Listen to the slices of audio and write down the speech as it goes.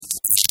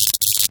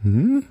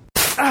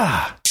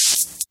Ah.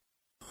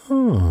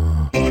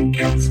 Huh.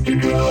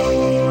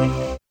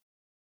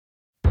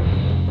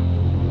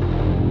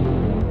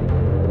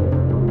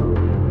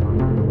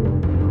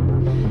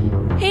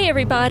 Hey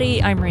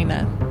everybody, I'm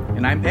Rima.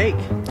 And I'm Peg.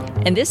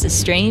 And this is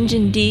Strange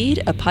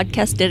Indeed, a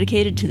podcast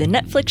dedicated to the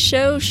Netflix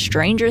show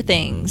Stranger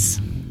Things.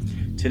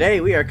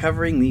 Today we are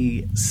covering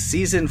the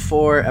Season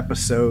 4,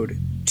 Episode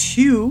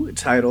 2,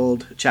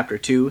 titled Chapter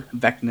 2,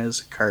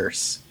 Vecna's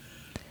Curse.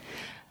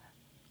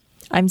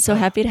 I'm so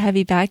happy to have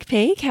you back,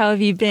 Peg. How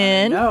have you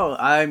been? No,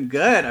 I'm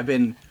good. I've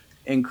been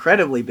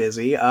incredibly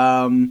busy.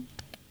 I'm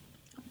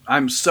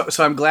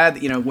glad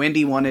that,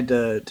 Wendy wanted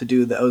to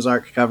do the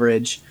Ozark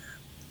coverage,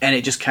 and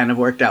it just kind of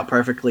worked out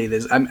perfectly.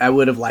 I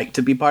would have liked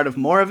to be part of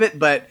more of it,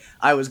 but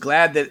I was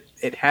glad that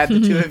it had the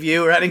two of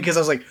you running, because I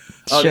was like,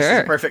 oh, This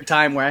is a perfect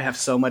time where I have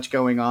so much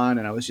going on,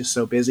 and I was just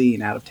so busy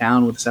and out of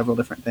town with several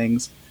different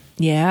things.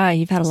 Yeah,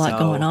 you've had a lot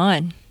going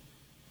on.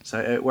 So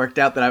it worked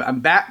out that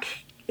I'm back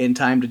in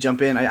time to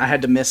jump in. I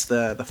had to miss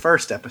the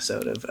first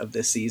episode of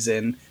this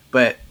season,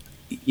 but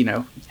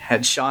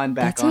had Sean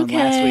back on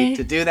last week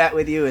to do that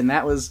with you, and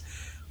that was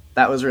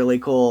really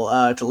cool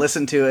to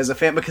listen to as a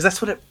fan, because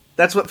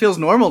that's what feels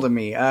normal to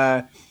me.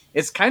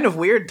 It's kind of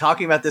weird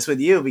talking about this with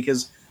you,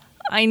 because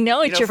I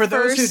know it's your for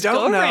first those who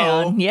don't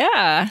know,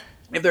 yeah,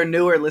 if they're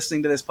newer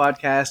listening to this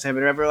podcast,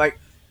 haven't ever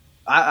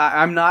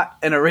I'm not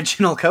an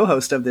original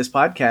co-host of this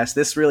podcast.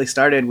 This really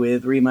started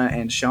with Rima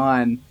and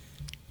Sean,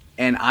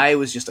 and I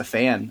was just a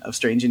fan of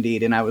Strange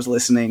Indeed, and I was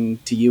listening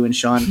to you and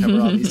Sean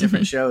cover all these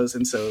different shows,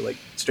 and so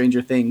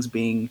Stranger Things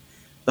being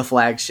the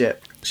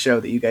flagship show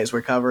that you guys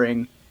were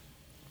covering,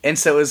 and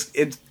so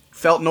it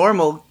felt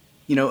normal.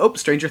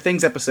 Stranger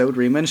Things episode,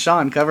 Rima and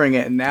Sean covering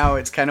it, and now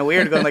it's kind of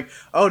weird going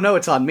oh no,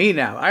 it's on me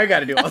now. I got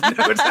to do all the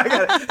notes.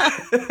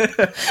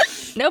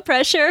 No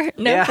pressure.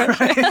 No pressure.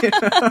 Right?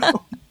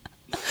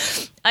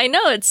 I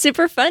know, it's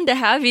super fun to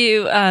have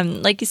you,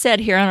 like you said,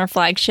 here on our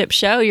flagship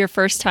show, your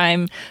first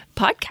time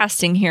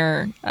podcasting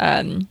here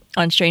on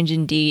Strange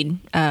Indeed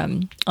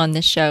on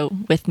this show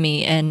with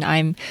me, and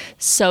I'm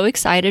so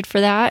excited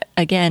for that.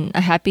 Again,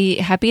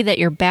 happy that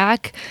you're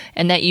back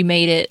and that you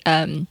made it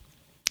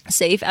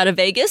safe out of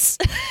Vegas.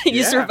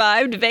 You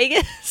survived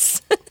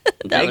Vegas.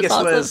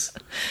 Vegas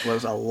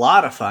was a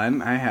lot of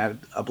fun. I had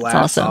a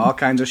blast. Saw all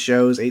kinds of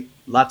shows, ate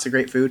lots of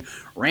great food,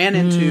 ran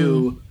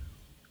into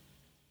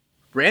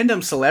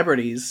random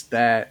celebrities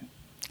that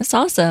that's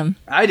awesome.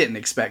 I didn't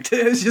expect.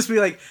 It was just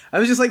I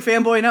was just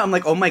fanboying out. I'm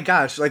like, oh my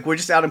gosh, we're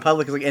just out in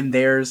public, and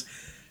there's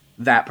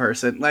that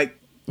person.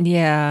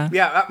 Yeah.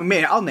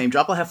 Man, I'll name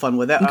drop. I'll have fun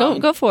with it.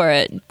 Go for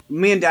it.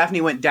 Me and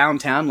Daphne went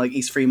downtown,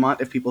 East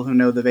Fremont. If people who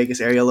know the Vegas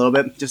area a little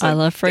bit, just I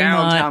love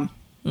Fremont. Downtown.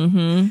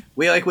 Mm-hmm.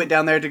 We went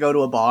down there to go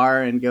to a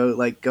bar and go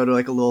to a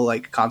little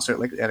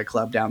concert at a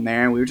club down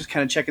there, and we were just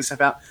kind of checking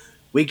stuff out.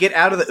 We get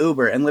out of the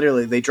Uber, and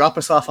literally they drop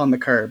us off on the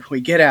curb.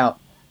 We get out.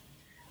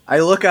 I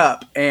look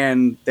up,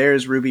 and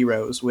there's Ruby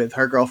Rose with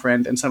her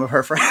girlfriend and some of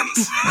her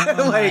friends.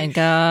 Oh my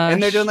gosh.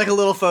 And they're doing a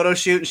little photo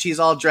shoot, and she's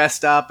all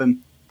dressed up,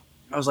 and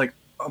I was like,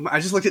 I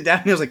just looked at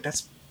Daphne, I was like,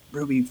 that's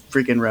Ruby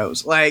freaking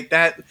Rose.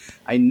 That,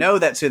 I know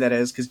that's who that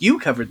is, because you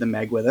covered the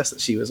Meg with us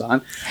that she was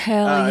on.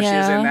 Hell yeah. She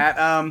was in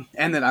that.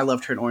 And then I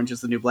loved her in Orange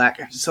is the New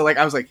Black. So,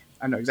 I was like,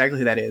 I know exactly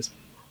who that is.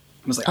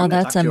 I was like, oh,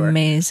 that's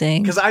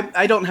amazing. Because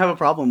I don't have a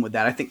problem with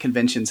that. I think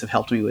conventions have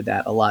helped me with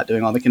that a lot,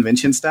 doing all the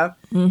convention stuff.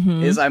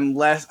 Mm-hmm. Is I'm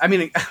less,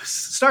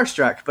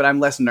 starstruck, but I'm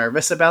less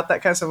nervous about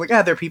that kind of stuff.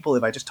 There are people,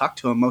 if I just talk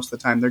to them most of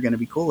the time, they're going to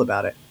be cool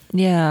about it.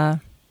 Yeah.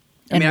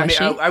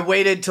 I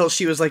waited till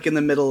she was in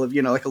the middle of,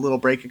 a little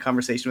break, a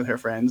conversation with her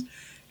friends.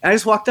 And I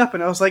just walked up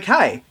and I was like,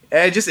 hi.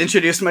 And I just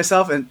introduced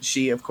myself. And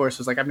she, of course,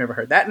 was like, I've never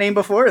heard that name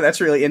before. That's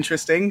really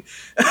interesting.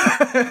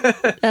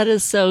 That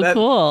is so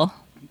cool.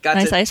 Got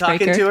nice to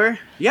icebreaker. Talking to her.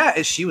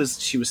 Yeah, she was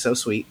so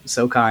sweet,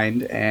 so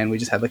kind, and we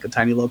just had a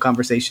tiny little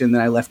conversation. Then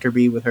I left her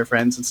be with her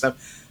friends and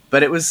stuff.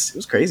 But it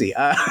was crazy.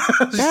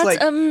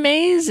 That's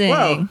amazing.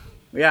 Whoa.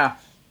 Yeah.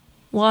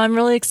 Well, I'm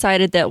really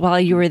excited that while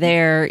you were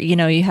there,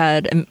 you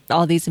had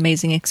all these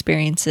amazing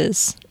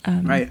experiences.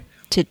 Right.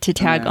 To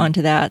tag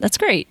onto that. That's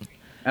great.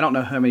 I don't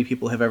know how many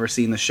people have ever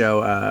seen the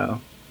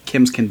show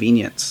Kim's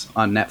Convenience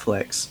on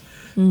Netflix.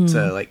 It's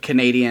a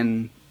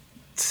Canadian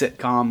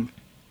sitcom.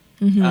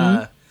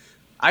 Mm-hmm.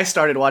 I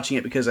started watching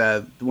it because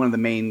one of the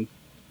main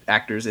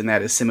actors in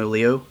that is Simu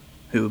Liu,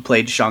 who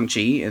played Shang-Chi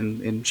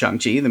in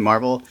Shang-Chi, the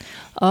Marvel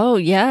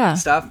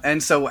stuff.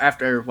 And so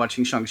after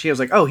watching Shang-Chi, I was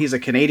like, oh, he's a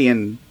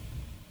Canadian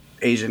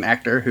Asian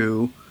actor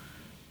who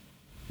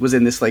was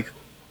in this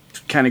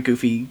kind of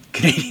goofy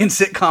Canadian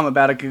sitcom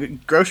about a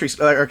grocery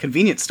store or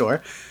convenience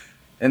store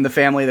and the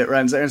family that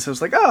runs there. And so I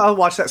was like, oh, I'll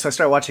watch that. So I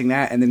started watching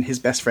that, and then his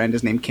best friend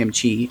is named Kim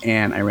Chi,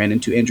 and I ran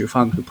into Andrew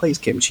Fung, who plays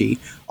Kim Chi,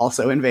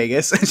 also in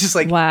Vegas. It's just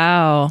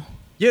wow.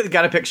 Yeah,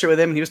 got a picture with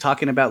him, and he was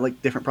talking about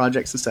different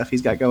projects and stuff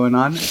he's got going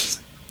on.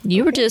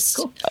 You were just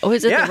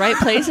always at the right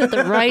place at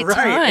the right time.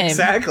 Right,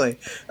 exactly.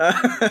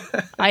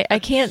 I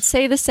can't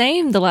say the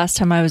same. The last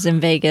time I was in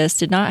Vegas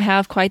did not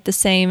have quite the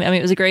same. I mean,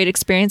 it was a great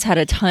experience. Had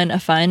a ton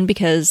of fun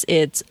because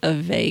it's a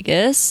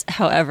Vegas.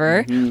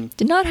 However,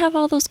 did not have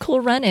all those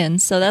cool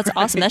run-ins. So that's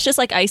awesome. That's just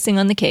like icing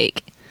on the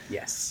cake.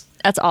 Yes.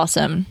 That's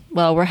awesome.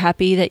 Well, we're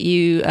happy that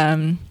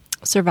you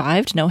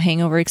survived. No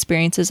hangover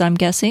experiences, I'm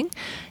guessing,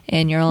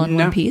 and you're all in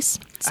one piece.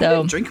 So I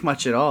didn't drink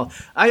much at all.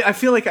 I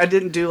feel like I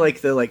didn't do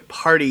like the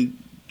party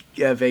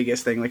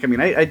Vegas thing. Like, I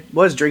mean, I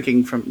was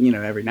drinking from,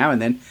 every now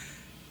and then,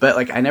 but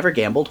like I never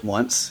gambled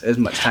once as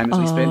much time as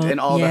we spent in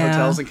all the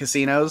hotels and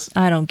casinos.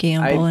 I don't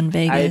gamble in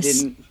Vegas. I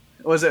didn't.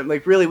 Was it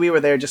like really? We were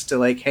there just to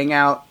like hang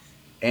out,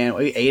 and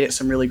we ate at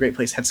some really great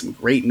place. Had some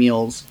great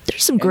meals.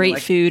 There's some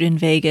great food in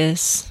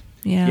Vegas.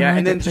 Yeah, yeah,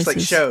 and then just like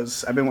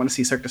shows. I've been wanting to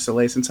see Cirque du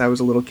Soleil since I was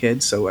a little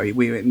kid, so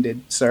we went and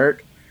did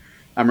Cirque.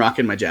 I'm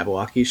rocking my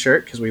Jabberwocky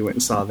shirt because we went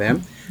and saw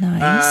them.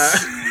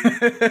 Nice.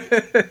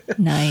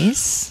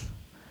 Nice.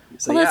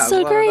 So, well, that's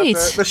so great.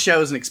 The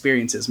shows and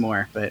experiences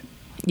more, but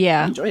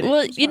yeah. I enjoyed it.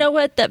 Well, you know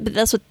what?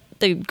 That's what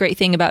the great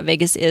thing about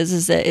Vegas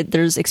is that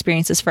there's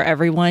experiences for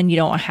everyone. You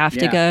don't have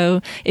to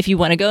go. If you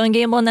want to go and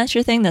gamble and that's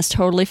your thing, that's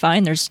totally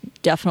fine. There's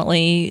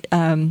definitely,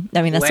 that's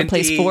the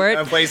place for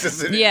it.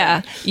 Places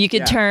you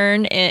could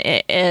turn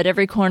at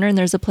every corner and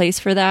there's a place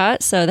for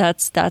that. So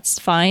that's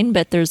fine.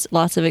 But there's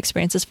lots of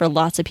experiences for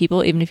lots of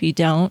people, even if you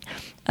don't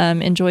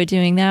enjoy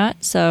doing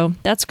that. So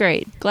that's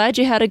great. Glad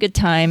you had a good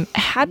time.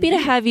 Happy to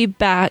have you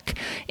back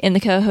in the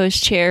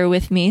co-host chair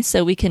with me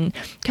so we can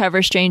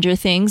cover Stranger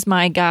Things.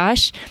 My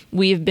gosh,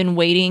 we've been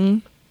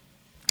waiting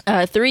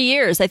 3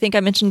 years. I think I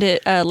mentioned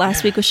it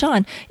last week with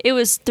Sean. It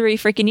was 3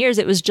 freaking years.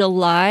 It was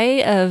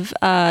July of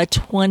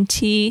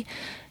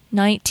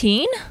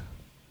 2019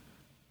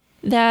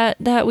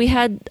 that we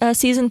had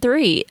season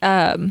 3.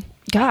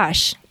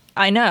 Gosh.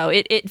 I know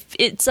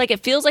it's like it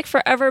feels like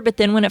forever, but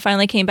then when it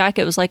finally came back,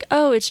 it was like,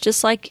 oh, it's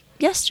just like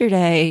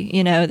yesterday,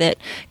 that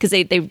because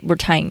they were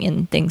tying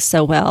in things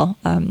so well,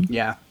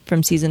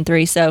 from season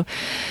 3. So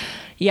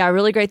yeah,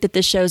 really great that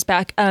this show's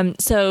back.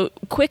 So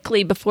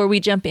quickly before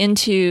we jump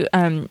into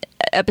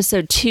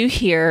episode 2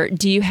 here,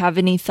 do you have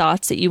any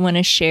thoughts that you want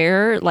to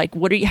share? Like,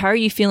 how are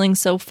you feeling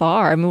so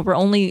far? I mean, we're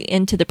only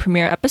into the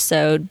premiere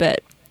episode,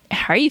 but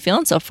how are you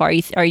feeling so far?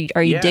 Are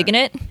you digging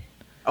it?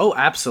 Oh,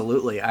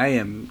 absolutely. I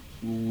am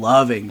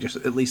loving, just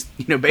at least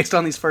based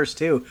on these first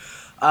 2,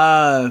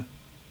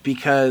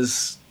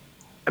 because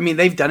I mean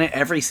they've done it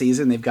every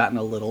season. They've gotten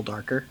a little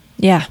darker,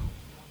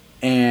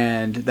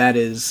 and that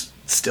is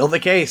still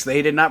the case.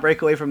 They did not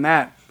break away from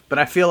that, but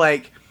I feel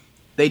like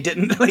they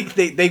didn't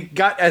they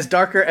got as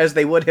darker as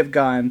they would have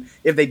gone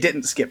if they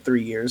didn't skip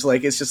 3 years.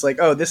 Like, it's just like,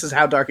 oh, this is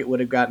how dark it would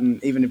have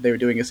gotten even if they were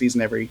doing a season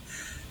every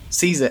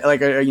season,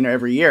 like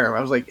every year.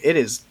 I was like, it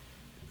is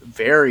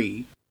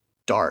very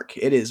dark.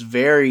 It is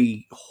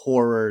very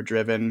horror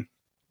driven.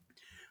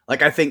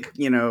 Like, I think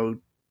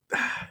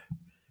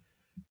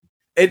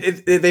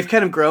they've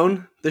kind of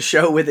grown the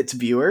show with its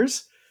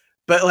viewers,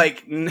 but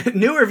like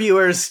newer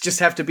viewers just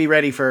have to be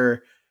ready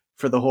for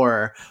the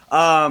horror.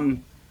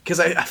 Because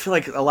I feel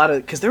like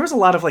because there was a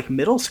lot of like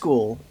middle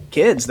school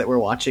kids that were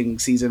watching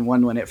season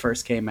 1 when it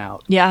first came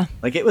out. Yeah,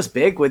 like it was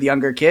big with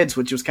younger kids,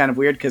 which was kind of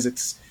weird because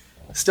it's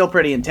still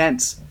pretty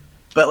intense.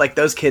 But like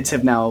those kids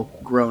have now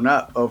grown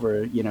up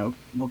over, well,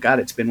 God,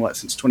 it's been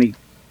since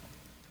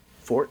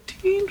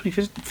 2014,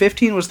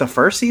 2015 was the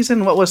first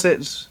season. What was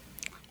it?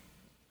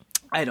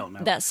 I don't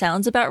know. That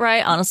sounds about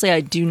right. Honestly,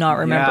 I do not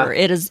remember.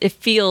 Yeah. It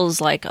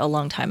feels like a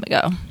long time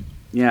ago.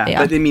 Yeah.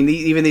 But I mean,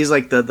 even these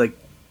like the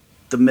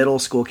middle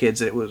school kids,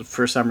 it was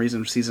for some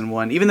reason season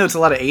 1, even though it's a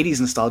lot of 80s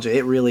nostalgia,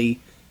 it really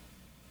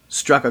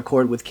struck a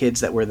chord with kids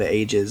that were the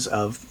ages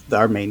of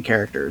our main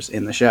characters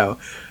in the show.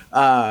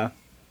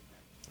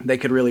 They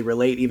could really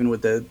relate even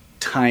with the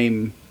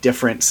time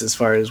difference as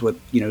far as what,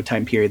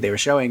 time period they were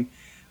showing.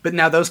 But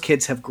now those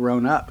kids have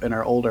grown up and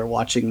are older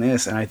watching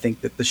this. And I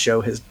think that the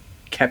show has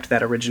kept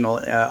that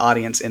original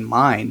audience in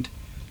mind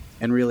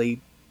and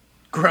really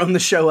grown the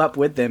show up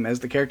with them as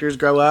the characters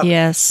grow up.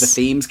 Yes. The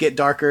themes get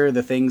darker,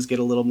 the things get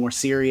a little more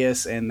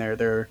serious, and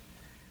they're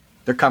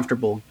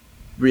comfortable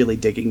really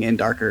digging in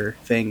darker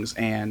things.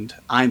 And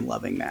I'm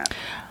loving that.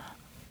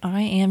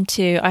 I am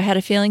too. I had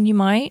a feeling you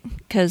might,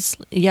 because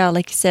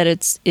like you said,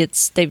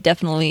 they've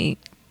definitely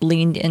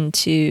leaned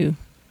into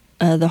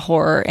the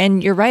horror,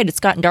 and you're right,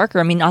 it's gotten darker.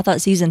 I mean, I thought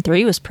season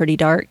 3 was pretty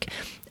dark,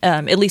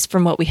 at least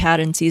from what we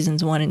had in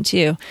seasons 1 and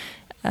 2,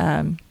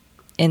 and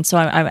so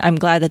I'm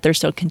glad that they're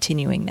still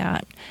continuing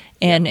that,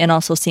 and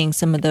also seeing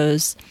some of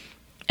those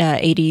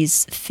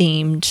 80s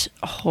themed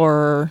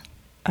horror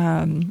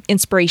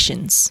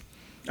inspirations.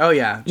 Oh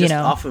yeah, just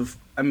off of.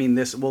 I mean,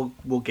 this we'll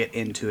get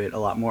into it a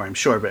lot more, I'm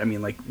sure. But I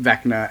mean, like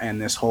Vecna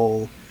and this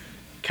whole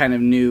kind of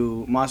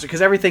new monster,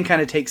 because everything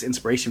kind of takes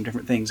inspiration from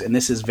different things, and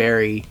this is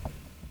very.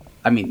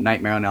 I mean,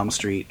 Nightmare on Elm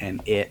Street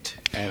and It.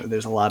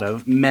 There's a lot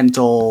of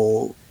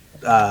mental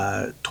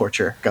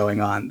torture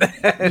going on.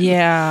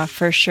 Yeah,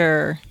 for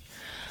sure.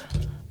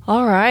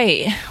 All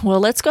right.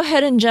 Well, let's go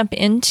ahead and jump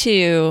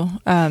into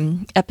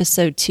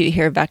episode 2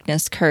 here of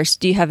Vecna's Curse.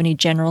 Do you have any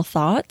general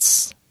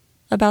thoughts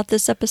about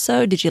this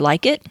episode? Did you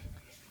like it?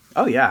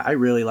 Oh, yeah. I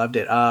really loved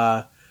it.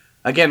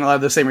 Again, a lot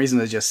of the same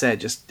reasons I just said.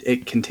 Just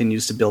it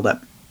continues to build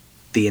up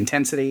the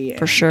intensity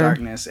and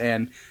darkness,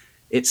 and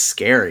it's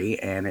scary,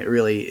 and it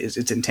really is.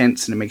 It's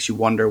intense, and it makes you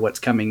wonder what's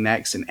coming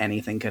next, and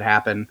anything could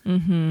happen.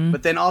 Mm-hmm.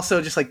 But then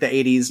also just like the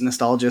 80s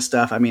nostalgia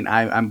stuff. I mean,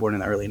 I'm born in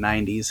the early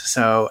 90s,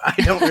 so I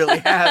don't really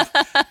have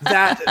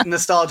that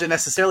nostalgia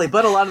necessarily.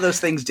 But a lot of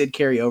those things did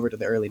carry over to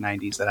the early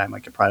 90s that I'm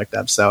like a product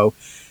of. So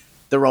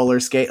the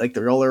roller skate, like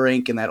the roller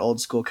rink and that old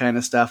school kind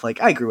of stuff,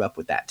 like I grew up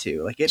with that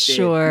too. Like it did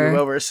move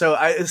over. So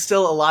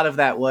still a lot of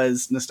that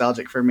was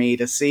nostalgic for me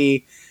to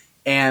see.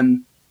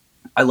 And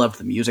I loved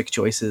the music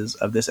choices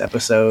of this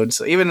episode.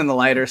 So even in the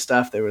lighter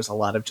stuff, there was a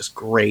lot of just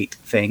great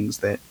things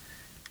that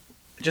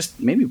just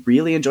made me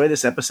really enjoy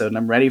this episode. And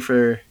I'm ready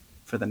for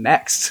the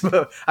next.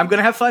 I'm going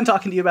to have fun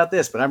talking to you about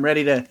this, but I'm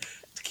ready to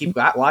keep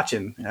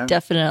watching.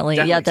 Definitely.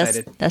 Yeah,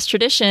 that's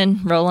tradition.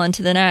 Roll on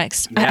to the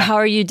next. Yeah. How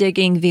are you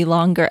digging the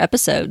longer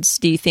episodes?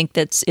 Do you think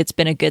it's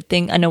been a good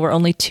thing? I know we're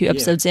only 2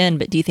 episodes in,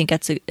 but do you think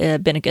that's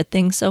been a good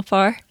thing so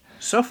far?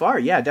 So far,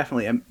 yeah,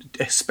 definitely.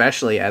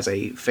 Especially as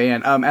a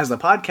fan. As the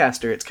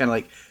podcaster, it's kind of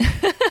like,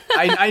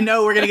 I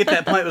know we're going to get to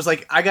that point. It was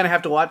like, I'm going to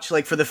have to watch,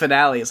 like, for the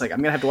finale, it's like, I'm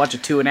going to have to watch a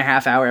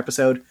 2.5-hour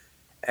episode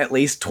at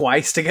least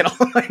twice to get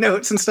all my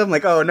notes and stuff. I'm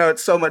like, oh, no,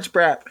 it's so much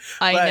prep.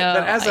 I know.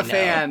 But as a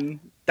fan,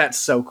 that's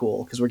so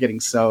cool because we're getting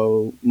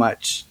so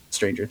much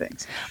Stranger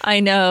Things. I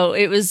know.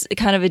 It was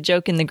kind of a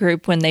joke in the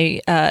group when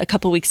they, a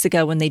couple weeks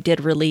ago, when they did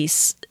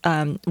release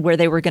where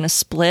they were going to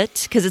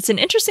split, because it's an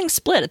interesting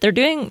split.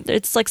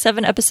 It's like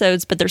 7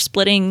 episodes, but they're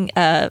splitting,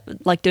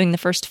 like doing the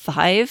first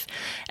 5,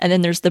 and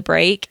then there's the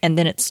break, and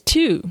then it's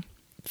 2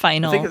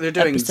 final I think they're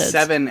doing episodes.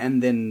 7,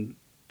 and then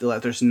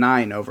there's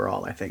 9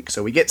 overall, I think.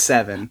 So we get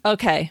 7.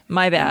 Okay,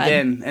 my bad.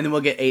 And then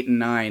we'll get 8 and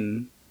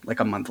 9 like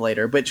a month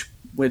later, which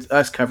with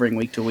us covering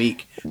week to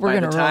week, we're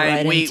going to roll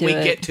right we into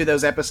it. get to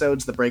those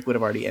episodes, the break would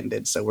have already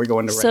ended. So we're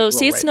going to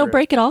it's no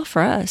break at all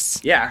for us.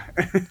 Yeah.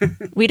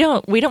 we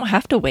don't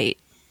have to wait.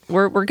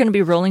 We're going to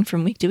be rolling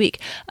from week to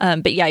week.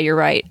 But yeah, you're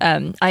right.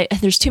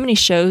 There's too many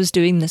shows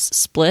doing this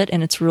split,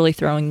 and it's really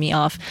throwing me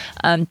off.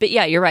 But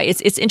yeah, you're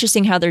right. It's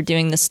interesting how they're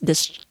doing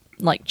this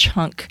like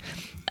chunk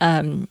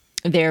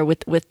there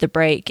with the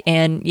break.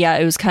 And yeah,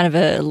 it was kind of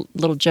a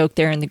little joke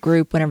there in the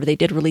group whenever they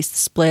did release the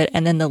split,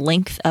 and then the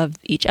length of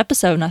each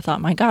episode. And I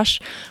thought, my gosh,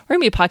 we're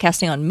going to be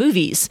podcasting on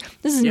movies.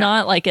 This is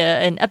not like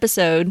an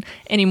episode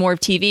anymore of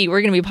TV.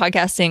 We're going to be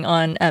podcasting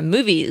on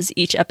movies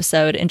each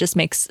episode, and just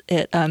makes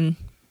it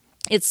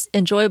it's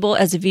enjoyable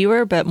as a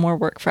viewer, but more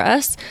work for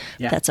us.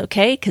 Yeah. That's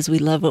okay, because we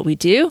love what we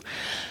do.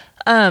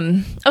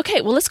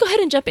 Okay, well, let's go ahead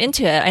and jump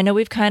into it. I know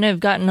we've kind of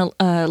gotten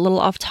a little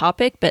off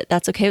topic, but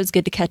that's okay. It was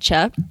good to catch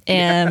up.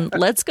 And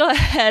let's go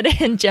ahead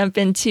and jump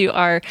into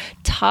our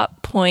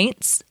top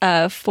points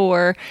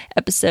for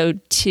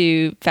episode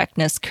 2,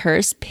 Vecna's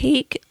Curse.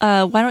 Pete,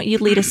 why don't you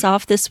lead us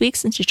off this week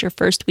since it's your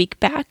first week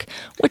back?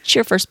 What's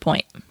your first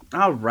point?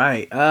 All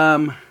right.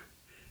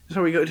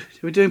 So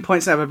we're doing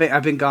points now.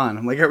 I've been gone.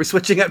 I'm like, are we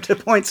switching up to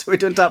points? We're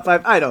doing top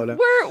 5? I don't know.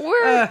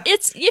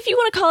 It's if you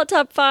want to call it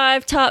top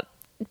 5, top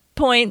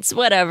points,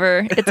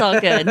 whatever, it's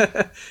all good.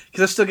 Because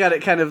I've still got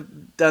it kind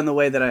of done the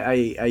way that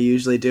I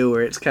usually do,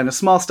 where it's kind of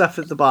small stuff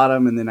at the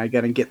bottom, and then I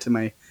got to get to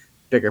my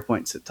bigger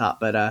points at top.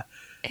 But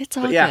it's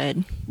all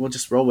good. We'll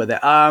just roll with it.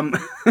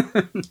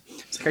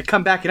 It's like I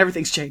come back and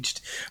everything's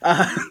changed.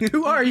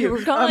 Who are you?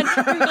 We're gone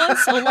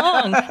so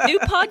long. New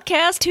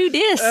podcast. Who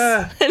dis?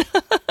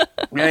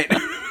 Right.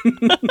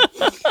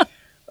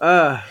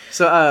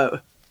 So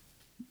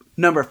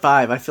number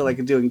 5. I feel like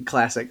I'm doing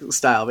classic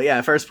style, but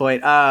yeah, first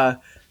point.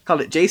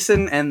 Called it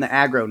Jason and the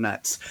Aggro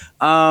Nuts.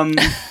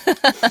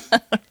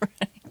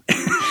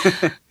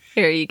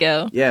 Here you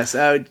go. Yes,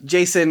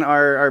 Jason,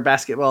 our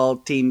basketball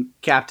team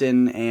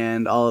captain,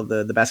 and all of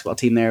the basketball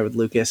team there with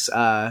Lucas.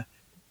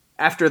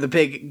 After the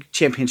big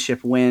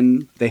championship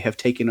win, they have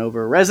taken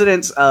over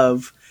residence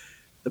of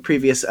the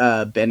previous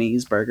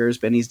Benny's Burgers,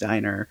 Benny's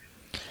Diner,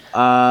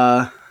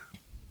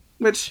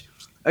 which,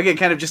 again,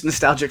 kind of just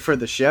nostalgic for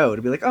the show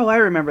to be like, oh, I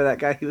remember that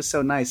guy. He was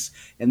so nice,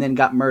 and then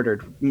got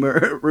murdered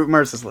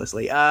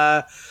mercilessly.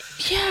 Yeah,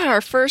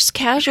 our first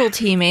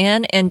casualty,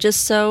 man, and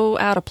just so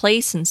out of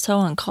place and so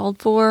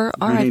uncalled for.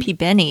 R.I.P.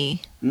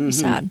 Benny. Mm-hmm.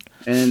 Sad.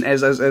 And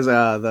as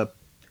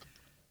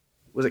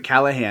was it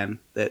Callahan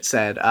that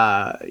said,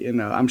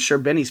 I'm sure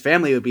Benny's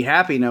family would be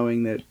happy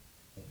knowing that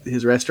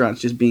his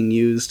restaurant's just being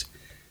used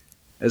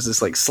as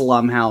this like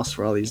slum house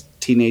for all these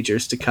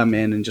teenagers to come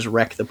in and just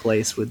wreck the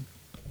place with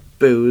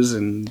booze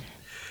and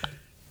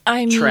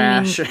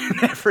trash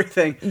and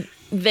everything.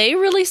 They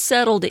really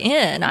settled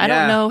in. I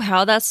don't know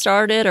how that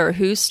started or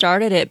who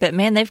started it, but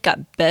man, they've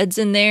got beds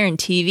in there and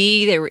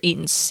TV. They were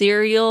eating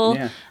cereal.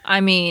 Yeah.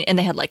 I mean, and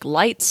they had like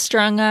lights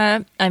strung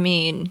up. I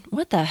mean,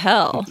 what the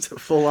hell? It's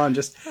full on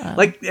just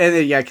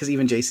because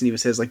even Jason even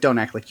says like, don't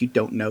act like you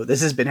don't know.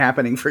 This has been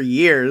happening for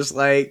years.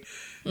 Like,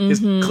 because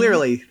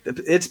clearly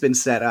it's been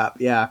set up.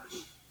 Yeah.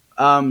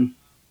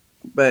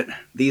 But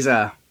these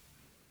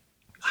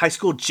high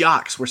school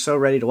jocks were so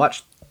ready to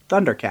watch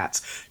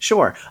Thundercats.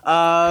 Sure.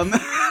 I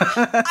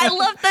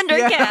love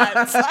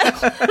Thundercats.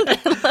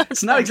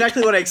 It's not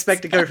exactly what I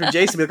expected coming from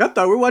Jason. Like, I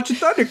thought we were watching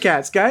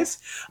Thundercats, guys.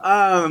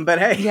 But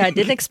hey. Yeah, I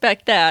didn't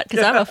expect that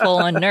because I'm a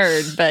full-on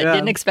nerd, but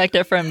didn't expect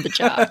it from the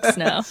jocks,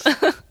 no.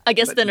 I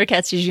guess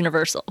Thundercats is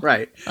universal.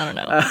 Right. I don't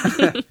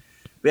know.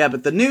 Yeah,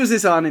 but the news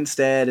is on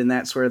instead, and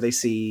that's where they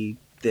see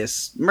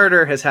this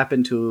murder has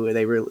happened to.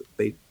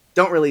 They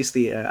don't release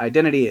the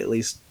identity. At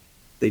least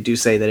they do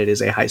say that it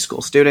is a high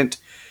school student,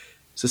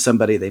 so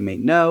somebody they may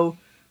know.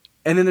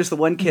 And then there's the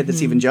one kid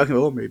that's even joking,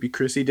 "Oh, maybe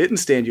Chrissy didn't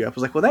stand you up." I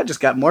was like, "Well, that just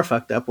got more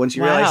fucked up once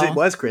you realize it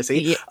was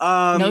Chrissy."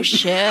 No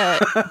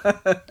shit.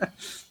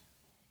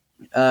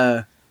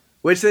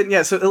 Which then,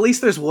 yeah, so at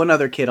least there's one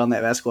other kid on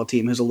that basketball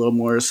team who's a little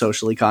more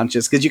socially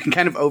conscious, because you can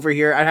kind of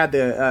overhear. I had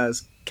the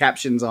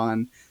captions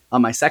on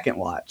my second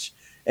watch,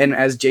 and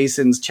as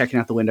Jason's checking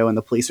out the window and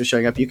the police are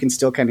showing up, you can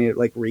still kind of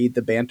like read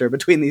the banter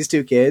between these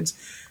two kids.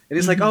 And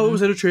he's like, "Oh, it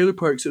was at a trailer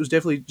park, so it was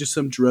definitely just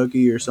some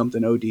druggie or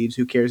something. OD'd,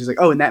 who cares?" He's like,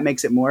 "Oh, and that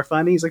makes it more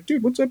funny." He's like,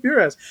 "Dude, what's up your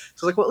ass?" So I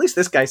was like, well, at least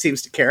this guy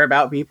seems to care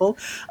about people.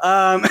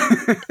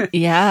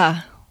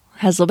 Yeah,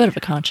 has a little bit of a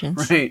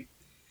conscience, right?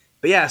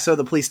 But yeah, so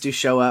the police do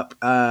show up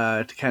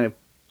to kind of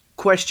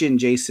question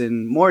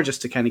Jason more,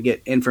 just to kind of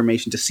get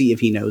information to see if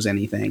he knows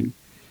anything,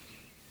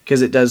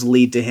 because it does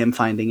lead to him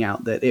finding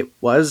out that it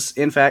was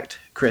in fact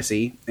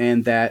Chrissy,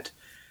 and that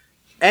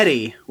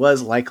Eddie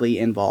was likely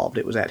involved.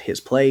 It was at his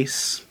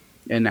place,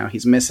 and now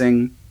he's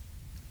missing.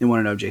 They want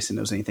to know if Jason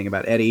knows anything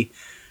about Eddie,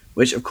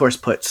 which of course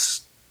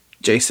puts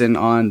Jason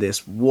on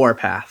this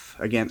warpath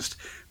against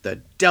the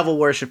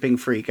devil-worshipping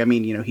freak. I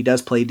mean, you know, he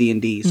does play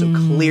D&D, so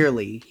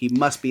clearly he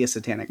must be a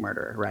satanic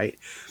murderer, right?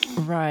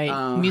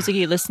 Right. Music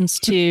he listens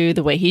to,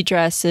 the way he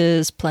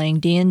dresses, playing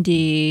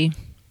D&D.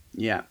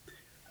 Yeah.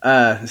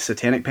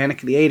 Satanic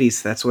Panic of the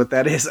 80s, that's what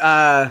that is.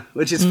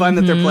 Which is fun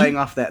that they're playing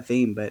off that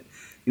theme, but,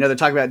 you know, they're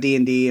talking about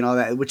D&D and all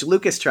that, which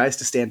Lucas tries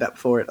to stand up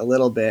for it a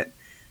little bit,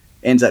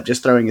 ends up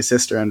just throwing his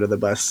sister under the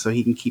bus so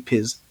he can keep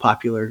his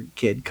popular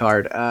kid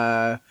card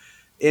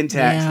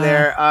intact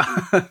there.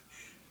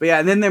 But yeah,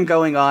 and then them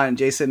going on,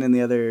 Jason and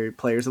the other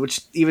players,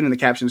 which even in the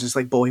captions, just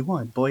like boy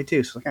 1, boy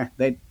 2. So like,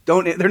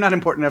 they're not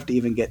important enough to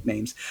even get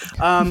names.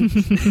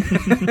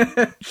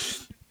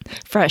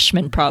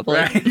 Freshmen, probably.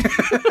 Right.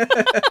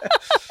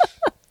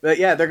 But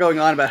yeah, they're going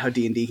on about how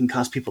D&D can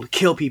cause people to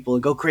kill people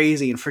and go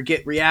crazy and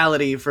forget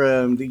reality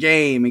from the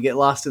game and get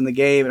lost in the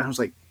game. And I was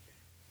like,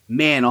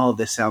 man, all of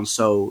this sounds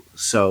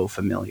so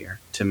familiar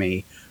to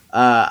me.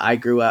 I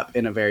grew up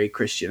in a very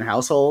Christian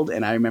household,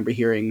 and I remember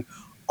hearing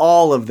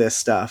all of this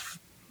stuff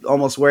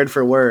almost word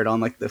for word on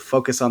like the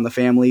Focus on the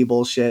Family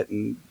bullshit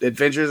and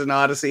Adventures in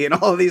Odyssey and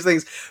all of these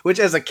things, which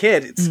as a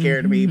kid it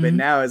scared me, but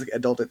now as an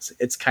adult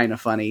it's kind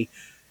of funny,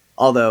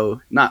 although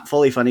not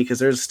fully funny, because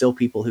there's still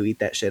people who eat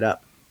that shit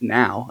up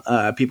now.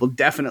 People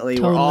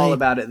definitely were all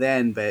about it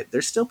then, but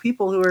there's still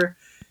people who are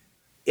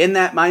in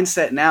that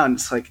mindset now, and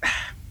it's like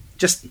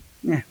just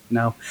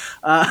no.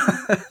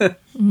 But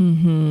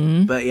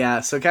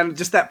yeah, so kind of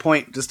just that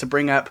point, just to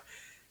bring up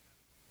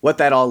what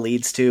that all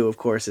leads to, of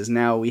course, is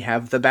now we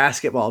have the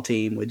basketball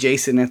team with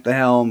Jason at the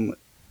helm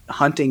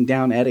hunting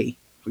down Eddie.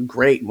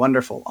 Great,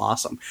 wonderful,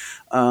 awesome.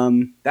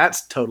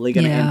 That's totally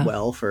going to end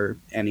well for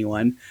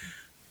anyone.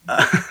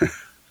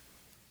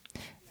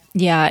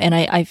 Yeah, and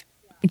I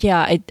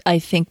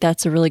think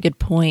that's a really good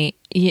point.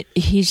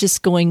 He's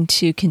just going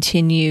to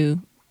continue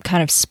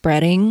kind of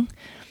spreading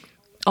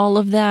all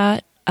of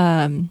that.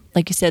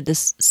 Like you said,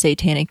 this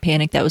satanic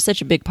panic, that was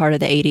such a big part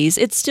of the 80s.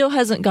 It still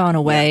hasn't gone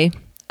away.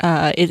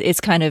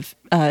 It's kind of,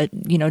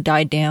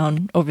 died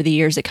down over the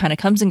years. It kind of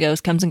comes and goes,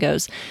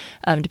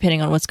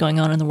 depending on what's going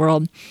on in the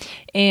world.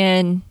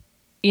 And,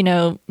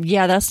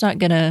 that's not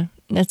gonna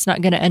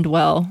end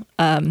well.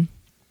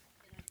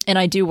 And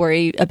I do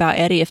worry about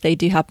Eddie if they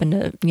do happen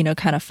to,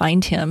 kind of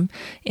find him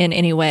in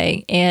any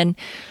way. And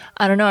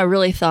I don't know, I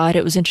really thought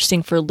it was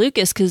interesting for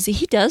Lucas, because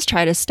he does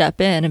try to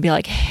step in and be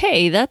like,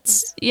 hey,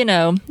 that's,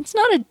 it's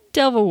not a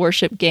devil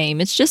worship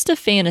game. It's just a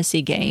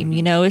fantasy game.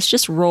 It's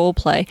just role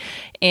play.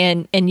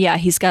 And yeah,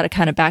 he's got to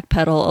kind of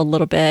backpedal a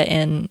little bit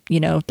and,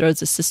 throws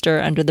his sister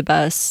under the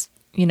bus,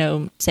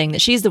 saying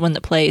that she's the one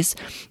that plays,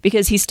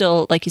 because he's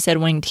still, like you said,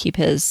 wanting to keep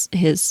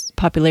his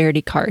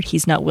popularity card.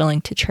 He's not willing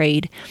to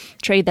trade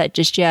that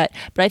just yet.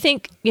 But I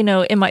think,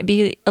 it might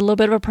be a little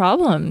bit of a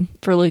problem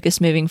for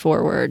Lucas moving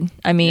forward.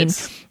 I mean,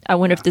 I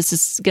wonder if this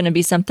is going to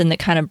be something that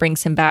kind of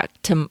brings him back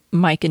to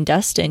Mike and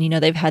Dustin.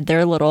 They've had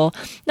their little,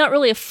 not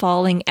really a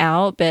falling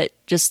out, but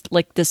just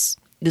like this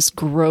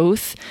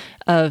growth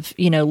of,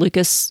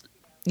 Lucas,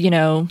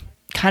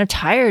 kind of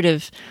tired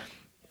of,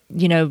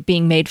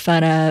 being made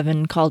fun of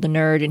and called a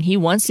nerd, and he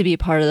wants to be a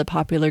part of the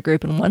popular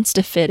group and wants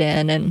to fit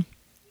in, and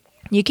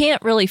you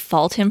can't really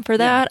fault him for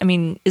that. I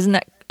mean, isn't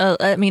that,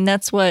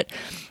 that's what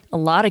a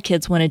lot of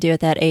kids want to do at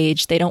that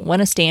age. They don't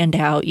want to stand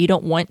out. You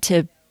don't want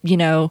to,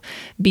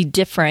 be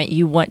different.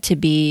 You want to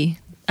be,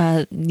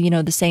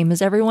 the same as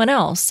everyone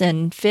else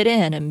and fit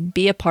in and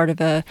be a part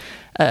of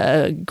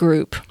a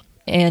group.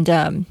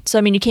 so,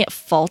 I mean, you can't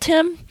fault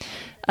him,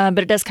 but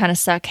it does kind of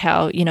suck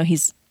how,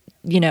 he's,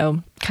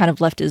 kind of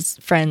left his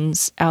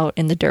friends out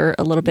in the dirt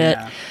a little bit.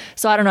 Yeah.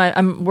 So I don't know.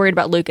 I'm worried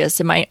about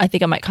Lucas. I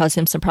think it might cause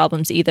him some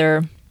problems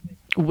either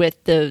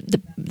with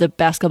the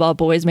basketball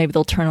boys. Maybe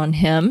they'll turn on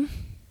him.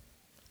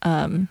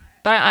 But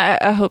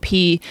I hope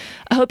he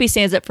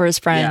stands up for his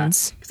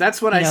friends. Because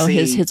that's what I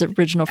see his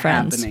original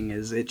friends happening.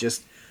 Is it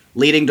just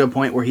leading to a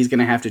point where he's going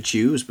to have to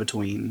choose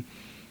between,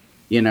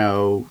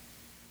 Dustin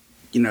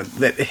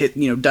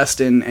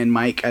and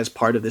Mike as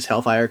part of this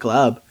Hellfire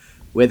Club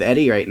with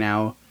Eddie right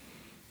now.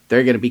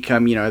 They're going to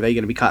become, are they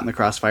going to be caught in the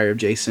crossfire of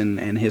Jason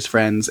and his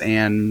friends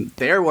and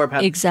their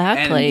warpath?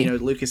 Exactly.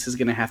 And, Lucas is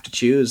going to have to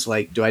choose,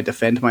 like, do I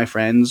defend my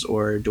friends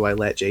or do I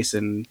let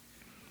Jason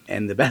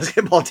and the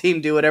basketball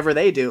team do whatever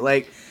they do?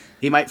 Like,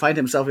 he might find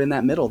himself in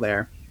that middle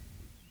there.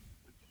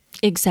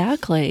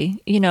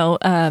 Exactly.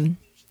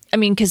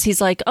 Because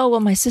he's like, oh,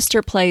 well, my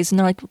sister plays. And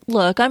they're like,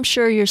 look, I'm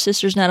sure your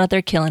sister's not out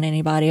there killing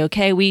anybody,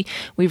 okay? We've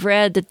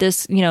read that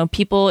this,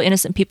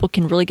 innocent people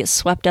can really get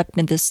swept up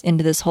into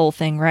this whole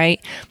thing, right?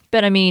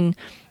 But,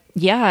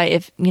 yeah,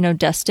 if,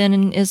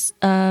 Dustin is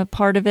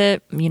part of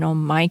it,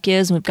 Mike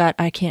is, and we've got,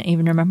 I can't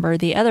even remember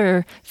the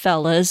other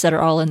fellas that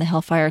are all in the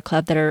Hellfire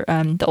Club that are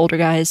the older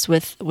guys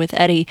with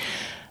Eddie.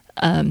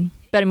 But,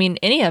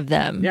 any of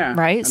them, yeah.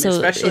 right?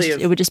 So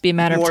it would just be a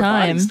matter of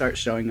time. Start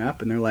showing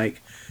up, and they're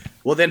like,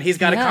 well, then he's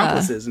got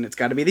accomplices, and it's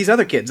got to be these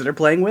other kids that are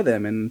playing with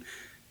him, and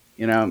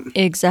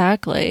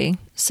Exactly.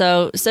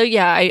 So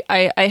yeah,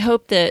 I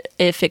hope that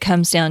if it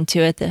comes down to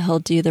it, that he'll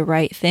do the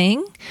right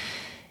thing,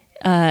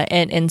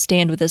 and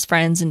stand with his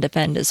friends and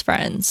defend his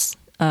friends.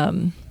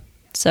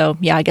 So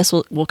yeah, I guess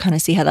we'll kind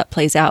of see how that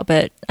plays out,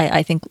 but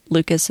I think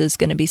Lucas is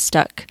going to be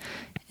stuck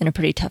in a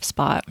pretty tough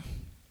spot.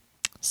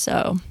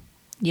 So,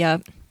 yeah,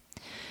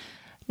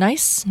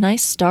 nice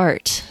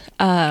start.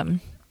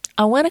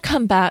 I want to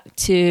come back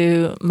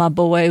to my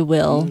boy,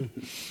 Will.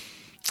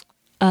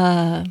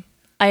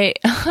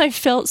 I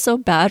felt so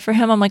bad for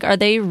him. I'm like, are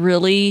they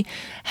really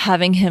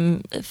having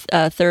him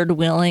third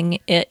wheeling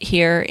it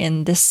here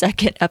in this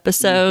second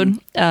episode?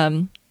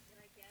 And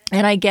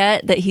I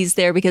get that he's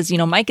there because,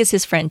 Mike is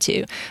his friend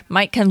too.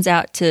 Mike comes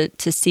out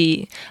to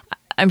see,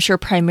 I'm sure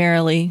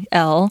primarily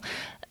Elle,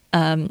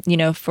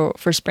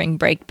 for spring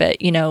break, but,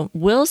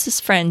 Will's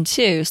his friend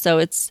too. So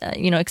it's,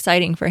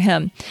 exciting for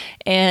him.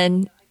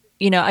 And,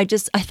 I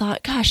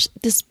thought, gosh,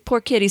 this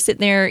poor kid, he's sitting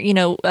there,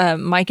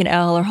 Mike and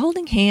Elle are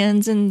holding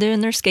hands and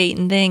doing their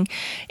skating thing.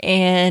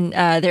 And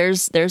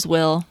there's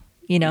Will,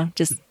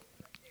 just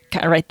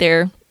kind of right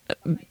there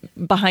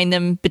behind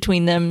them,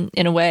 between them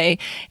in a way.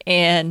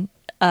 And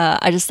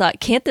I just thought,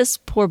 can't this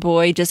poor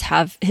boy just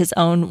have his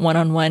own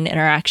one-on-one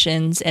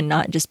interactions and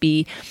not just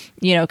be,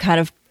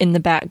 kind of in the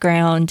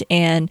background?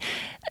 And,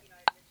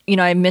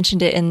 I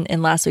mentioned it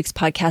in last week's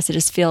podcast. I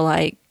just feel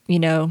like,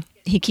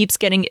 he keeps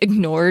getting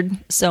ignored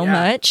so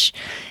much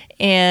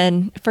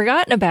and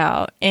forgotten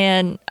about.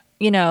 And,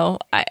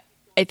 I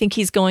think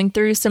he's going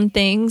through some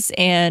things,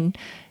 and,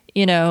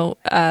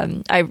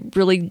 I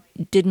really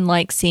didn't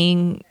like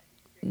seeing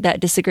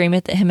that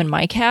disagreement that him and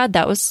Mike had.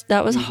 That was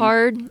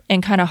hard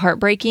and kind of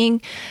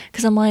heartbreaking,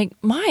 because I'm like,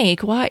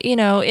 Mike, why,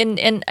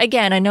 and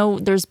again, I know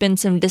there's been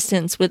some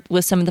distance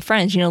with some of the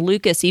friends,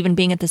 Lucas, even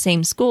being at the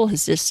same school,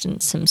 has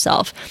distanced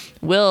himself.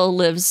 Will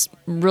lives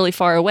really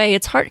far away.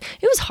 It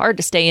was hard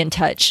to stay in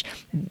touch,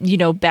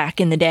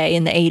 back in the day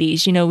in the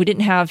 80s. We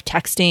didn't have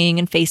texting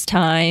and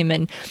FaceTime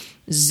and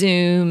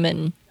Zoom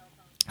and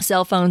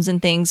cell phones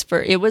and things.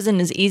 It wasn't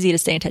as easy to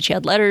stay in touch. You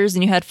had letters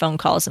and you had phone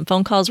calls, and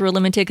phone calls were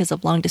limited because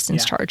of long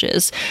distance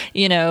charges,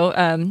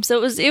 so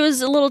it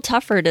was a little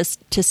tougher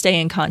to stay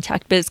in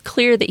contact, but it's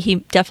clear that he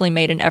definitely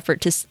made an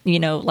effort to,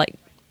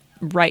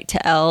 write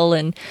to Elle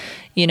and,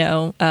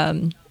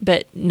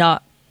 but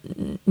not,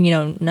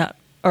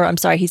 or I'm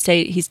sorry, he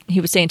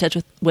would stay in touch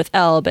with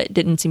Elle, but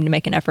didn't seem to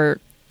make an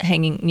effort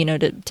hanging,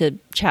 to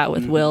chat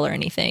with Will or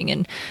anything.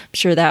 And I'm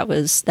sure that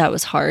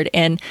was hard.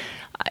 And,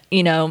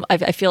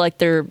 I feel like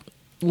they're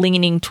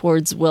leaning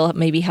towards Will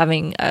maybe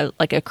having a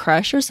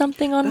crush or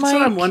something on Mike. That's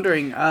what I'm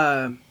wondering.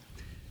 I've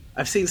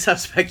seen some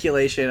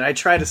speculation. I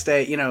try to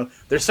stay,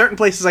 there's certain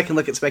places I can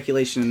look at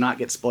speculation and not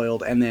get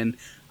spoiled, and then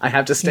I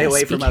have to stay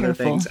away from other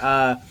things.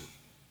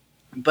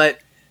 But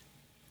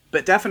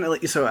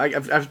definitely, so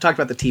I've talked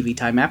about the TV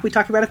time map. We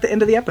talked about it at the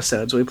end of the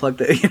episode, so we plugged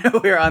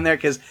it, we were on there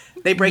because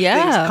they break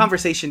things,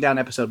 conversation down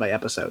episode by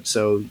episode.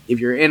 So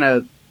if you're in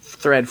a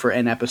thread for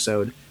an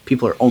episode,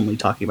 people are only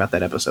talking about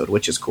that episode,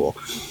 which is cool.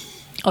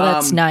 Oh,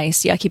 that's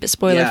nice. Yeah, keep it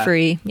spoiler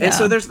free. Yeah. And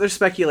so there's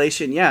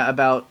speculation,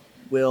 about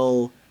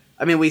Will.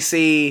 I mean, we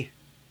see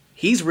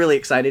he's really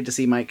excited to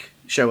see Mike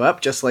show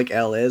up, just like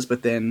Elle is,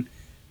 but then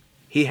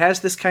he has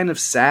this kind of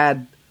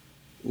sad,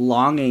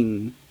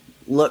 longing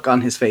look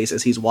on his face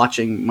as he's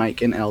watching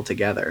Mike and Elle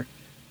together.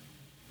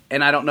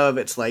 And I don't know if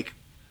it's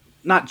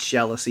not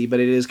jealousy, but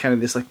it is kind of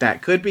this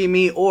that could be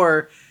me,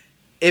 or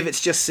if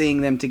it's just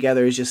seeing them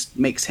together, it just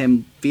makes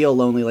him feel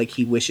lonely, like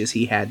he wishes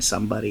he had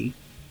somebody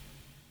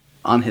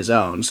on his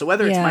own. So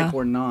whether it's Mike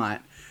or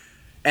not,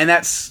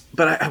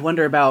 but I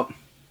wonder about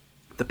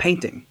the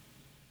painting.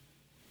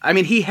 I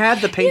mean, he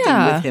had the painting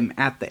with him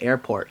at the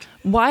airport.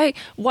 Why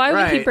would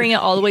he Right. bring it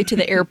all the way to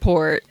the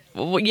airport?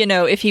 You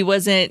know, if he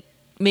wasn't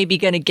maybe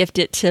going to gift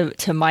it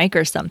to Mike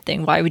or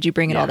something, why would you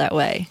bring it all that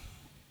way?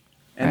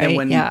 And then Right,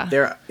 when yeah.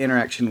 their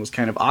interaction was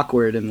kind of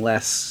awkward and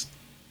less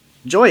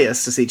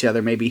joyous to see each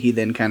other, maybe he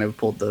then kind of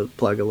pulled the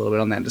plug a little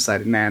bit on that and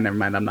decided, nah, never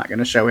mind, I'm not going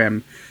to show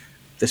him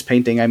this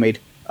painting I made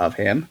of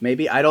him.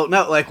 Maybe, I don't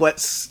know. Like,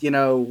 what's, you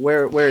know,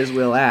 where is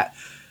Will at?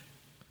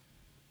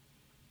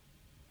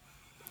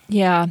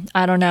 Yeah,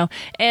 I don't know.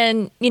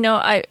 And, you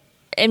know,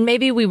 and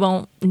maybe we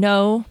won't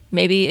know.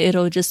 Maybe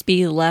it'll just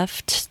be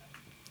left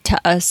to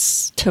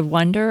us to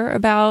wonder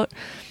about,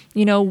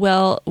 you know,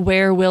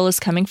 where Will is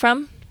coming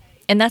from.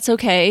 And that's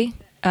okay.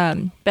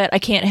 But I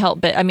can't help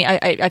but, I mean,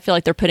 I feel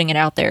like they're putting it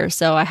out there.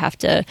 So I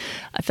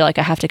feel like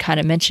I have to kind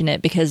of mention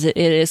it because it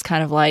is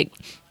kind of like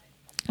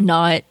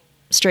not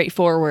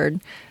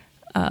straightforward.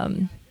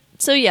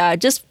 So yeah,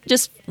 just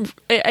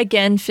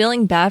again,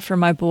 feeling bad for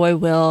my boy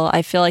Will.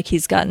 I feel like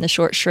he's gotten the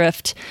short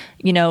shrift,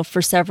 you know,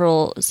 for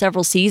several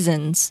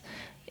seasons,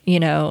 you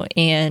know,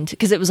 and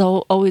because it was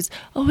always,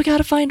 oh, we got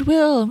to find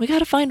Will,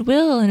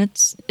 and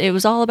it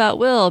was all about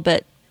Will,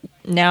 but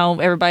now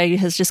everybody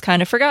has just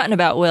kind of forgotten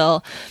about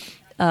Will,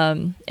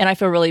 and I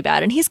feel really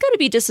bad, and he's got to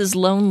be just as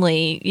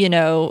lonely, you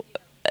know.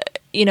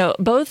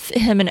 Both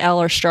him and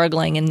Elle are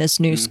struggling in this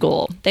new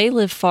school. They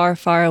live far,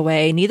 far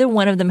away. Neither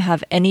one of them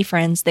have any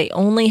friends. They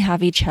only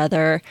have each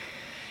other.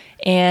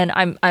 And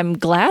I'm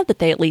glad that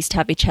they at least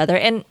have each other.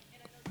 And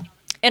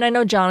I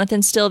know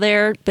Jonathan's still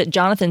there, but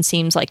Jonathan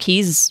seems like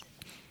he's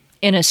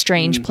in a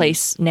strange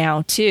place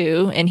now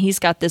too. And he's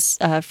got this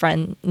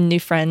new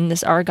friend,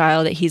 this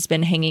Argyle that he's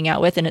been hanging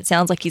out with. And it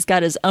sounds like he's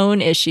got his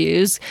own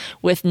issues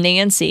with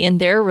Nancy and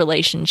their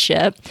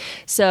relationship.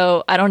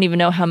 So I don't even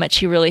know how much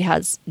he really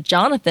has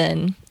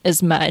Jonathan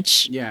as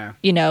much,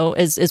 you know,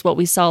 as what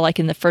we saw like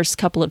in the first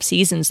couple of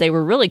seasons. They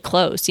were really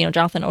close. You know,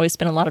 Jonathan always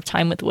spent a lot of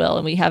time with Will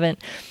and we haven't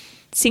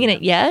seen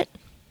it yet.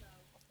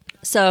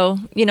 So,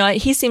 you know,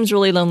 he seems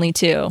really lonely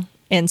too.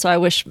 And so I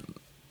wish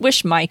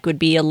Mike would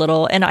be a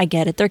little, and I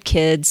get it, they're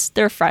kids,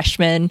 they're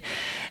freshmen,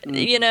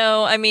 you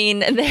know, I mean,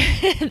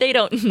 they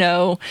don't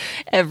know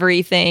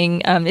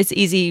everything. It's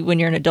easy when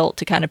you're an adult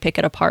to kind of pick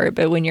it apart,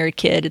 but when you're a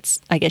kid,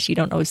 I guess you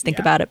don't always think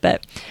about it,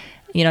 but,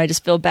 you know, I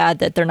just feel bad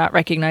that they're not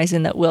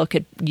recognizing that Will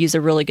could use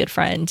a really good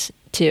friend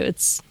too.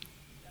 It's,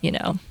 you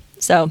know,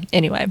 so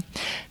anyway,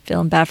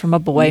 feeling bad for my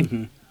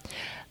boy.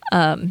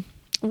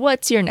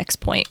 What's your next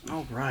point?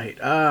 All right.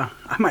 I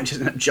might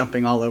just end up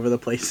jumping all over the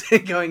place,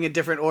 going in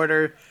different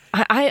order.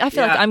 I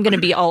feel like I'm going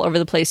to be all over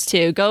the place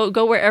too.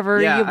 Go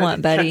wherever you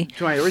want, buddy.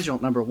 To my original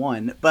number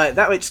one, but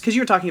that way, because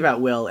you were talking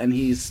about Will and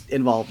he's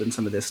involved in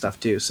some of this stuff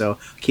too, so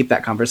keep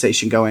that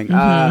conversation going.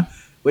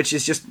 Which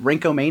is just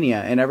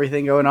Rinkomania and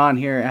everything going on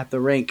here at the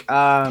rink.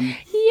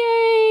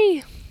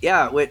 Yay!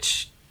 Yeah,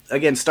 which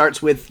again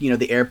starts with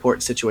the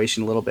airport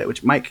situation a little bit.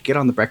 Which Mike, get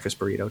on the breakfast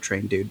burrito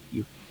train, dude.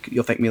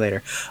 You'll thank me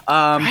later.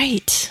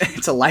 Right.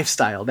 It's a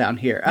lifestyle down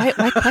here.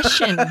 Why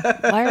question?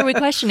 Why are we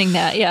questioning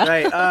that? Yeah.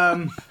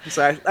 Right.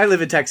 So I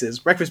live in Texas.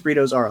 Breakfast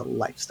burritos are a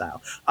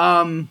lifestyle.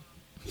 But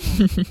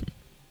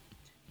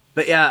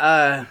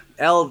yeah,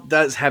 Elle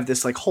does have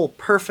this like whole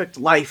perfect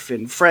life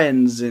and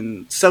friends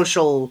and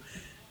social,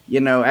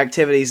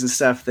 activities and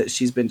stuff that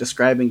she's been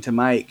describing to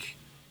Mike.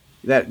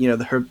 That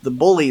the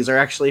bullies are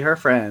actually her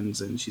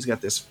friends, and she's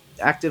got this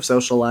active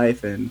social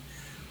life,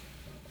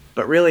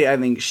 but really, I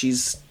think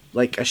she's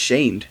like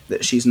ashamed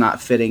that she's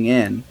not fitting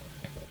in,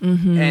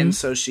 and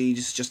so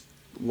she's just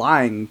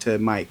lying to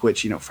Mike,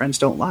 which friends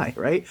don't lie,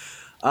 right? Which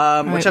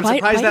I'm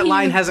surprised that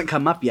line hasn't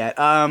come up yet.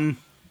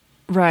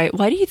 Right?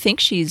 Why do you think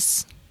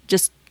she's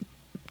just?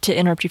 To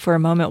interrupt you for a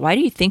moment, why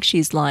do you think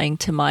she's lying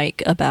to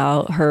Mike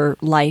about her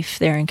life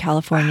there in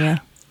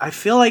California? I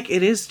feel like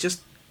it is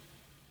just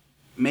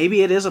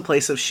maybe it is a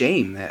place of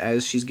shame that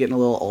as she's getting a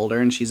little older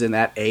and she's in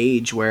that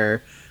age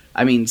where.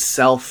 I mean,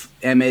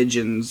 self-image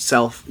and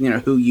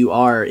who you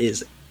are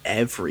is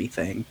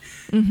everything.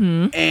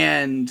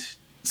 And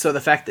so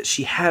the fact that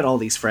she had all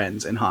these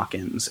friends in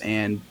Hawkins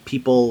and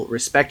people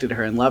respected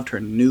her and loved her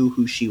and knew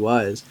who she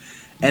was,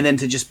 and then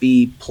to just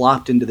be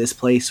plopped into this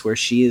place where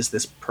she is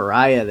this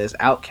pariah, this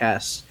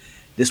outcast,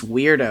 this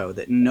weirdo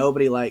that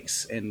nobody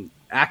likes and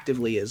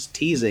actively is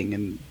teasing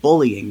and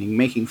bullying and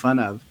making fun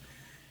of.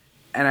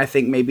 And I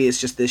think maybe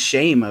it's just this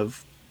shame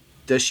of,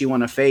 does she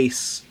want to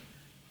face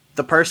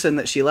the person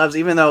that she loves,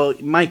 even though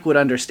Mike would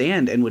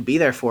understand and would be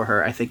there for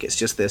her? I think it's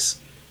just this,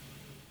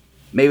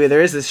 maybe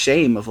there is this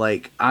shame of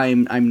like,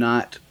 I'm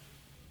not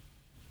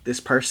this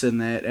person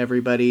that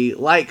everybody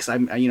likes.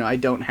 I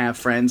don't have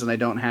friends and I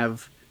don't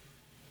have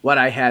what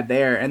I had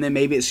there. And then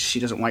maybe it's, she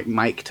doesn't want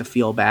Mike to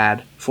feel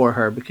bad for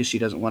her because she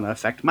doesn't want to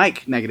affect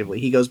Mike negatively.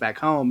 He goes back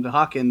home to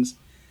Hawkins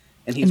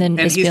and he's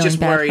just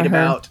worried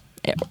about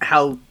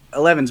how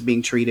Eleven's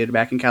being treated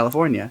back in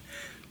California.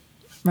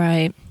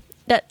 Right.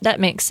 That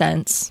makes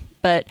sense.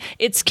 But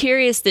it's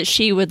curious that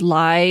she would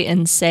lie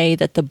and say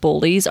that the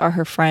bullies are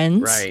her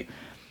friends. Right.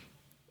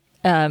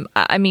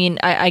 I mean,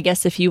 I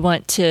guess if you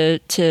want to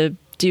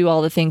do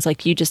all the things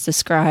like you just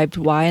described,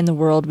 why in the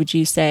world would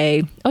you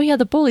say, oh yeah,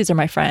 the bullies are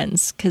my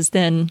friends? Because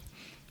then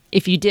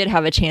if you did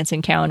have a chance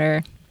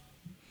encounter,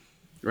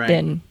 Right.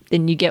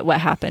 then you get what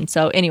happened.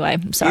 So anyway,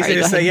 I'm sorry. Easy to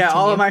Go say, ahead and yeah, all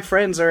continue. of my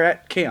friends are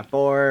at camp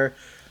or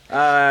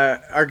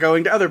are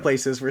going to other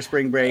places for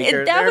spring break.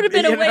 Or That would have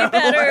been a way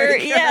better.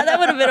 like- Yeah, that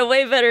would have been a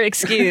way better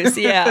excuse.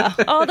 Yeah.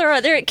 Oh, they're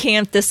at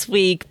camp this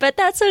week, but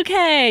that's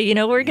okay. You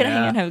know, we're gonna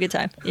hang out and have a good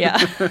time. Yeah.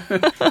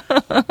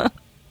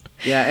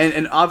 Yeah,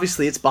 and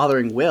obviously it's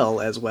bothering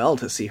Will as well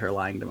to see her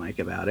lying to Mike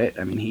about it.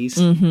 I mean, he's,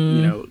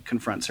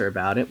 confronts her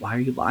about it. Why are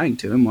you lying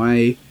to him?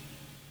 Why,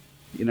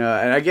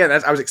 and again,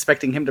 I was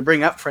expecting him to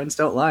bring up friends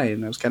don't lie,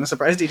 and I was kind of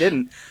surprised he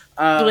didn't.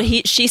 Well,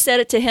 she said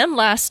it to him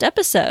last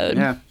episode.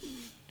 Yeah.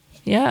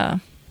 Yeah.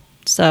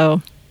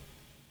 So,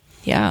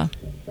 yeah.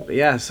 But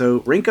yeah, so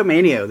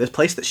Rinkomania, this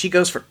place that she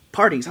goes for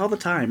parties all the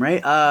time,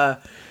 right?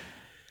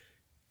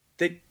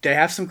 They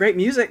have some great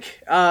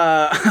music.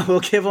 We'll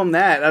give them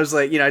that. I was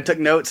like, I took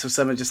notes of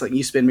some of just like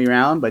You Spin Me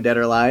Round by Dead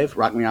or Alive,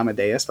 Rock Me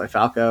Amadeus by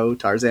Falco,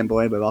 Tarzan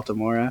Boy by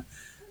Baltimora,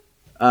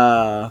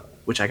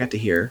 which I got to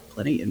hear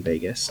plenty in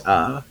Vegas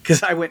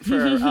because I went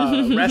for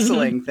a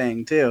wrestling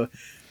thing too.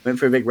 Went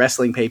for a big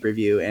wrestling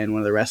pay-per-view, and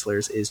one of the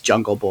wrestlers is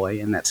Jungle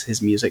Boy, and that's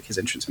his music, his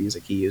entrance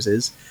music he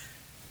uses,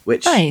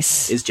 which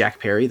Nice. is Jack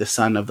Perry, the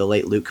son of the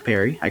late Luke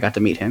Perry. I got to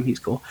meet him. He's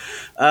cool.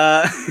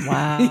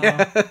 Wow.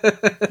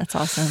 That's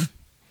awesome.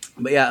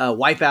 But yeah,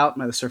 Wipeout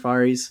by the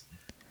Surfaris,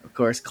 of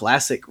course,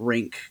 classic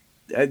rink.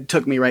 It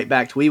took me right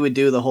back to, we would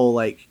do the whole,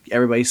 like,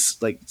 everybody's,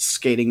 like,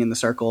 skating in the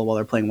circle while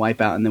they're playing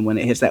Wipeout, and then when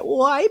it hits that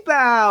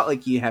Wipeout,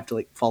 like, you have to,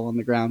 like, fall on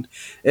the ground.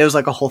 It was,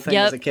 like, a whole thing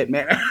Yep. as a kid,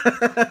 man.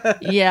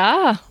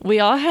 Yeah. We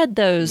all had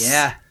those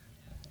Yeah.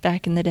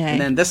 back in the day.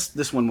 And then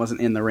this one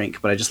wasn't in the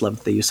rink, but I just loved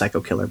that they used Psycho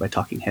Killer by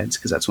Talking Heads,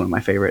 because that's one of my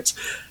favorites.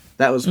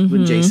 That was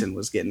when Jason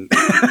was getting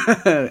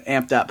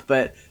amped up,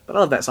 but I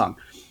love that song.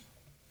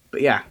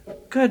 But yeah,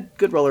 good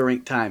roller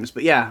rink times.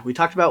 But yeah, we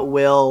talked about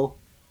Will,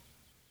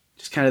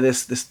 just kind of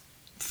this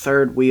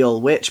third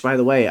wheel, which, by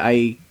the way,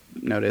 I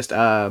noticed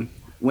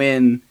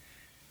when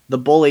the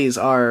bullies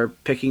are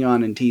picking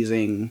on and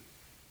teasing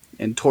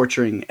and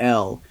torturing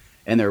Elle,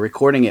 and they're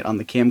recording it on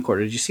the camcorder.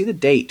 Did you see the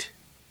date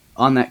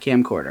on that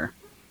camcorder?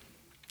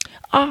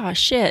 Ah,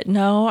 shit.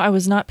 No, I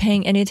was not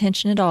paying any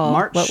attention at all.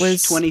 March What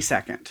was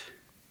 22nd,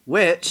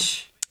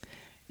 which,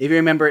 if you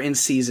remember in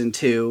season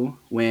 2,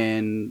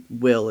 when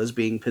Will is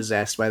being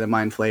possessed by the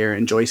Mind Flayer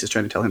and Joyce is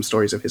trying to tell him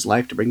stories of his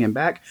life to bring him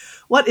back,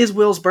 what is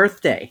Will's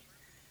birthday?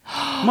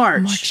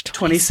 March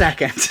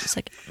 22nd. It's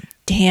like,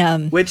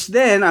 damn. Which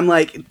then I'm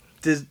like,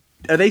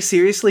 are they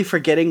seriously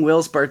forgetting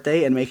Will's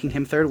birthday and making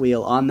him third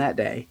wheel on that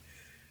day?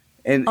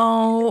 And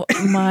Oh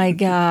my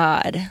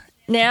God.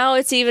 Now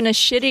it's even a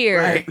shittier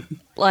Right.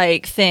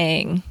 like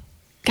thing.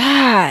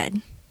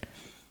 God.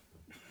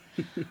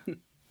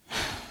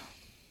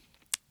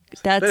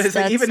 but it's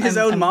like even his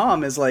own I'm-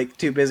 mom is like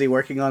too busy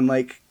working on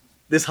like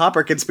this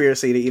Hopper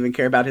conspiracy to even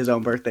care about his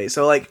own birthday.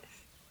 So like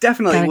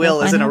definitely Gotta go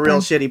Will is find in a real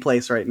Hopper. shitty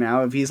place right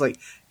now. If he's like,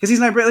 because he's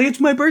not like, it's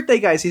my birthday,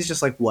 guys. He's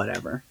just like,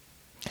 whatever.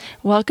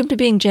 Welcome to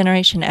being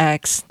Generation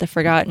X, the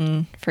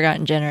forgotten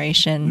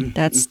generation.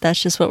 That's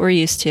just what we're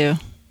used to.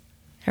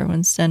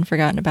 Everyone's done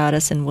forgotten about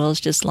us, and Will's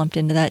just lumped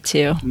into that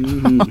too.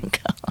 Oh,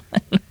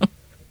 God.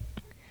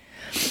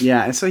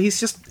 Yeah, and so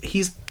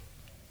he's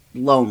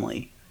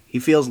lonely. He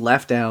feels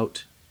left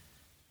out.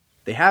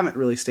 They haven't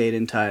really stayed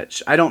in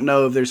touch. I don't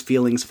know if there's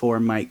feelings for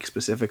Mike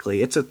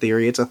specifically. It's a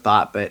theory, it's a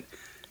thought, but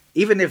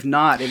even if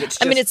not, if it's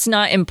just, I mean, it's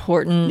not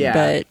important, Yeah.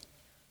 but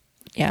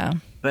yeah.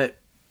 but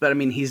I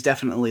mean, he's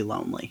definitely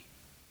lonely.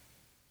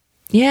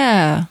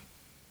 Yeah.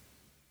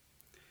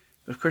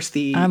 Of course,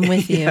 the I'm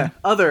with you.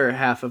 other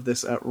half of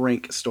this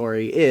Rink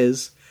story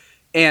is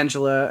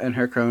Angela and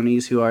her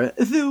cronies, who are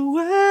the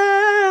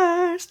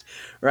worst,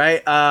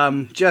 right?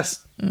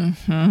 Just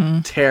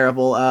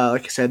terrible.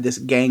 Like I said, this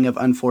gang of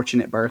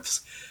unfortunate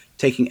births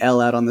taking Elle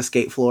out on the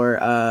skate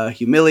floor,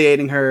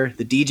 humiliating her.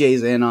 The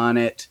DJ's in on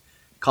it,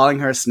 calling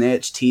her a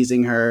snitch,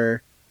 teasing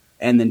her,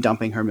 and then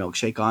dumping her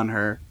milkshake on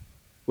her.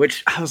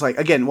 Which I was like,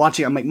 again,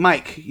 watching, I'm like,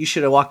 Mike, you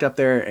should have walked up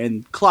there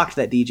and clocked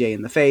that DJ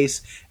in the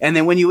face. And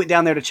then when you went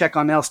down there to check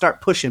on Elle,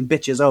 start pushing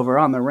bitches over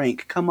on the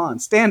rink. Come on,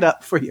 stand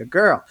up for your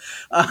girl.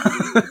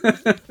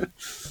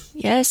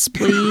 Yes,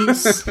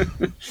 please.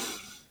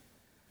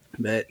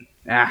 But,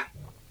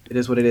 it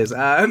is what it is.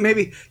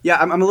 Maybe, yeah,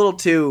 I'm a little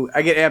too,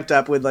 I get amped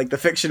up with, like, the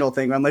fictional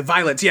thing. I'm like,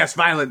 violence, yes,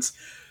 violence.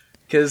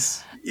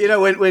 Because, you know,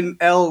 when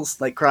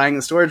Elle's, like, crying in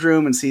the storage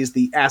room and sees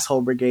the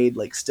asshole brigade,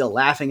 like, still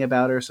laughing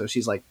about her, so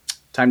she's like,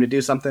 time to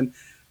do something.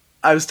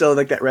 I was still,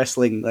 like, that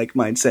wrestling, like,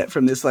 mindset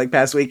from this, like,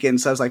 past weekend.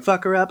 So I was like,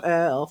 fuck her up,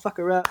 Elle, fuck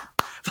her up.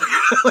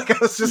 Like, I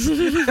was just,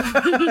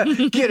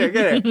 get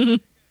her.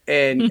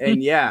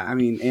 And yeah, I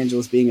mean,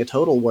 Angela's being a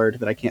total word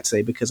that I can't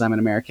say because I'm an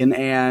American,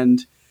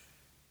 and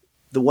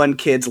the one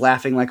kid's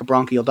laughing like a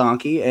bronchial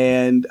donkey,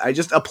 and I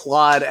just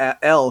applaud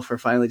Elle for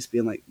finally just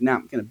being like, no,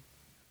 I'm gonna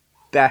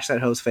bash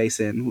that hoe's face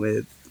in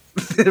with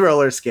the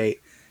roller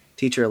skate,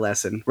 teach her a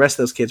lesson. Rest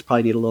of those kids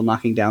probably need a little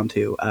knocking down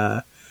too.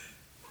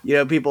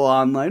 people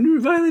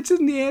online, Violet's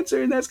isn't the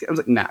answer, and that's. I was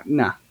like,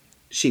 nah.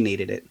 She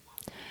needed it.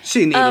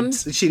 She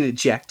needed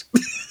checked.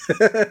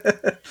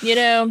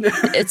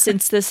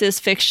 Since this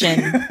is fiction,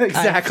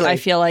 exactly. I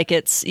feel like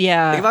it's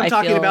If I'm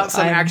talking about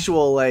some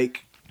actual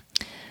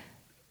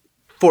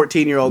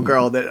 14-year-old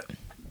girl that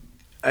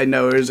I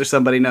know or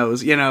somebody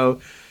knows,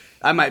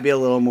 I might be a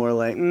little more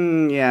like,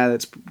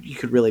 that's you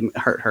could really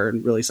hurt her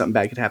and really something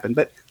bad could happen.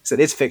 But I said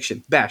it's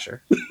fiction. Bash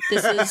her.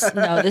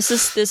 This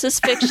is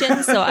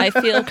fiction. So I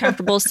feel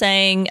comfortable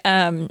saying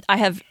I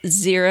have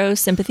zero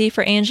sympathy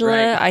for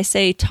Angela. Right. I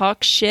say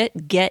talk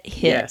shit, get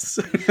hit.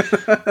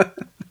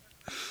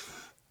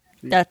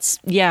 Yes.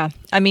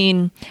 I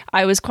mean,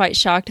 I was quite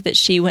shocked that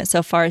she went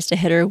so far as to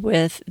hit her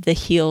with the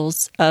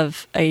heels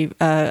of a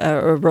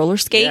roller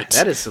skate. Yeah,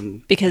 that is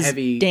some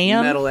heavy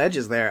metal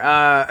edges there.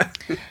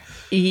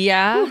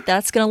 Yeah,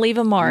 that's going to leave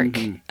a mark.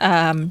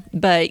 Mm-hmm.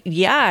 But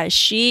yeah,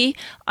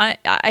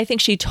 I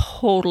think she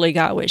totally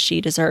got what she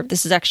deserved.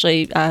 This is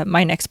actually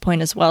my next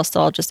point as well, so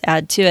I'll just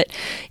add to it.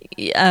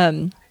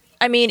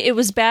 I mean, it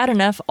was bad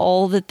enough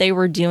all that they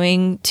were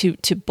doing to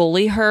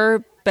bully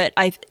her, but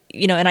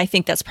and I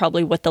think that's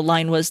probably what the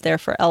line was there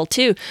for Elle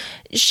too.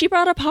 She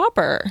brought up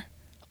Hopper.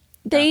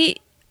 They,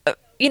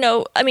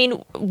 I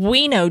mean,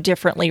 we know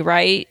differently,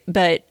 right?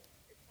 But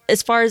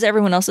as far as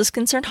everyone else is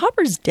concerned,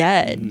 Hopper's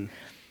dead. Mm-hmm.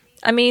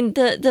 I mean,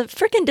 the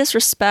freaking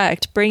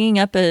disrespect, bringing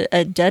up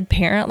a dead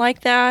parent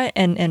like that,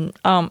 and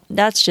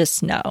that's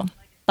just no.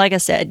 Like I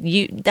said,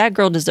 that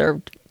girl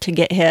deserved to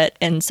get hit,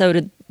 and so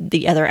did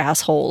the other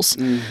assholes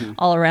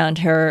all around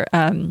her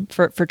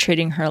for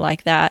treating her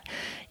like that.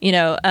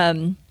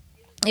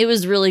 It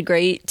was really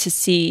great to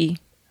see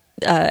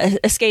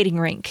a skating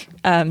rink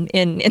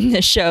in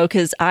this show,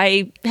 because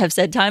I have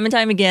said time and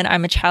time again,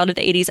 I'm a child of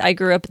the 80s. I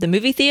grew up at the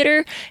movie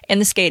theater and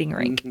the skating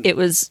rink. It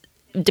was,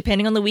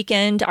 depending on the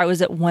weekend, I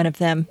was at one of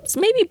them. So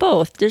maybe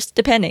both, just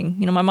depending.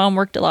 My mom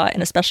worked a lot,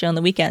 and especially on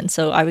the weekend,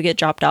 so I would get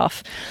dropped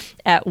off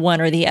at one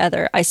or the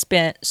other. I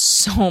spent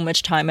so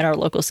much time at our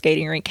local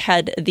skating rink,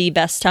 had the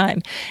best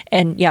time,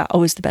 and yeah,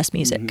 always the best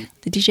music.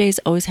 The DJs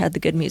always had the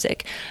good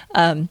music.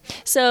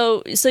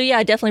 So yeah,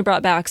 I definitely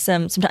brought back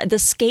some time. The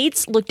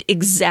skates looked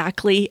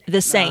exactly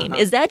the same.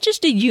 Is that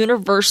just a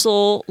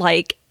universal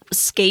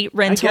skate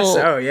rental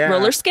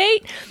roller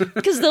skate?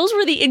 Because those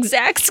were the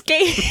exact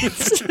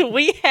skates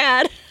we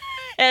had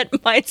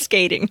at my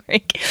skating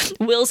rink.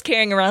 Will's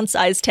carrying around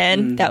size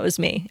 10. That was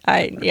me.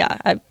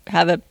 I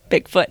have a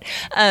big foot.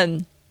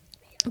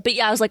 But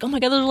yeah, I was like, oh my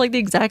God, those are like the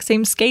exact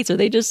same skates. Are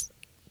they just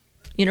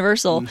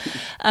universal?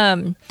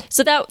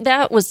 So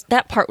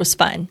that part was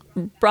fun.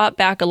 Brought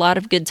back a lot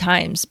of good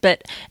times,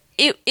 but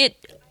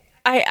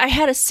I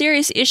had a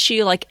serious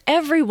issue, like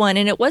everyone,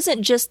 and it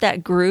wasn't just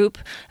that group,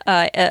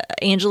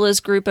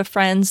 Angela's group of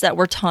friends that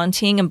were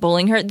taunting and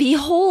bullying her. The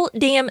whole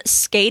damn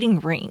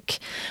skating rink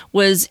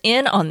was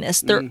in on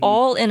this. They're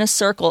all in a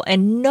circle,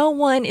 and no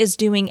one is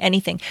doing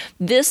anything.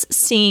 This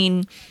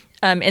scene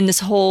and this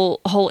whole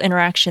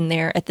interaction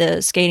there at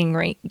the skating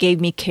rink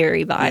gave me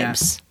Carrie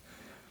vibes. Yeah.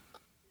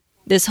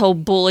 This whole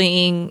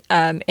bullying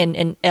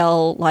and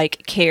Elle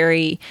like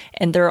Carrie,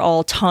 and they're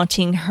all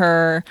taunting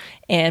her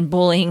and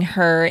bullying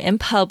her in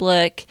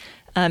public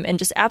and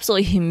just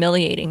absolutely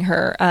humiliating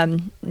her.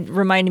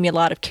 Reminded me a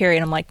lot of Carrie,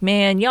 and I'm like,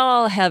 man,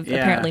 y'all have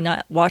apparently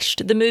not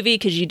watched the movie,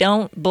 because you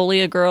don't bully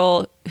a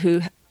girl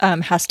who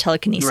has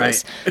telekinesis.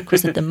 Right. Of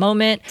course, at the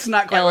moment, it's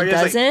not quite Elle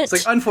doesn't. It's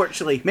like,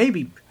 unfortunately,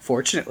 maybe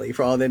fortunately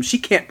for all of them, she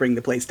can't bring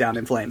the place down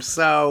in flames.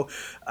 So,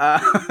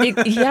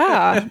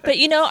 yeah, but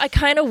I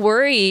kind of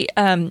worry.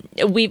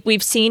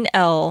 We've seen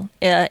Elle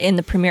in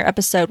the premiere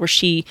episode where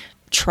she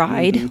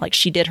tried, like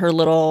she did her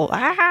little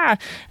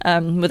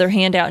with her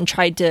hand out and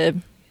tried to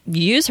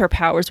use her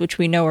powers, which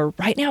we know are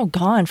right now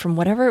gone from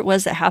whatever it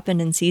was that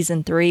happened in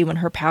season 3 when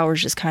her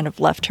powers just kind of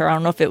left her. I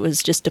don't know if it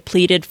was just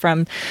depleted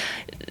from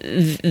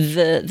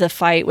the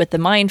fight with the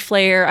mind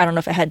flare. I don't know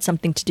if it had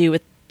something to do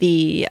with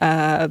the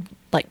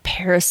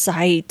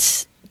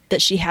parasite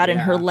that she had in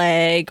her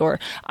leg, or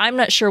I'm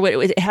not sure what it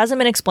was. It hasn't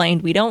been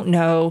explained. We don't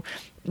know.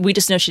 We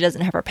just know she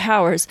doesn't have her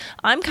powers.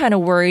 I'm kind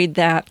of worried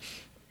that,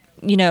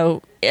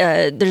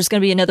 there's going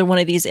to be another one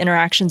of these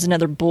interactions,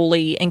 another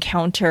bully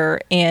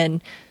encounter,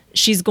 and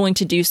she's going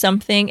to do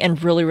something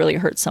and really, really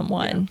hurt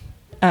someone,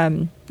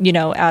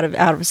 out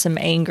of some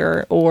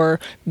anger or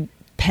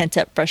pent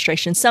up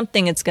frustration.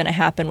 Something that's going to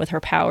happen with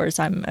her powers.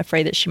 I'm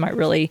afraid that she might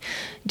really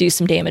do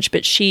some damage,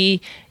 but she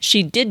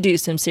did do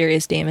some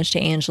serious damage to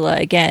Angela.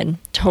 Again,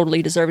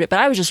 totally deserved it. But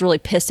I was just really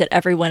pissed at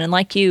everyone. And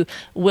like you,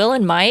 Will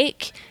and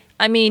Mike,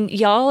 I mean,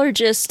 y'all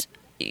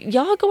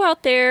go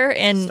out there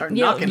and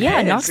knock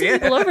some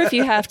people over if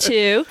you have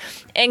to,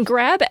 and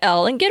grab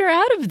Elle and get her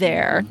out of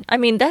there. I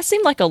mean, that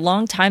seemed like a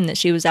long time that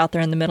she was out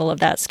there in the middle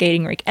of that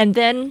skating rink. And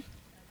then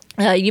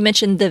you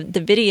mentioned the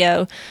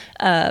video.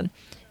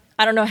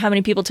 I don't know how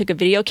many people took a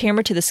video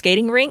camera to the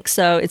skating rink,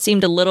 so it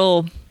seemed a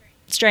little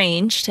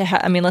strange to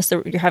have. I mean, unless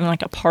you're having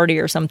like a party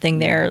or something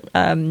there,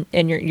 and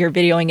you're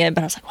videoing it.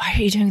 But I was like, why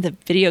are you doing the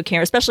video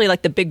camera, especially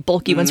like the big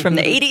bulky ones from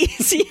the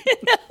 80s?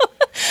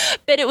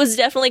 But it was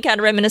definitely kind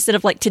of reminiscent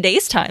of like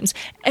today's times.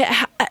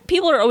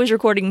 People are always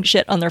recording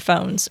shit on their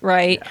phones,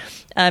 right?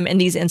 Yeah.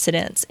 And these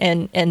incidents,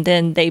 and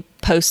then they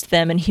post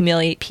them and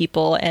humiliate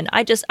people. And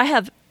I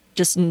have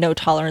just no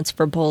tolerance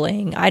for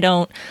bullying. I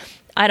don't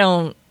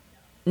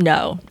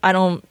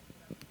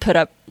put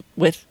up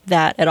with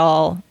that at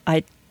all.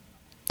 I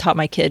taught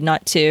my kid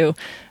not to.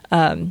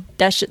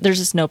 There's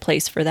just no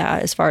place for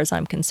that as far as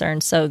I'm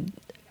concerned. So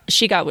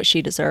she got what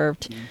she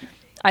deserved. Mm-hmm.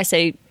 I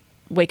say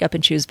wake up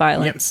and choose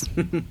violence.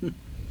 Yep.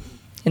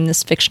 In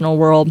this fictional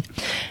world.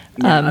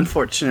 Yeah,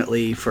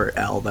 unfortunately for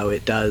Elle, though,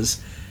 it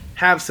does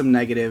have some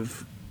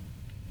negative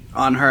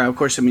on her. Of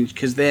course, I mean,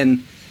 because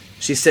then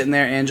she's sitting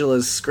there,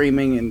 Angela's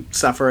screaming and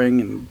suffering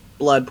and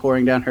blood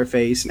pouring down her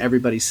face, and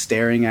everybody's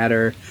staring at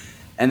her.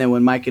 And then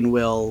when Mike and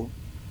Will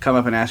come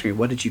up and ask me,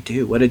 what did you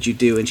do? What did you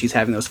do? And she's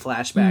having those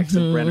flashbacks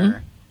of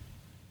Brenner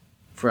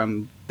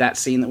from that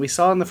scene that we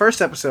saw in the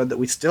first episode that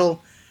we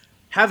still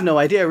have no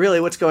idea really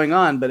what's going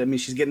on. But I mean,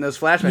 she's getting those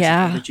flashbacks.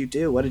 Yeah. What did you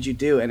do? What did you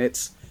do? And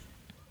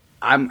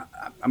I'm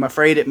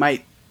afraid it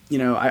might,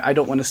 I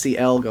don't want to see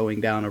Elle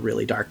going down a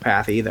really dark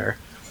path either.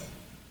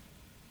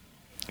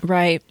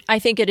 Right. I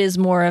think it is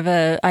more of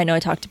I know I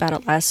talked about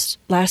it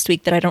last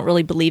week, that I don't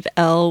really believe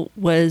Elle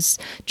was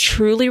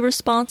truly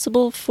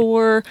responsible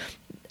for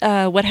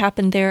what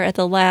happened there at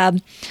the lab.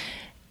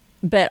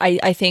 But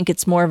I think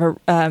it's more of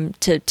a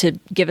to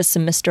give us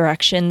some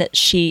misdirection that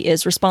she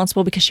is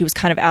responsible, because she was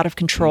kind of out of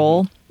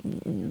control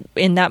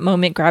in that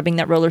moment, grabbing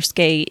that roller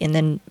skate and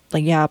then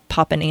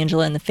popping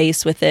Angela in the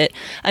face with it.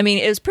 I mean,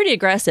 it was pretty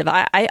aggressive.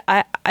 I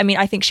mean,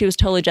 I think she was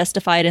totally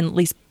justified in at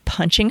least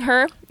punching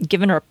her,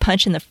 giving her a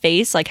punch in the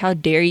face. Like, how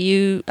dare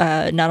you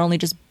not only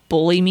just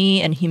bully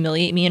me and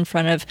humiliate me in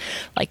front of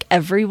like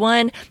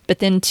everyone, but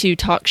then to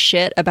talk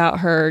shit about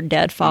her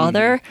dead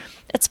father.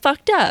 It's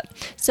fucked up.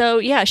 So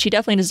yeah, she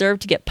definitely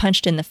deserved to get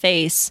punched in the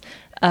face,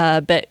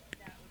 but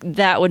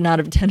that would not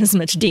have done as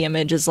much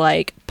damage as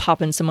like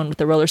popping someone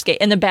with a roller skate.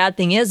 And the bad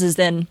thing is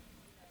then,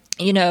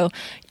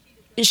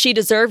 she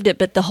deserved it,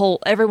 but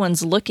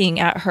everyone's looking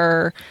at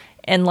her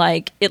and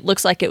like, it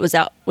looks like it was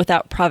out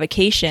without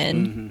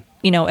provocation,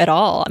 at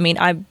all. I mean,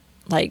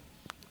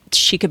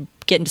 she could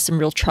get into some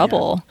real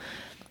trouble,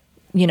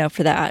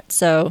 for that.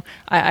 So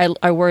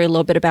I worry a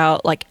little bit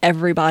about like,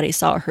 everybody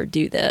saw her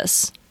do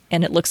this,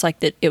 and it looks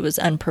like that it was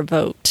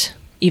unprovoked,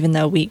 even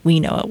though we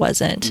know it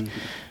wasn't.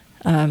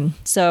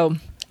 So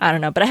I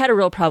don't know, but I had a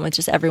real problem with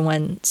just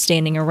everyone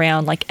standing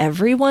around. Like,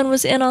 everyone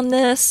was in on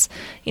this,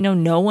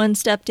 no one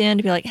stepped in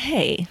to be like,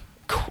 hey,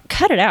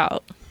 cut it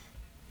out,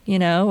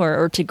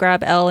 or to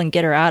grab Elle and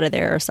get her out of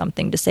there or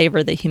something to save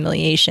her the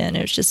humiliation.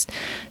 It's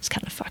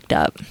kind of fucked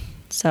up.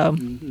 So,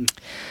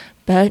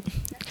 but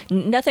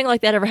nothing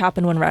like that ever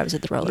happened when I was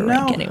at the roller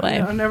rink anyway.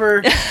 I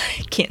never.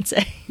 Can't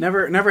say.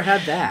 Never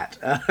had that.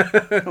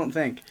 I don't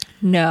think.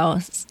 No.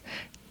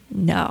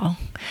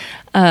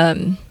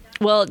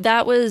 Well,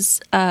 that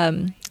was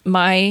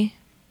my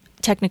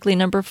technically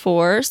number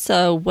 4.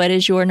 So what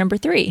is your number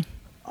 3?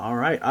 All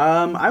right.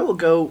 I will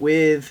go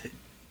with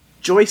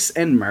Joyce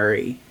and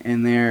Murray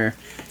and their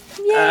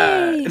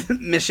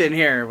mission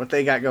here, what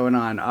they got going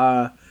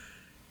on.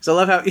 So I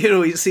love how,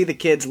 you see the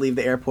kids leave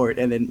the airport,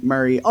 and then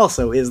Murray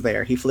also is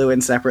there. He flew in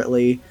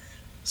separately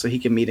so he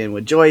can meet in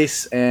with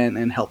Joyce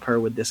and help her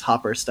with this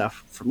Hopper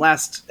stuff from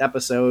last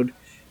episode.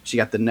 She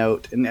got the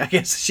note, and I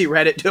guess she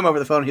read it to him over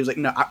the phone. And he was like,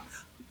 no,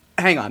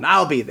 hang on,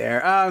 I'll be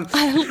there. I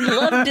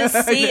love to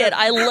see it.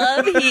 I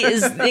love he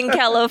is in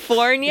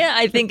California.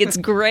 I think it's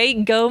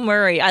great. Go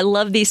Murray. I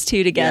love these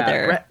two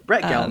together. Yeah,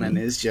 Brett Gelman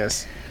is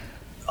just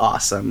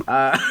awesome.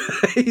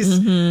 He's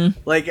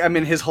like, I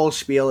mean, his whole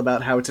spiel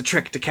about how it's a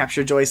trick to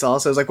capture Joyce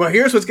also is like, well,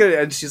 here's what's good.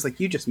 And she's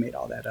like, you just made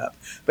all that up.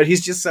 But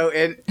he's just so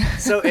into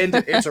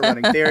It's a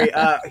Running Theory.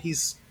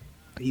 He's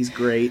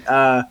great.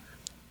 But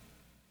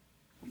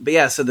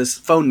yeah, so this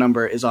phone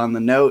number is on the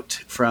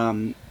note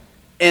from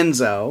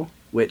Enzo,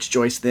 which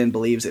Joyce then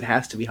believes it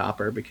has to be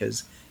Hopper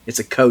because it's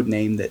a code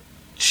name that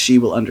she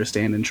will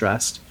understand and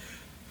trust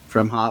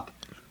from Hop.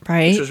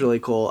 Right. Which was really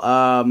cool.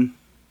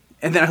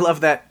 And then I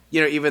love that,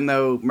 even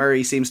though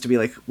Murray seems to be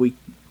like,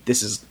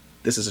 this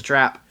is a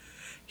trap,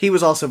 he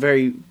was also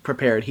very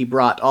prepared. He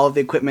brought all of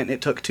the equipment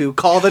it took to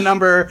call the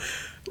number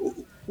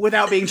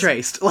without being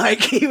traced.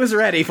 Like, he was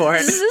ready for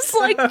it. Is this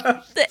like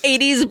the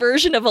 80s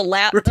version of a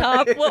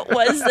laptop? Right. What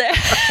was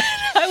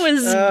that? I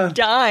was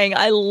dying.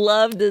 I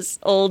love this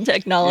old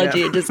technology.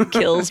 Yeah. It just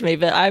kills me,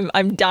 but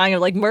I'm dying. I'm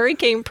like, Murray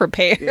came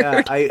prepared.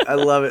 Yeah, I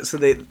love it. So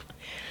they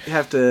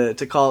have to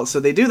call. So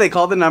they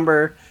call the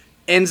number.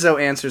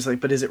 Enzo answers like,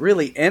 but is it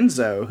really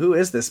Enzo? Who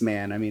is this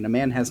man? I mean, a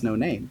man has no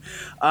name.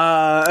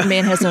 A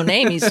man has no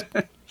name. He's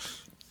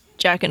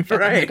Jack and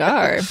fucking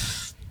Hagar.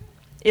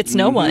 It's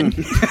no one.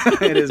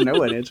 It is no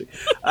one answering.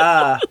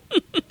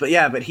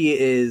 But he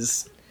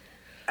is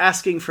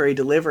asking for a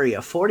delivery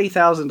of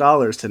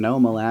 $40,000 to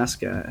Nome,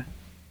 Alaska.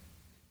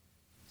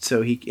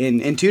 So he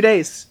in 2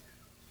 days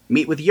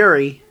meet with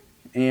Yuri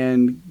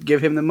and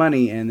give him the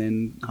money, and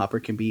then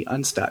Hopper can be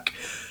unstuck.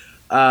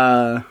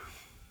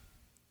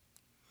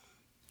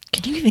 Can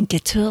can you even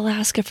get to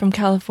Alaska from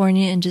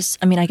California? And just,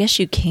 I mean, I guess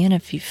you can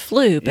if you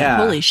flew, but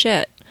holy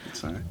shit.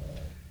 So,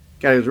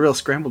 got a real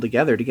scramble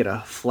together to get a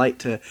flight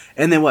to,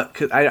 and then what?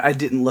 'Cause I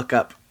didn't look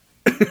up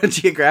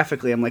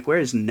geographically. I'm like, where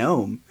is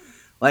Nome?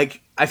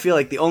 Like, I feel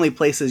like the only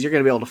places you're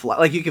going to be able to fly,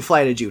 like you can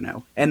fly to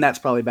Juneau, and that's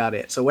probably about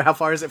it. So how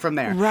far is it from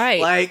there? Right.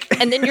 Like,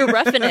 and then you're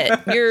roughing it.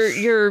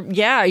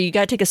 You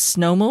got to take a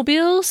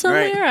snowmobile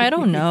somewhere. Right. I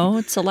don't know.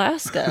 It's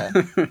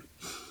Alaska.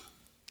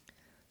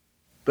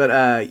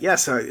 But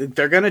so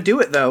they're going to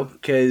do it though,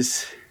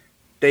 because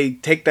they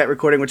take that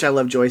recording, which I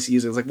love Joyce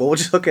using. It's like, well, we'll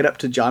just hook it up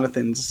to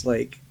Jonathan's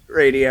like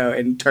radio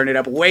and turn it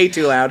up way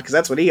too loud, because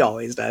that's what he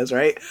always does,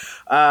 right?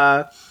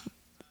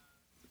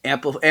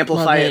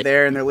 Amplify it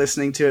there, and they're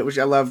listening to it, which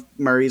I love.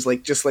 Murray's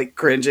like just like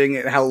cringing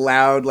at how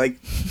loud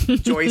like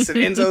Joyce and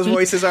Enzo's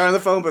voices are on the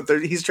phone, but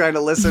he's trying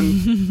to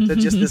listen to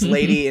just this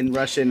lady in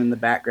Russian in the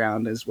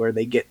background, is where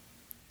they get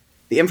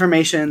the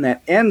information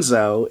that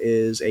Enzo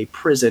is a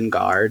prison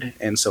guard,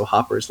 and so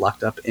Hopper's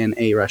locked up in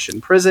a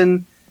Russian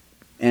prison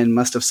and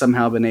must have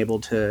somehow been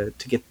able to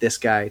get this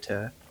guy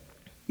to,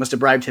 must have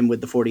bribed him with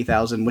the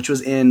 40,000, which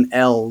was in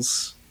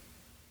Elle's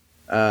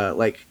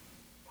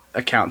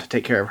account to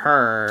take care of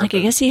her. Like, I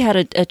guess he had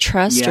a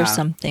trust or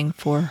something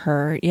for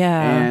her.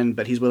 Yeah.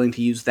 But he's willing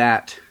to use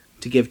that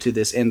to give to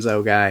this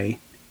Enzo guy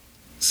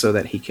so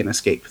that he can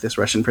escape this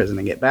Russian prison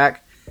and get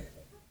back.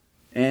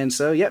 And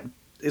so,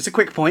 it's a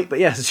quick point, but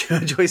yes,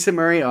 Joyce and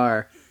Murray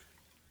are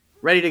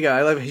ready to go.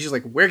 I love it. He's just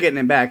like, we're getting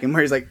him back. And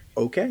Murray's like,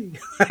 okay.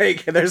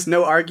 Like, there's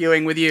no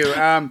arguing with you.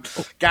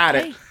 Got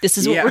it. This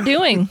is what we're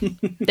doing.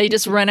 They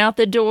just run out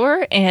the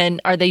door,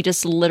 and are they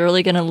just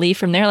literally going to leave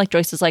from there? Like,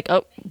 Joyce is like,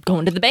 oh,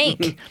 going to the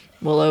bank.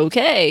 Well,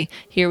 okay,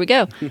 here we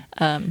go.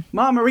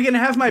 Mom, are we going to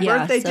have my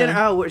birthday dinner?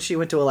 Oh, she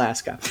went to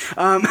Alaska.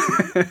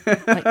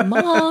 Like,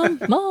 Mom,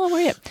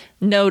 where you?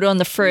 Note on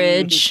the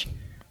fridge.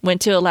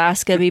 Went to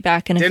Alaska, be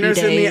back in a Dinner's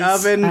few days.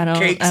 Dinner's in the oven,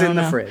 cake's in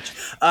the fridge.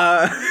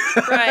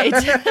 Right.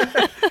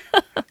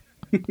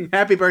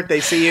 Happy birthday.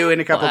 See you in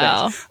a couple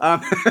days.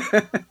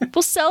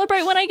 We'll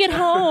celebrate when I get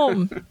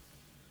home.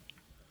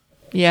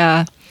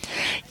 Yeah.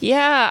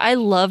 I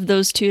love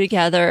those two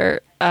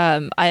together.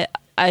 I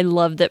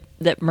love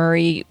that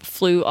Murray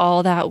flew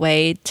all that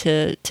way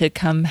to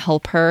come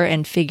help her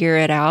and figure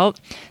it out.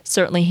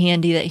 Certainly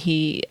handy that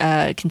he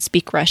can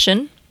speak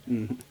Russian.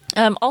 Mm-hmm.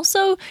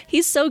 Also,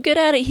 he's so good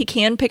at it, he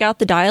can pick out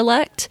the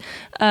dialect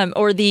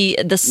or the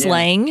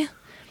slang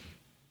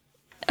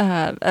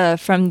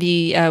from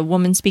the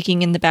woman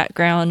speaking in the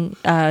background,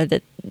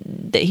 that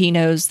he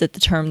knows that the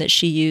term that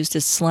she used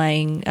is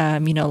slang.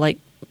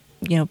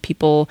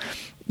 People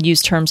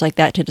use terms like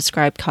that to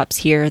describe cops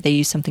here. They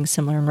use something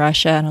similar in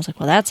Russia. And I was like,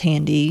 well, that's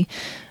handy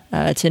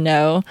to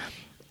know.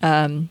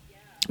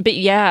 But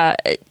yeah,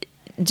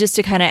 just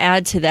to kind of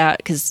add to that,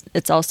 because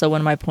it's also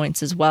one of my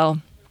points as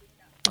well,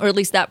 or at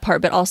least that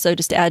part, but also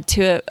just to add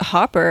to it,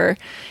 Hopper,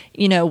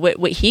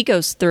 what he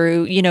goes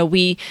through,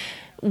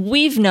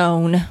 we've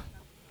known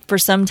for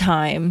some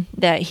time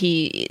that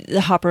the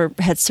Hopper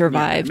had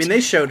survived. Yeah, I mean, they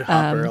showed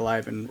Hopper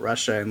alive in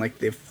Russia in like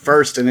the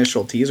first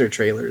initial teaser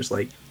trailers,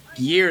 like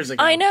years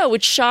ago. I know,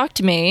 which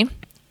shocked me.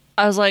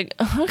 I was like,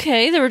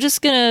 okay, they were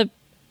just going to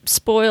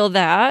spoil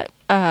that,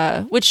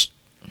 which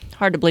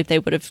hard to believe they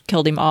would have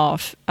killed him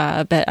off.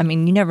 But I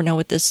mean, you never know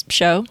with this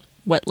show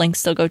what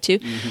lengths they'll go to.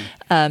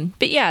 Mm-hmm.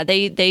 But yeah,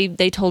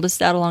 they told us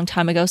that a long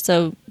time ago,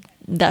 so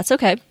that's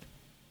okay.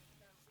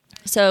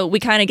 So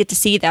we kind of get to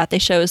see that. They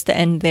show us the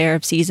end there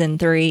of season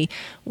 3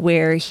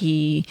 where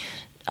he,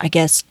 I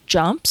guess,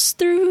 jumps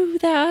through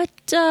that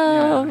he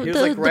was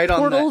like right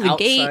portal, on the outside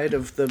gate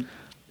of the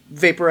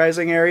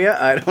vaporizing area.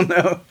 I don't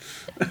know.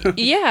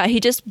 Yeah, he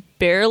just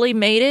barely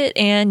made it,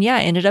 and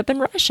ended up in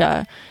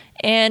Russia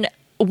and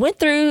went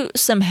through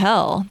some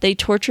hell. They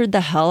tortured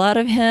the hell out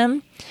of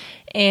him,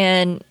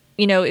 and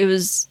it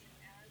was,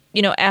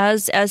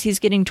 as he's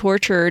getting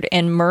tortured,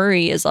 and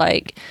Murray is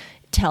like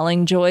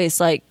telling Joyce,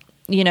 like,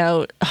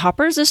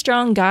 Hopper's a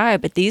strong guy,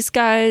 but these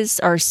guys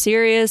are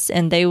serious,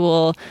 and they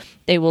will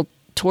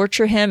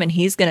torture him, and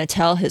he's going to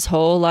tell his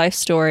whole life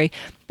story.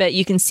 But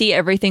you can see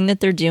everything that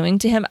they're doing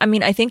to him. I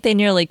mean, I think they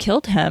nearly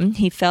killed him.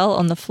 He fell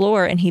on the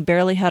floor, and he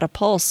barely had a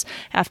pulse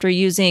after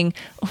using,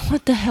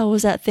 what the hell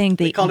was that thing?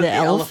 The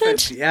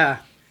elephant? Yeah.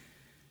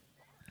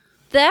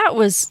 That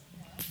was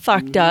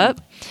fucked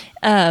up.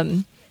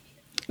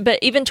 But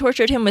even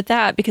tortured him with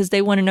that because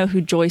they want to know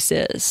who Joyce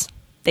is.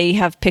 They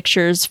have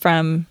pictures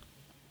from,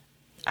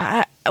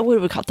 what do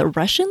we call it, the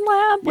Russian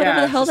lab?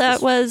 Whatever the hell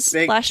that was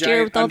last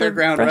year with all the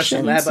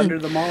Russian lab under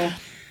the mall.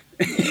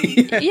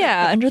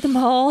 Yeah, under the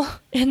mall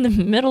in the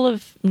middle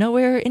of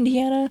nowhere,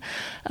 Indiana.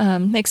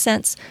 Makes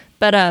sense.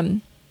 But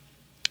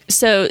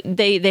so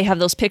they have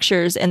those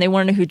pictures, and they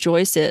want to know who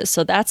Joyce is.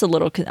 So that's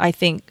I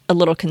think a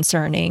little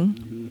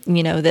concerning.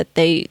 Mm-hmm. That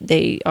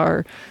they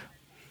are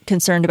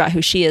concerned about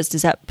who she is.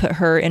 Does that put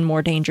her in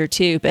more danger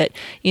too? But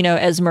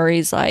as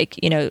Murray's like,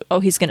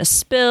 he's gonna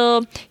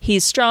spill,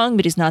 he's strong,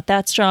 but he's not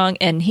that strong,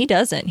 and he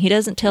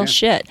doesn't tell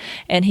shit,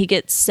 and he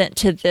gets sent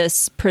to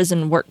this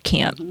prison work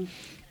camp.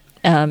 Mm-hmm.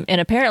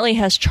 and apparently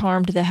has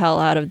charmed the hell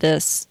out of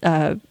this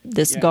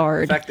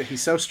guard. The fact that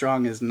he's so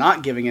strong is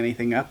not giving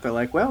anything up. They're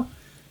like, well,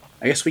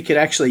 I guess we could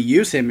actually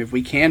use him if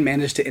we can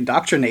manage to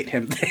indoctrinate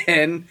him.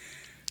 Then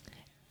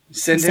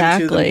send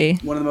him to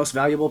one of the most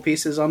valuable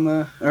pieces on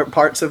or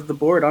parts of the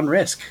board on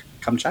Risk,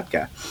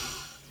 Kamchatka.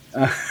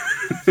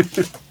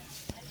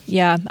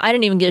 Yeah, I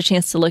didn't even get a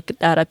chance to look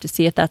that up to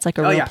see if that's like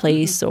a real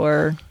place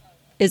or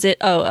is it?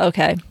 Oh,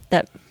 okay.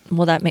 That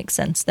makes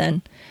sense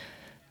then.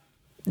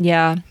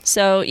 Yeah.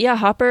 So yeah,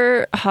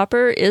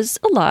 Hopper is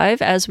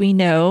alive, as we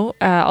know.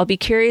 I'll be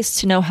curious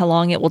to know how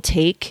long it will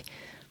take,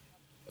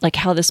 like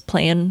how this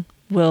plan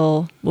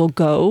will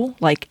go.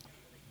 Like,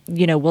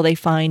 you know, will they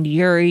find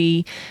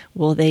Yuri?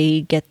 Will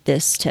they get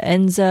this to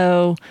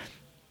Enzo?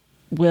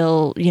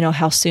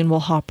 How soon will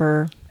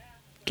Hopper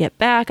get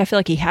back? I feel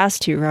like he has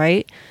to,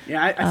 right?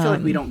 Yeah, I feel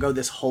like we don't go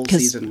this whole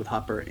season with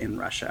Hopper in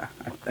Russia.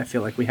 I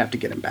feel like we have to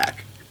get him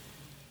back.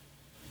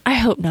 I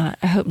hope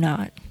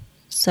not.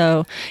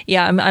 So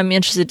yeah, I'm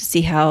interested to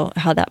see how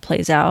that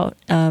plays out.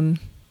 And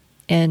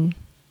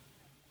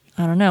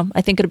I don't know.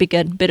 I think it'll be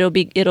good, but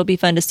it'll be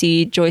fun to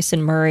see Joyce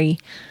and Murray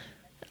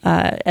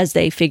as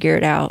they figure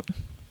it out.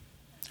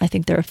 I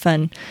think they're a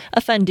fun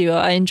duo.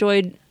 I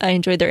enjoyed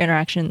their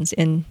interactions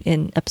in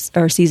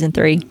season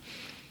 3.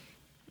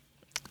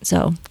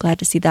 So glad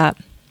to see that.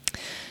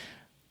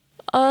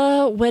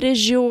 What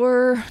is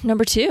your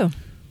number 2?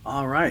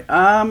 All right.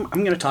 I'm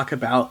going to talk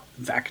about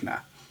Vecna.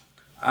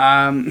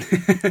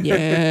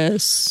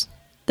 Yes,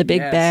 the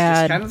big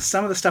bad. Just kind of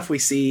some of the stuff we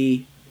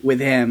see with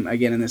him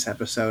again in this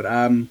episode.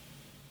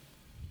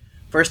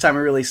 First time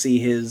we really see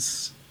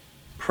his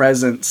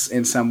presence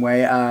in some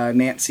way.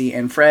 Nancy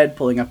and Fred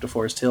pulling up to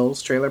Forest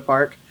Hills Trailer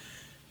Park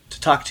to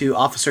talk to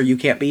Officer You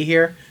Can't Be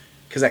Here,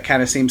 because that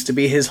kind of seems to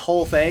be his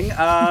whole thing.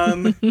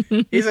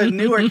 He's a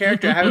newer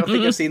character. I don't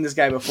think I've seen this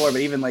guy before, but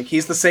even like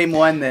he's the same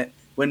one that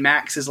when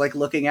Max is like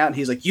looking out and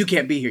he's like, "You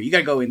can't be here. You got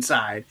to go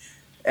inside,"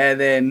 and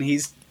then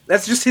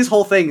that's just his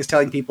whole thing, is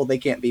telling people they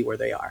can't be where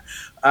they are.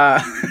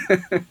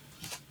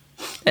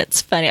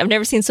 It's funny. I've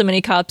never seen so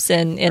many cops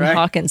in right?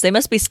 Hawkins. They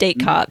must be state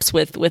cops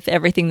with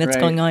everything that's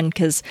going on.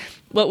 Because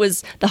what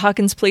was the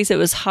Hawkins police? It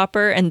was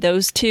Hopper and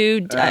those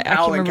two. I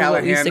can't remember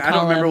what we used to call them. I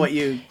don't remember what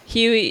you...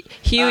 Huey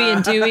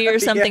and Dewey or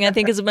something. I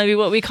think is maybe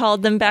what we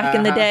called them back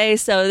in the day.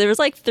 So there was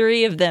like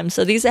 3 of them.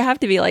 So these have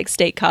to be like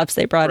state cops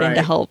they brought in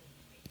to help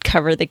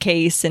cover the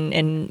case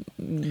and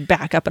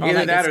back up and all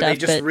that good stuff. They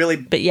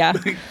just but yeah.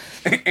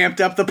 amped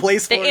up the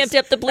police force. They amped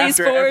up the police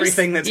after force.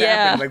 Everything that's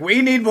happened. Like,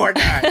 we need more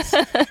guys.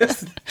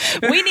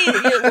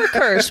 We're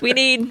cursed. We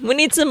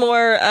need some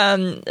more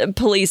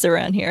police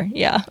around here.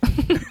 Yeah.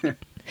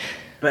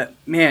 But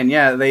man,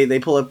 yeah, they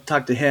pull up,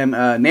 talk to him.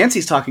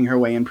 Nancy's talking her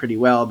way in pretty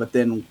well, but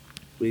then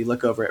we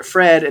look over at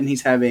Fred, and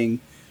he's having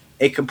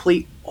a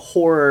complete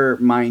horror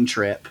mind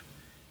trip,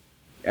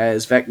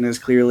 as Vecna's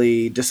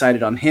clearly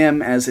decided on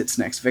him as its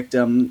next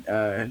victim,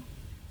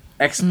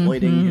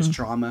 exploiting his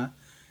trauma.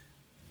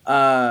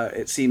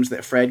 It seems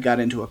that Fred got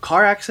into a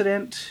car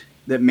accident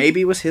that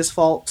maybe was his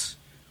fault,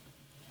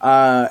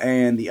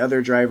 and the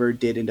other driver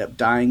did end up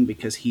dying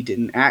because he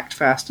didn't act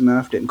fast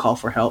enough, didn't call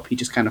for help. He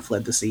just kind of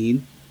fled the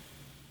scene.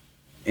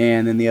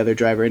 And then the other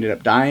driver ended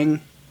up dying,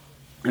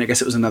 and I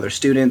guess it was another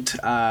student.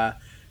 So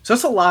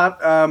it's a lot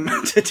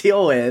to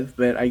deal with,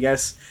 but I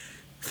guess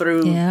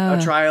through a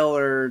trial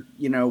or,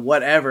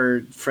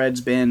 whatever, Fred's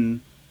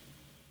been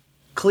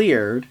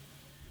cleared,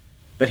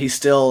 but he's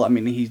still,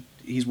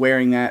 he's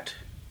wearing that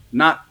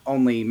not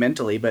only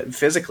mentally, but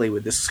physically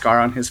with this scar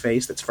on his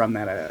face that's from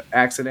that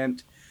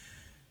accident.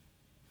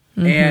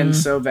 Mm-hmm. And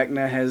so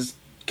Vecna has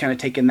kind of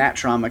taken that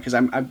trauma, because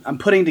I'm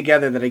putting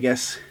together that I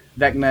guess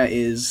Vecna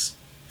is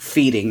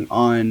feeding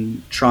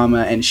on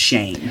trauma and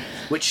shame,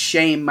 which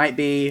shame might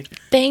be...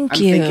 I'm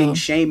thinking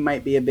shame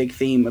might be a big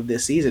theme of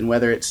this season,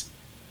 whether it's,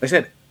 like I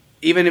said,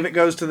 even if it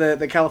goes to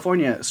the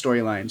California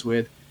storylines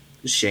with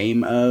the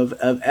shame of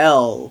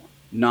Elle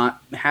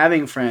not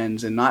having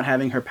friends and not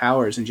having her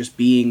powers and just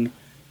being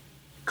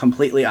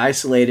completely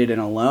isolated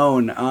and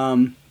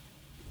alone,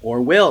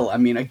 or Will.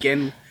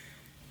 Again,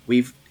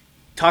 we've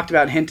talked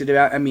about, hinted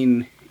about,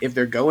 if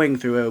they're going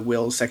through a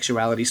Will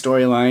sexuality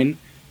storyline,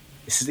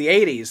 this is the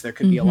 80s. There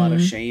could be a lot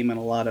of shame and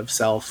a lot of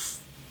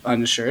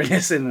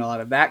self-unsureness and a lot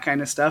of that kind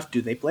of stuff.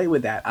 Do they play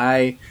with that?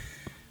 I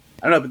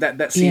don't know, but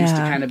that seems to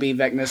kind of be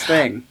Vecna's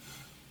thing.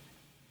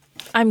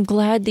 I'm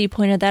glad that you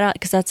pointed that out,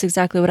 because that's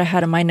exactly what I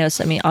had in my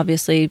notes.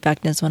 Obviously,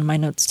 Vecna's one of my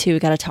notes too. We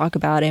got to talk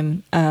about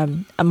him.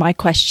 My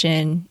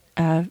question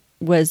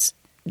was,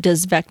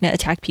 does Vecna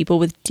attack people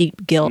with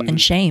deep guilt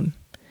and shame?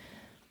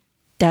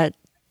 That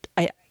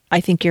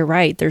I think you're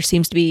right.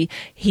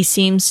 He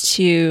seems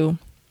to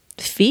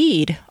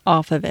feed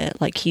off of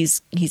it, like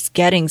he's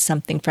getting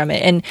something from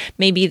it. And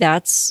maybe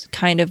that's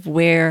kind of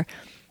where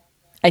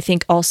I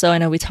think also, I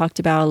know we talked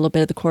about a little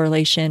bit of the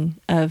correlation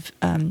of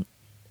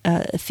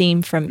a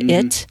theme from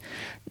It.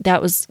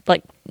 That's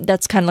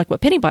kind of like what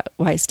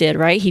Pennywise did,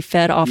 right? He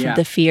fed off of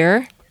the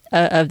fear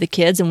of the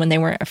kids, and when they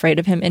weren't afraid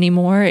of him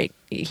anymore,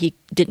 he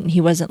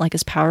wasn't like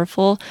as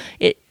powerful.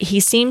 He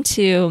seemed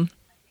to,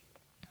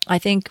 I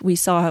think we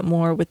saw it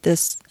more with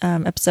this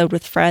episode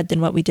with Fred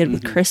than what we did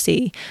with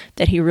Chrissy,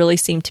 that he really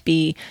seemed to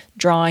be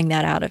drawing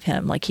that out of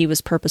him. Like he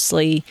was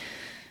purposely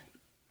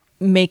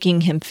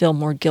making him feel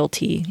more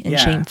guilty and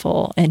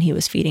shameful, and he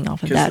was feeding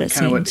off of that, it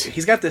seems.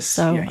 He's got this,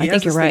 so he I has think you're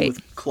this thing right.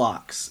 with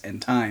clocks and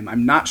time.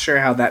 I'm not sure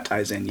how that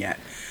ties in yet.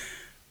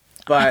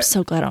 But I'm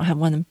so glad I don't have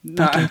one of them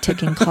fucking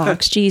ticking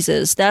clocks.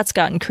 Jesus, that's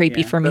gotten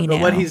creepy for me now.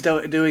 But what he's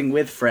doing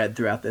with Fred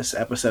throughout this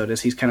episode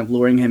is he's kind of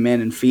luring him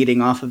in and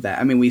feeding off of that.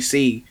 I mean, we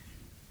see,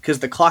 because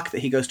the clock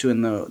that he goes to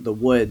in the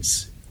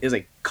woods is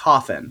a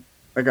coffin,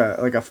 like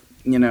a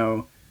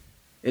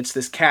it's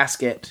this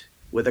casket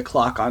with a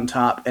clock on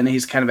top, and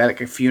he's kind of at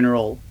like a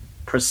funeral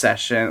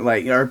procession,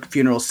 or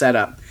funeral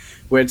setup,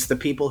 where it's the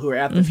people who are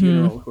at the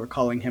funeral who are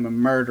calling him a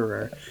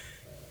murderer.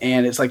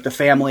 And it's like the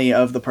family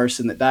of the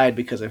person that died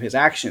because of his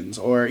actions,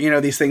 or,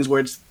 these things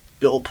where it's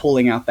Bill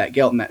pulling out that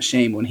guilt and that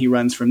shame. When he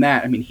runs from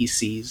that, I mean, he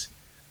sees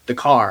the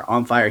car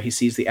on fire, he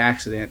sees the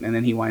accident, and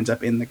then he winds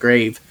up in the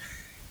grave.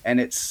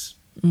 And it's,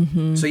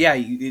 so yeah,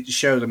 it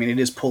shows, I mean, it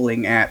is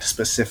pulling at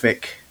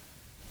specific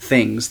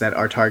things that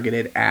are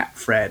targeted at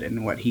Fred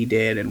and what he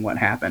did and what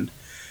happened.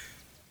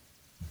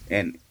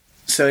 And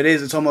so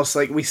it's almost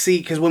like we see,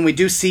 because when we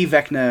do see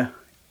Vecna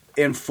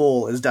in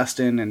full, as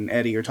Dustin and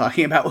Eddie are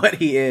talking about what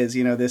he is,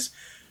 this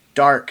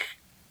dark,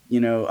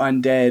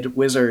 undead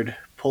wizard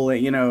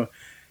pulling,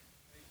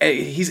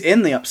 he's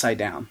in the Upside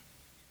Down.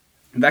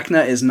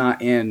 Vecna is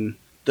not in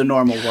the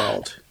normal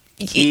world.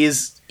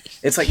 He's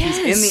in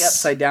the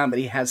Upside Down, but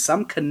he has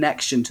some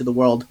connection to the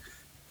world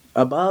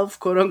above,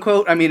 quote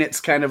unquote. I mean, it's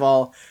kind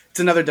of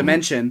it's another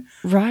dimension.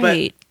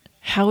 Right. But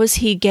how is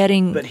he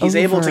getting But he's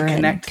able to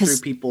connect through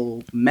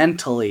people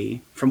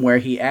mentally from where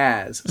he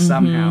is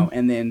somehow,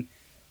 and then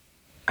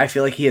I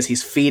feel like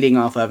he's feeding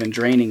off of and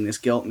draining this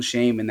guilt and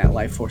shame and that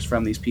life force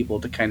from these people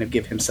to kind of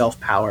give himself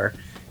power,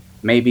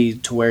 maybe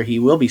to where he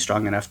will be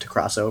strong enough to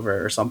cross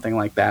over or something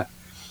like that.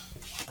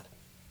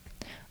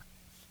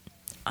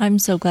 I'm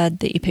so glad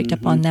that you picked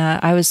up on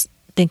that. I was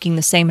thinking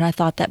the same, and I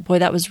thought that, boy,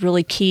 that was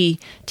really key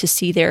to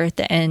see there at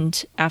the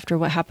end after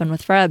what happened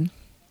with Fred.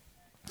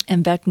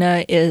 And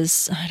Vecna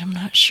is, I'm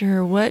not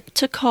sure what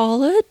to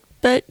call it,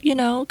 but,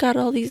 got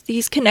all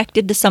these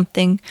connected to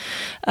something.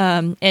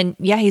 And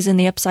yeah, he's in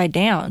the Upside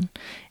Down.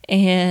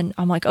 And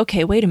I'm like,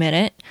 okay, wait a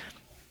minute.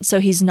 So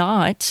he's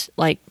not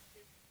like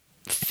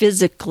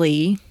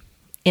physically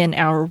in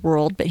our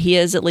world, but he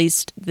is at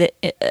least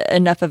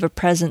enough of a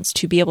presence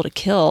to be able to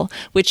kill,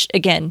 which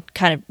again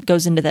kind of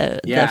goes into the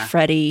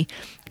Freddy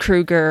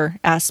Krueger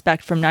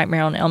aspect from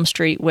Nightmare on Elm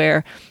Street,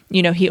 where,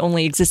 he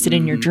only existed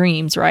in your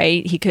dreams,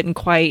 right? He couldn't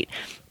quite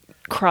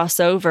cross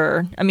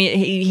over. I mean,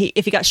 he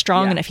if he got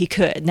strong enough, he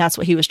could. And that's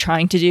what he was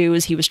trying to do,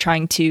 is he was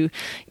trying to,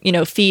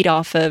 feed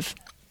off of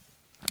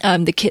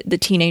the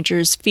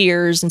teenager's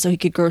fears, and so he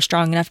could grow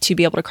strong enough to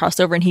be able to cross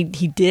over, and he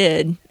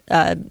did.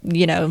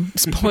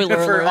 Spoiler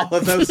for alert, all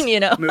of those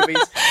movies.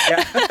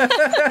 Yeah.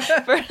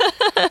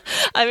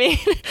 I mean,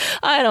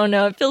 I don't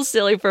know. It feels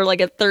silly for like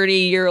a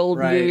 30-year-old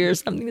movie or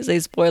something to say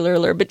spoiler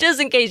alert, but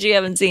just in case you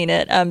haven't seen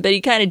it, but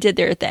he kind of did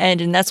there at the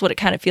end, and that's what it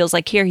kind of feels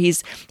like here.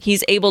 He's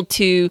able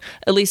to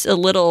at least a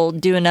little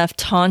do enough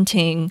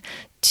taunting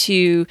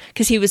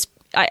because he was,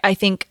 I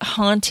think,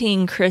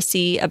 haunting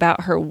Chrissy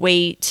about her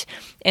weight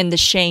and the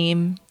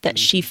shame that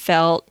she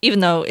felt,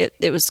 even though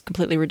it was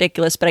completely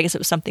ridiculous, but I guess it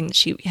was something that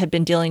she had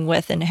been dealing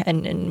with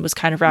and was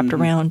kind of wrapped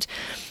around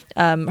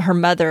her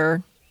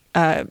mother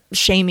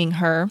shaming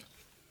her.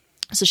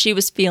 So she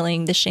was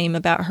feeling the shame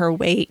about her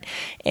weight,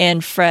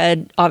 and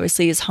Fred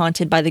obviously is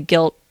haunted by the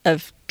guilt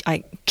of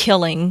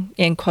killing,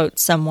 in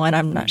quotes, someone.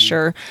 I'm not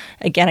sure.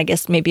 Again, I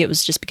guess maybe it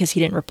was just because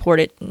he didn't report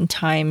it in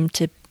time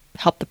to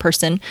help the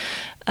person.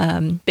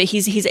 But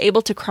he's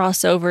able to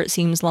cross over, it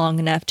seems, long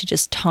enough to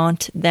just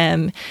taunt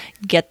them,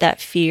 get that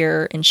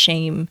fear and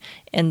shame,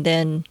 and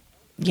then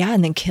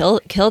kill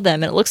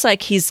them. And it looks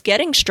like he's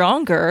getting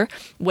stronger.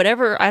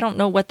 Whatever, I don't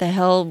know what the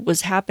hell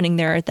was happening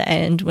there at the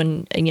end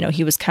when,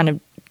 he was kind of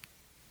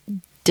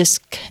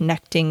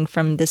disconnecting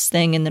from this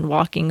thing and then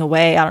walking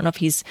away. I don't know if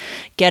he's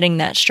getting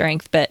that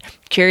strength, but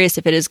curious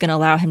if it is going to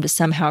allow him to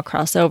somehow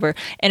cross over.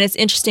 And it's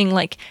interesting,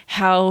 like,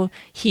 how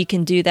he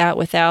can do that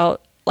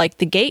without, like,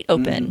 the gate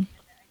open.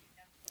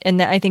 And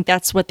I think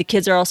that's what the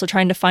kids are also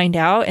trying to find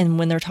out. And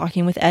when they're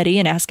talking with Eddie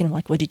and asking him,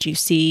 like, what did you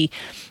see,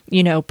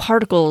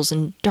 particles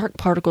and dark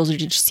particles, or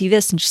did you see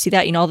this and did you see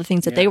that, all the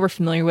things that they were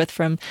familiar with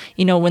from,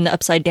 when the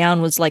Upside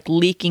Down was like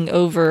leaking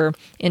over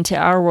into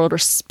our world or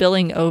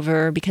spilling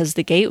over because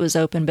the gate was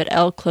open. But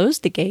Elle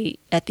closed the gate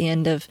at the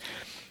end of,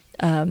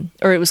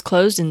 or it was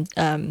closed in,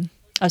 I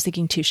was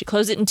thinking two. She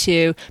closed it in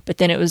two, but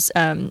then it was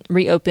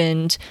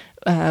reopened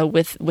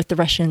with the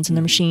Russians and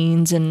the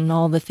machines and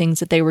all the things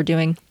that they were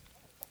doing.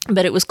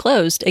 But it was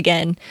closed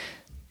again.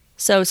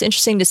 So it's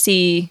interesting to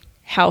see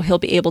how he'll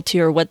be able to,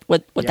 or what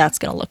that's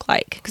going to look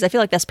like. Because I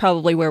feel like that's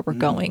probably where we're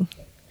going.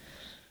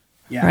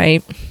 Yeah.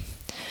 Right?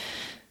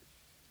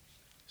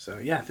 So,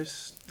 yeah,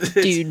 this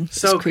Dude,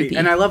 so creepy.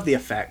 And I love the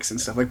effects and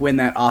stuff. Like when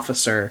that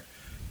officer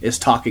is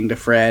talking to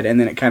Fred, and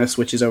then it kind of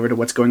switches over to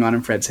what's going on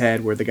in Fred's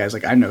head, where the guy's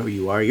like, I know who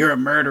you are, you're a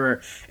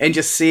murderer, and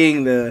just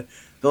seeing the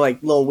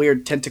like little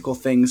weird tentacle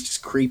things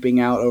just creeping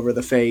out over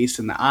the face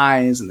and the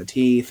eyes and the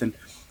teeth, and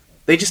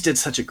they just did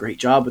such a great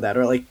job with that.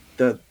 Or like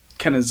the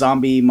kind of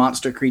zombie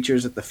monster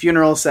creatures at the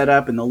funeral set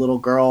up, and the little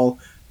girl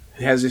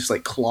who has this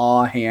like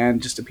claw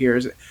hand just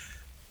appears.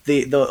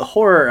 The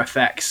horror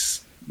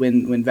effects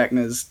when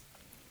Vecna's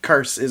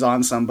curse is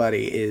on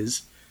somebody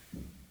is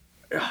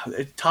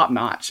top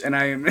notch, and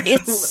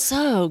it's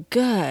so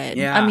good.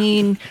 Yeah. I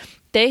mean,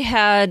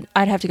 I'd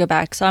have to go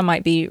back, so I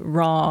might be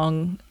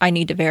wrong. I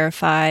need to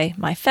verify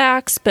my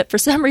facts, but for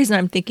some reason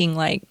I'm thinking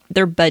like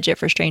their budget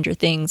for Stranger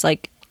Things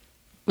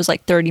was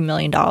like $30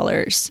 million.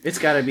 It's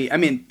got to be. I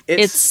mean,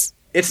 it's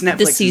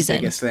Netflix's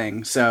biggest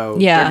thing, so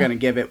they're going to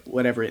give it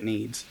whatever it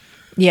needs.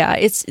 Yeah,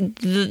 it's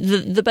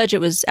the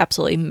budget was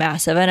absolutely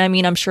massive, and I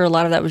mean, I'm sure a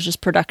lot of that was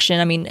just production.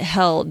 I mean,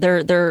 hell,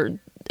 they're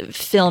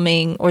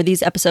filming, or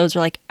these episodes are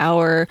like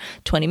hour,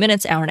 20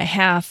 minutes, hour and a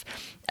half.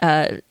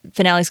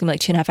 Finale's gonna be like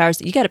 2.5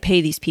 hours. You got to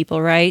pay these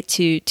people, right,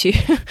 to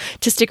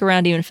to stick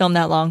around to even film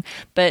that long.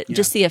 But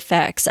just the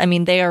effects, I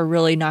mean, they are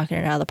really knocking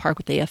it out of the park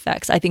with the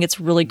effects. I think it's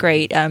really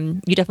great.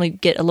 You definitely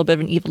get a little bit of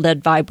an Evil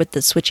Dead vibe with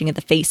the switching of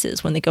the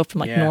faces when they go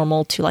from like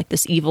normal to like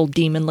this evil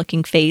demon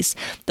looking face.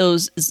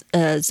 Those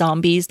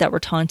zombies that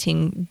were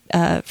taunting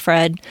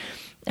Fred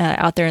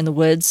out there in the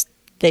woods,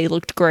 they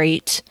looked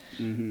great.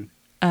 Mm-hmm.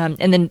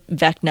 And then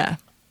Vecna,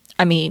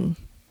 I mean,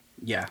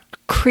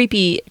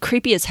 creepy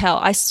as hell.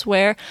 I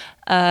swear,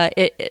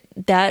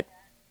 that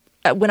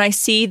when I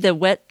see the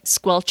wet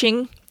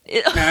squelching,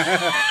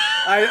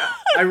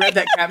 I read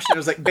that caption. I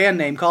was like, band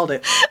name, called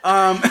it.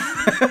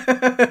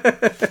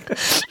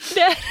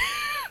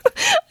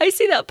 I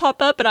see that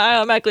pop up, and I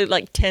automatically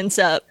like tense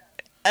up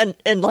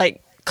and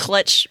like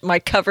clutch my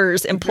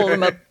covers and pull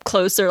them up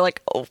closer.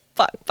 Like, oh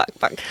fuck.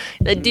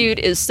 The dude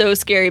is so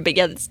scary. But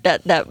yeah,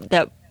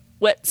 that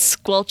wet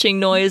squelching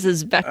noise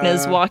as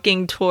Vecna's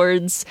walking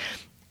towards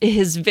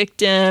his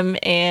victim,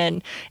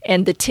 and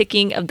the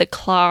ticking of the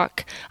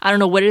clock. I don't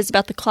know what it is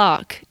about the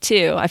clock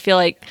too. I feel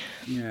like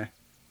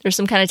there's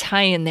some kind of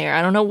tie in there.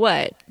 I don't know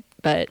what,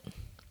 but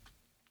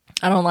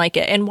I don't like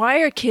it. And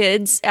why are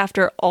kids,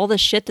 after all the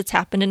shit that's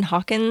happened in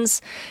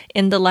Hawkins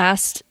in the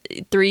last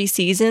 3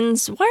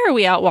 seasons, why are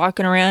we out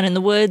walking around in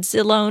the woods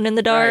alone in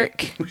the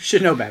dark? Right. We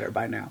should know better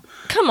by now.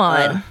 Come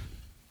on,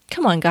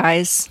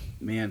 guys.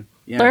 Man,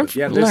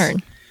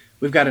 learn.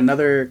 We've got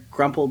another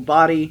crumpled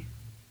body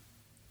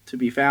to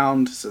be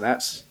found, so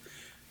that's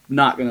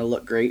not going to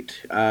look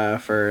great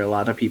for a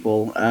lot of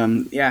people.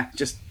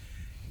 It's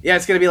going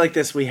to be like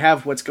this. We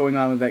have what's going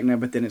on with Vecna,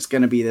 but then it's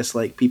going to be this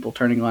like people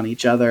turning on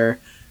each other.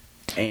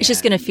 And it's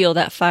just going to feel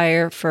that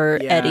fire for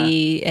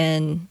Eddie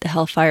and the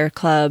Hellfire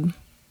Club.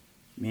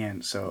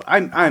 Man, so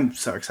I'm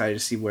so excited to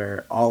see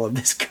where all of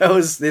this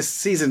goes this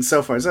season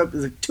so far. It's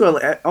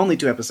only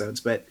 2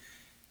 episodes, but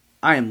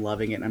I am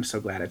loving it, and I'm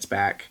so glad it's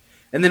back.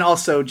 And then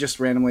also, just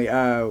randomly,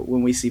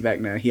 when we see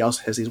Vecna, he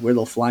also has these weird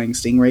little flying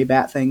stingray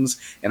bat things,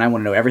 and I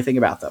want to know everything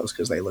about those,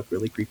 because they look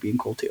really creepy and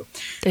cool, too.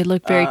 They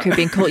look very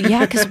creepy and cool.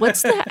 Yeah, because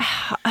what's that?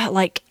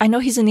 Like, I know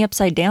he's in the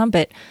Upside Down,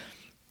 but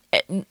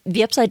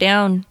the Upside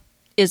Down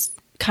is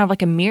kind of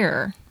like a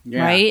mirror,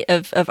 right,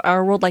 of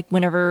our world. Like,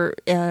 whenever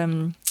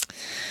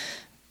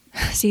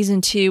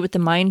season 2 with the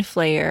Mind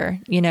Flayer,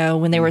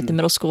 when they were at the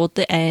middle school at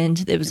the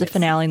end, it was the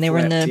finale, and they were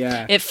in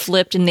it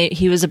flipped, and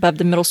he was above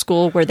the middle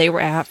school where they were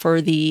at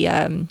for the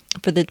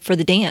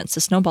dance,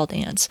 the snowball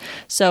dance.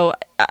 So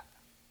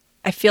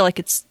I feel like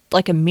it's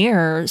like a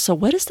mirror. So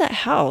what is that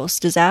house?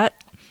 Is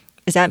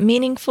that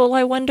meaningful,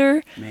 I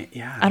wonder?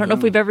 I don't know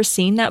if we've ever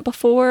seen that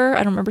before.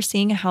 I don't remember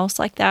seeing a house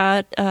like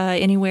that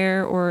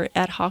anywhere, or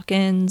at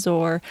Hawkins,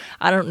 or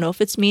I don't know if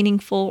it's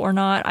meaningful or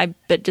not.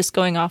 But just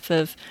going off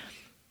of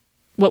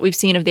what we've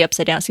seen of the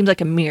Upside Down, it seems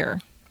like a mirror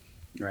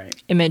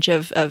image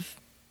of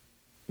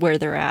where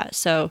they're at.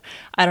 So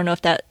I don't know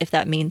if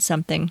that means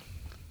something.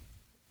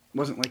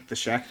 Wasn't like the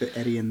shack that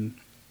Eddie and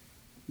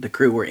the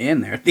crew were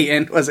in there at the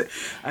end, was it?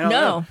 I don't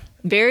know.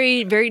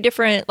 Very, very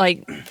different,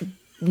 like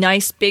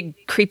nice, big,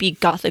 creepy,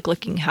 gothic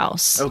looking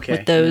house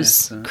with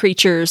those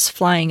creatures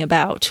flying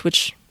about,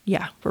 which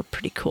were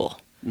pretty cool.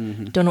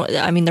 Mm-hmm. Don't know.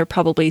 I mean, they're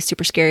probably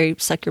super scary,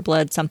 suck your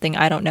blood, something.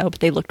 I don't know,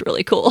 but they looked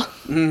really cool.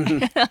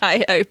 Mm-hmm.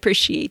 I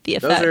appreciate the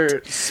effect. Those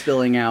are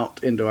spilling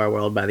out into our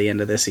world by the end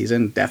of this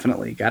season.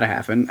 Definitely got to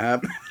happen.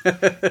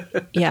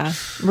 Yeah,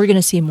 we're going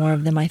to see more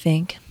of them, I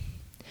think.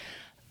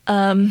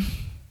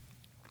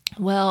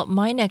 Well,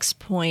 my next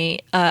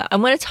point, I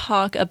want to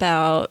talk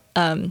about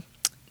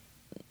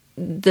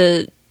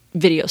the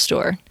video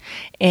store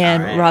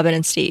and Robin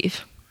and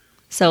Steve.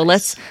 So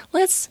let's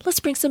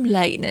bring some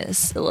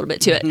lightness a little bit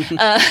to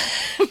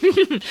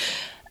it.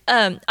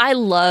 I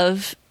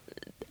love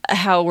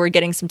how we're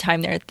getting some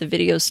time there at the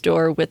video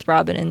store with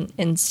Robin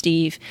and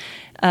Steve.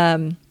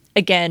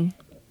 Again,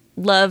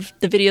 love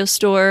the video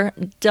store.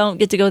 Don't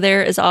get to go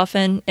there as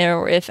often,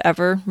 or if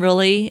ever,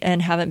 really,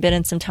 and haven't been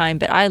in some time.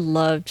 But I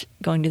loved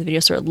going to the video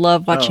store.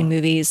 Love watching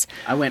movies.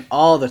 I went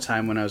all the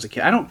time when I was a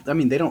kid.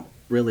 They don't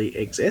really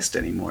exist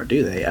anymore,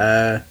 do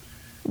they?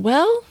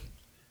 Well,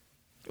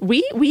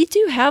 we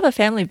do have a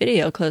family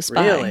video close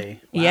by. Really?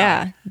 Wow.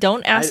 Yeah.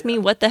 Don't ask me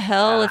what the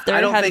hell if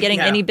they're getting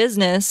any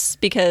business,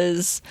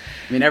 because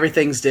I mean,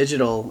 everything's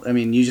digital. I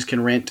mean, you just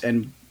can rent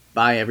and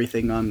buy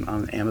everything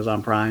on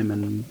Amazon Prime,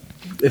 and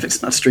if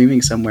it's not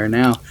streaming somewhere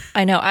now.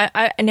 I know.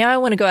 I now I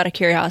want to go out of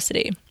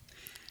curiosity.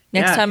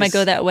 Next time I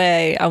go that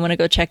way, I want to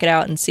go check it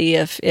out and see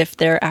if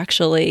they're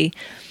actually,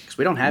 because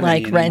we don't have like,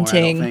 any anymore,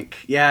 renting. I don't think.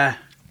 Yeah.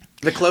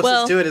 The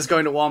closest to it is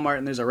going to Walmart,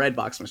 and there's a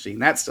Redbox machine.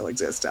 That still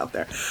exists out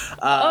there.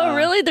 Oh,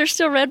 really? There's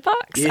still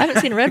Redbox? Yeah. I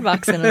haven't seen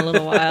Redbox in a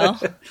little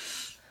while.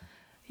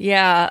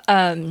 Yeah.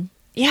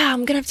 Yeah,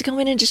 I'm going to have to go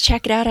in and just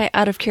check it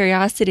out of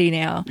curiosity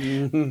now.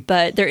 Mm-hmm.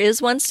 But there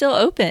is one still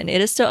open.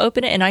 It is still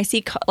open, and I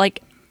see,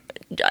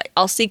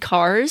 I'll see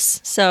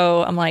cars.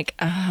 So I'm like,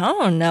 I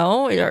don't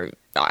know.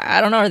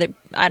 I don't know.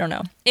 I don't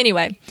know.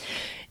 Anyway.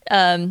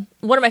 One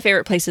of my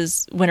favorite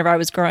places whenever I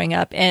was growing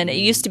up, and it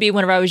used to be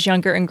whenever I was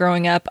younger and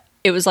growing up,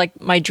 it was like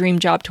my dream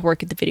job to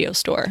work at the video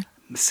store.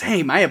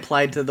 Same. I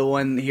applied to the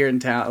one here in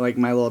town, like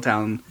my little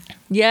town.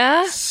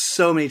 Yeah.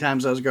 So many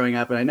times I was growing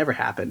up, and I never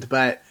happened.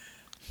 But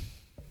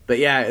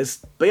yeah,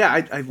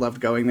 I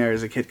loved going there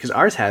as a kid, because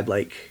ours had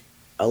like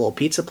a little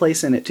pizza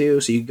place in it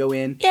too. So you'd go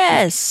in.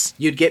 Yes.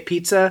 You'd get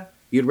pizza.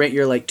 You'd rent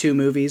your like 2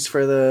 movies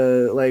for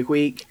the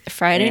week.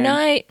 Friday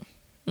night.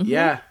 Mm-hmm.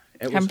 Yeah.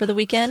 Time for the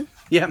weekend.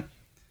 Yeah.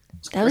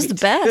 That was the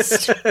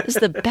best. It was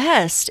the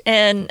best.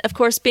 And of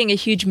course, being a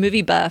huge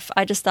movie buff,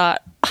 I just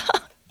thought,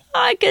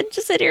 I could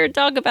just sit here and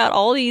talk about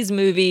all these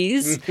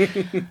movies.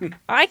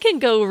 I can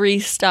go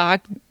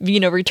restock,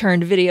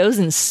 returned videos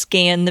and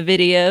scan the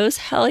videos.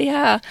 Hell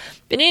yeah.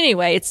 But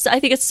anyway, I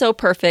think it's so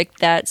perfect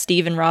that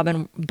Steve and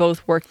Robin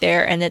both work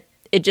there, and that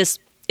it's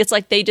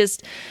like they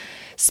just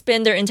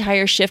spend their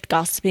entire shift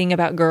gossiping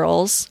about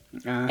girls.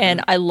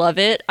 And I love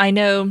it. I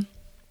know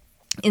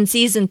in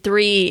season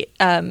 3,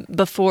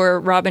 before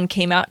Robin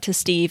came out to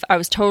Steve, I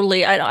was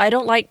totally, I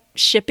don't like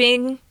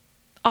shipping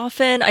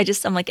often.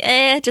 I'm like,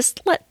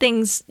 just let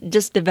things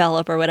just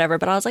develop or whatever.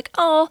 But I was like,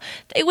 oh,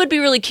 they would be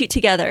really cute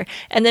together.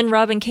 And then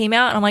Robin came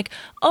out, and I'm like,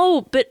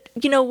 oh, but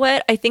you know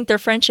what? I think their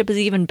friendship is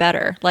even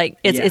better. Like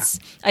it's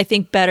I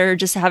think better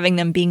just having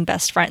them being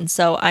best friends.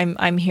 So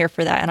I'm here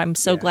for that, and I'm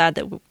so glad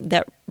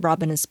that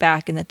Robin is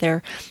back and that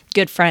they're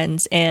good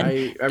friends.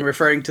 And I'm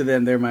referring to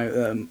them. They're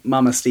my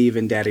Mama Steve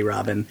and Daddy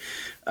Robin.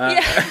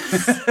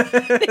 Yes.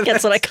 I think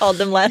that's what I called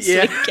them last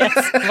week.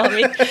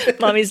 Yes,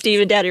 Mommy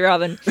Steve and Daddy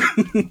Robin.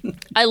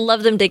 I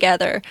love them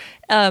together.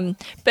 But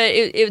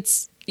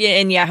it's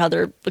how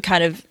they're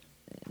kind of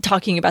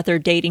talking about their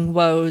dating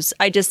woes.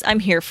 I'm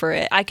here for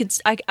it.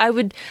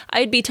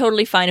 I'd be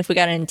totally fine if we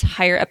got an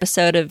entire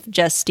episode of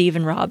just Steve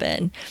and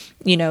Robin,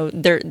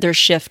 their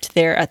shift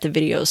there at the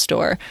video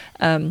store.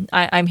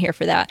 I'm here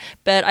for that.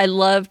 But I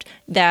loved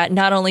that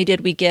not only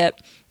did we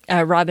get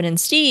Robin and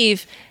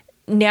Steve,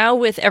 now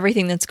with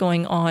everything that's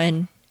going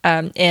on,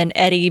 and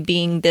Eddie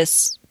being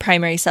this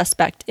primary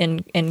suspect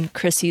in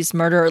Chrissy's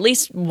murder, or at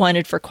least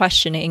wanted for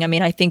questioning. I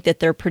mean, I think that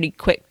they're pretty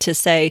quick to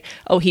say,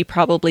 oh, he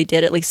probably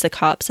did, at least the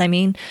cops,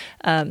 but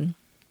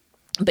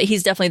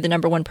he's definitely the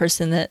number one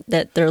person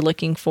that they're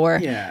looking for.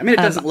 Yeah, I mean, it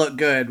doesn't look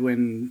good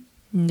when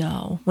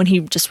he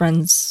just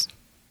runs.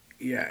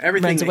 Yeah,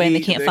 everything runs away and they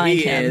can't find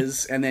him.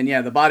 And then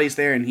the body's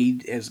there and he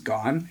is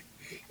gone.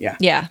 Yeah.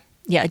 Yeah.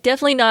 Yeah,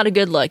 definitely not a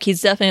good look.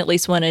 He's definitely at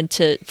least wanted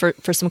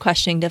for some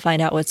questioning to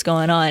find out what's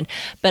going on.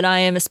 But I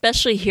am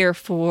especially here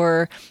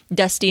for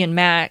Dusty and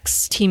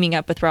Max teaming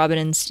up with Robin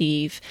and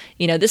Steve.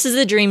 This is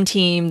the dream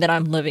team that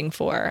I'm living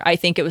for. I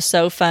think it was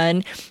so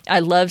fun. I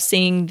love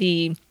seeing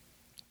the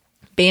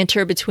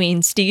banter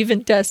between Steve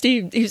and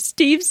Dusty.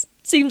 Steve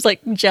seems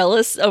like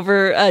jealous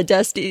over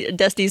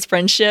Dusty's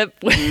friendship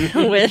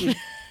with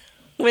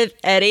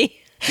Eddie.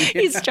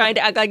 He's trying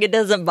to act like it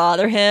doesn't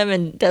bother him,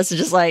 and Dusty's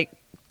just like,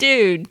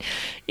 dude,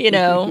 it's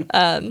the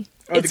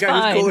guy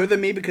fine. who's cooler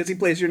than me because he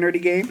plays your nerdy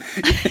game.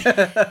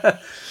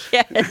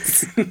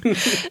 Yes.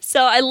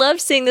 So I love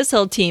seeing this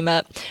whole team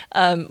up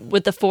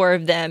with the 4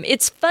 of them.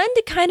 It's fun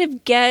to kind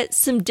of get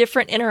some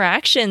different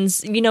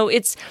interactions.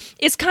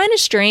 It's kind of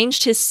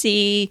strange to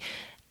see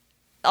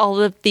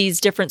all of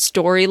these different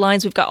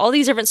storylines. We've got all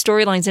these different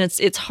storylines, and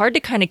it's hard to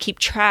kind of keep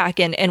track.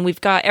 And we've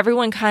got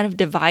everyone kind of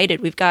divided.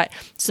 We've got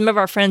some of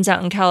our friends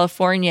out in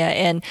California,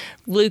 and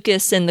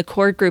Lucas and the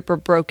core group are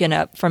broken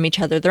up from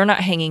each other. They're not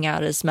hanging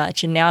out as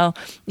much. And now,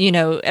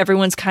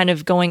 everyone's kind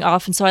of going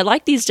off. And so I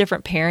like these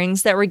different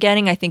pairings that we're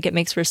getting. I think it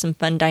makes for some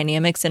fun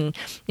dynamics, and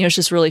it's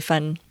just really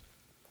fun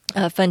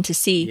to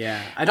see.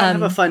 Yeah, I don't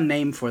have a fun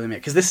name for them yet,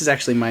 because this is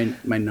actually my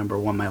number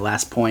one, my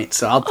last point.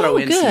 So I'll throw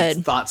in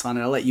some thoughts on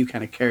it. I'll let you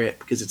kind of carry it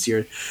because it's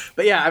your.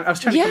 But yeah, I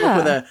was trying to come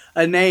up with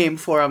a name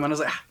for them, and I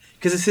was like,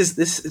 because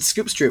it's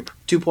Scoop Stroop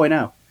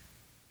 2.0.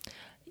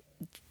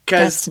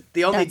 Because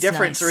the only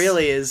difference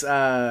really is,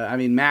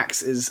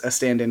 Max is a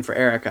stand-in for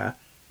Erica,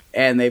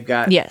 and they've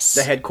got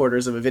the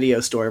headquarters of a video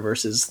store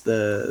versus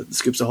the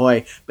Scoops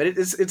Ahoy. But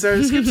it's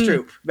our Scoop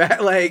Stroop. That I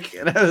like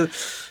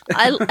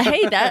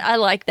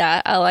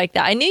that. I like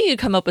that. I knew you'd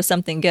come up with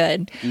something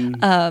good.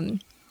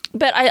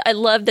 But I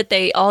love that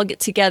they all get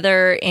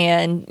together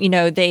and,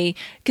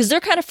 because they're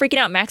kind of freaking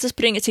out. Max is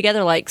putting it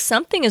together like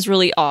something is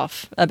really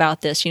off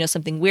about this.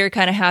 Something weird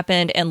kind of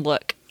happened. And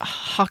look,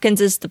 Hawkins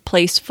is the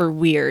place for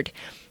weird.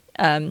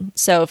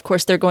 So, of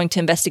course, they're going to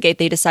investigate.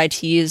 They decide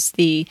to use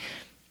the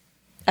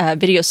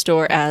video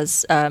store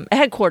as a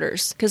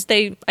headquarters because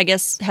I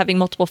guess, having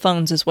multiple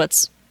phones is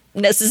what's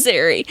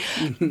necessary.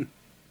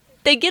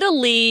 They get a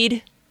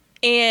lead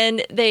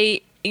and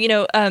they,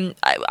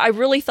 I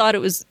really thought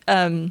it was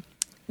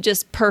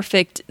just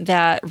perfect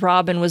that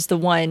Robin was the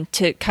one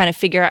to kind of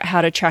figure out how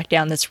to track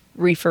down this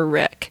Reefer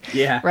Rick.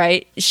 Yeah.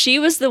 Right? She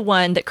was the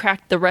one that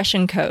cracked the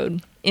Russian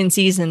code in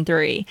season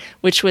 3,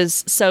 which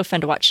was so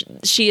fun to watch.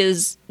 She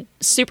is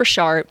super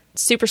sharp,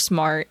 super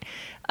smart,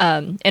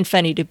 and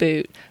funny to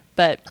boot.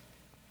 But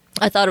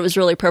I thought it was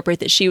really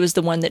appropriate that she was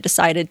the one that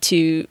decided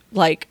to,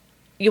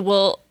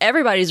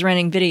 everybody's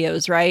renting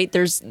videos, right?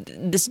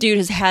 This dude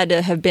has had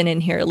to have been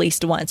in here at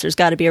least once. There's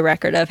got to be a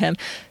record of him.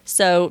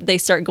 So they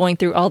start going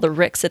through all the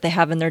Ricks that they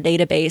have in their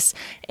database.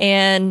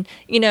 And,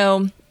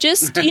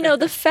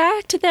 the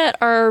fact that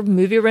our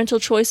movie rental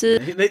choices...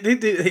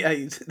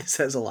 It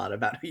says a lot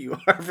about who you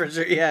are, for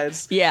sure.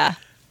 Yeah.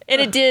 And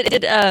it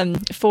did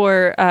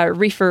for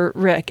Reefer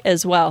Rick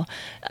as well.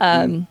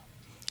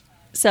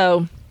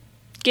 So...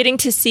 getting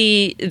to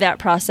see that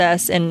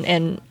process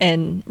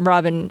and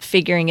Robin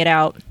figuring it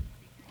out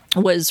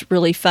was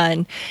really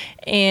fun.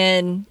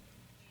 And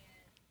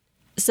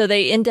so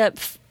they end up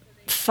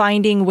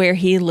finding where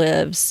he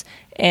lives,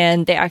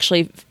 and they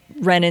actually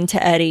run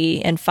into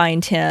Eddie and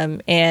find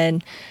him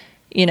and,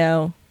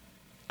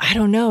 I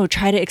don't know,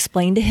 try to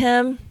explain to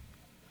him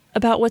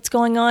about what's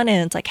going on.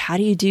 And it's like, how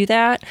do you do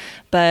that?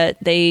 But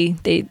they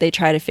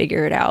try to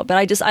figure it out. But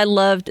I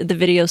loved the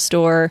video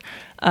store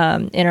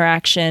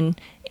interaction.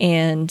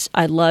 And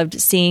I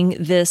loved seeing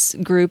this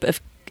group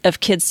of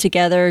kids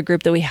together, a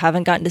group that we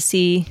haven't gotten to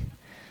see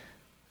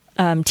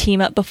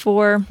team up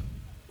before,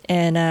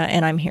 and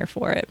I'm here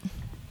for it.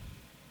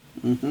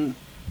 Mm-hmm.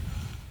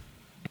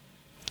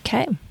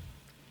 Okay,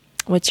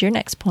 what's your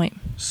next point?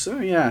 So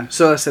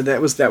I said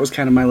that was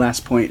kind of my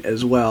last point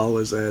as well.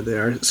 Was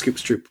our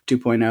Scoops Troop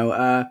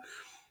 2.0.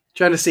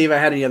 Trying to see if I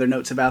had any other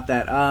notes about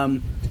that.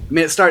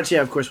 It starts,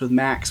 of course, with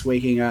Max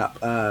waking up.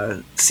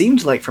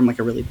 Seemed like from a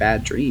really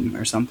bad dream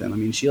or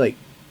something. She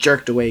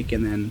jerked awake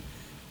and then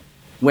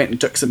went and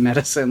took some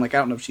medicine. I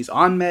don't know if she's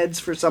on meds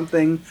for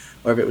something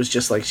or if it was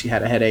just she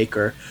had a headache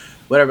or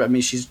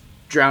whatever. She's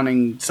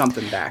drowning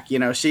something back.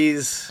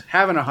 She's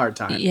having a hard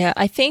time. Yeah,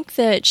 I think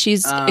that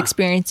she's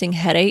experiencing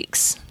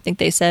headaches. I think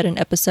they said in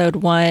episode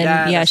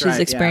 1. She's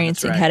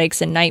experiencing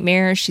headaches and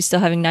nightmares. She's still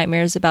having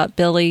nightmares about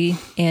Billy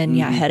and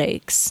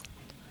headaches.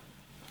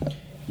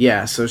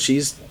 Yeah, so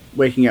she's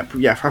waking up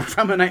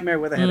from a nightmare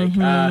with a headache.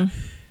 Mm-hmm.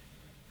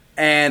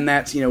 And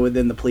that's,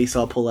 within the police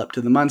all pull up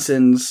to the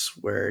Munsons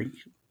where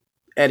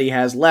Eddie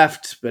has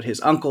left, but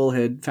his uncle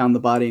had found the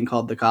body and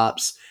called the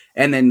cops.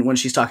 And then when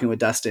she's talking with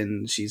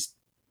Dustin, she's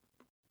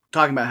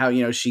talking about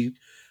how, she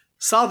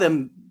saw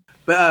them,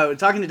 but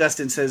talking to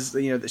Dustin says,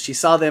 that she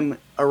saw them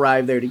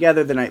arrive there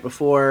together the night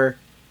before.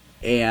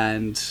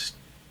 And,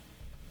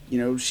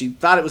 she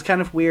thought it was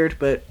kind of weird,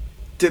 but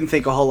didn't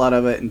think a whole lot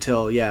of it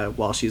until,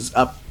 while she's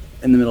up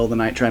in the middle of the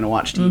night trying to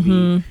watch TV.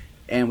 Mm-hmm.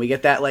 And we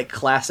get that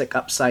classic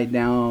upside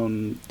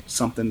down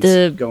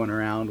something's going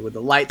around with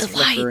the lights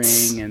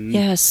flickering and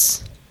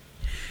yes,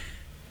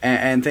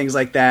 and things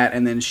like that.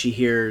 And then she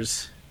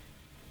hears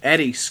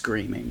Eddie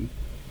screaming,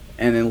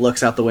 and then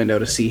looks out the window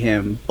to see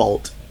him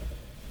bolt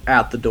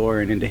out the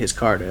door and into his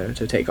car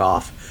to take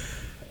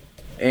off.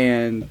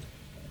 And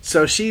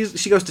so she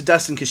goes to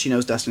Dustin because she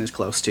knows Dustin is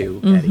close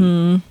to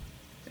Eddie,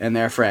 and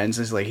they're friends.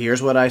 And it's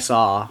here's what I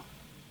saw.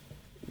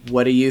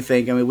 What do you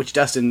think? Which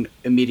Dustin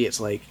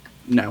immediate's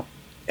no.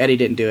 Eddie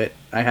didn't do it.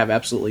 I have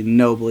absolutely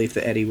no belief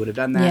that Eddie would have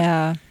done that.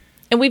 Yeah.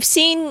 And we've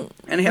seen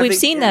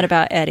that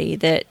about Eddie,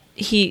 that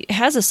he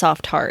has a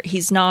soft heart.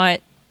 He's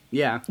not,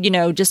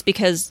 just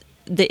because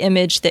the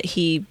image that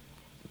he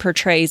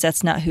portrays,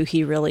 that's not who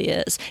he really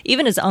is.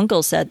 Even his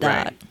uncle said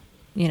that,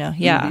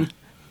 Mm-hmm.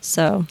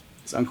 So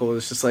his uncle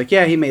was just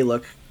he may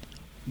look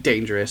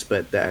dangerous,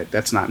 but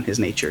that's not in his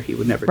nature. He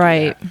would never do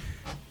that.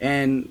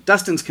 And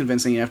Dustin's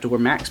convincing enough to where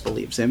Max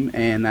believes him,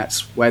 and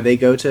that's why they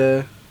go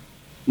to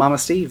Mama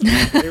Steve,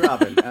 Hey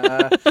Robin.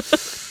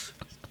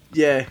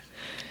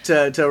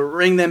 To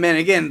ring them in.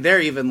 Again, they're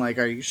even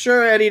are you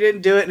sure Eddie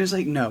didn't do it? And it's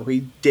no,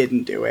 he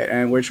didn't do it.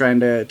 And we're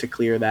trying to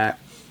clear that.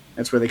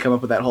 That's where they come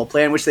up with that whole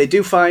plan, which they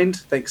do find,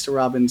 thanks to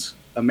Robin's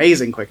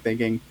amazing quick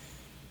thinking,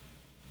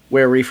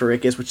 where Reefer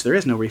Rick is, which there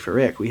is no Reefer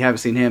Rick. We haven't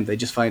seen him. They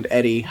just find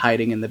Eddie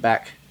hiding in the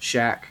back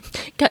shack.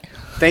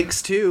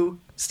 Thanks to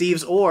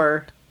Steve's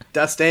oar,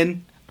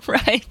 Dustin.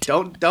 Right.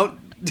 Don't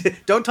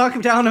talk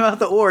him down about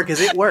the oar, because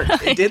it worked.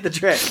 Right. It did the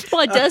trick.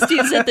 Well,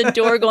 Dusty's at the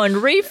door going,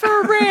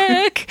 Reefer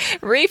Rick!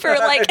 Reefer,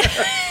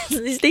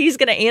 he's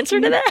going to answer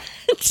to that?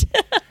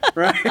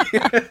 Right.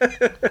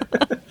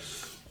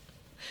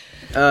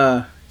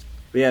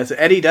 But yeah, so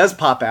Eddie does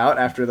pop out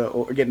after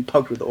getting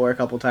poked with the oar a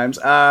couple times.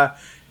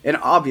 And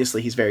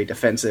obviously he's very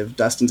defensive.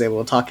 Dustin's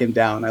able to talk him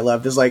down. I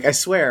love this, like, I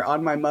swear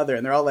on my mother.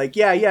 And they're all like,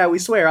 yeah, we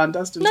swear on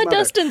Dustin's mother. Not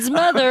Dustin's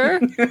mother.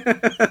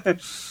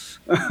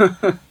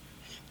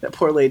 That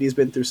poor lady's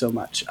been through so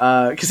much.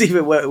 Because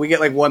even we get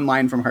like one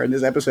line from her in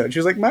this episode. She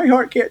was like, my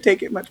heart can't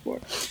take it much more.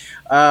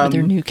 With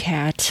her new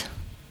cat.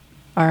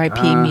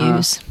 R.I.P.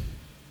 Muse.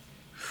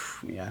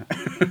 Yeah.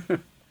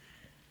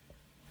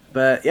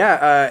 But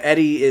yeah,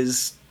 Eddie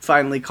is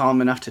finally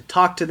calm enough to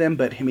talk to them,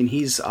 but I mean,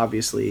 he's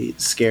obviously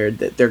scared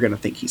that they're going to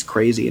think he's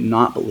crazy and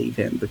not believe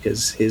him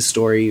because his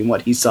story and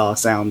what he saw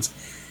sounds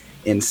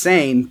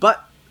insane.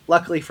 But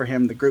luckily for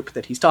him, the group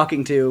that he's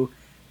talking to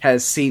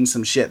has seen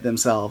some shit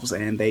themselves,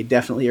 and they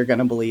definitely are going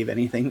to believe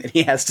anything that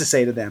he has to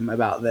say to them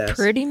about this.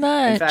 Pretty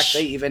much. In fact,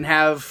 they even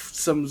have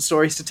some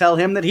stories to tell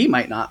him that he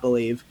might not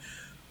believe.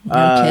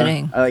 No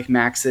kidding. I like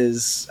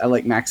Max's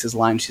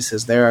line. She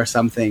says, "There are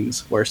some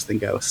things worse than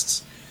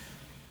ghosts."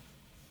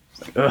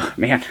 It's like, oh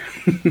man.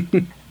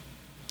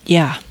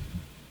 Yeah.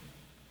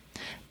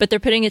 But they're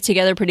putting it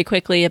together pretty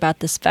quickly about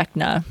this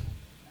Vecna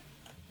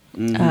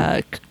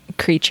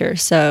creature.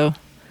 So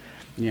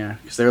yeah,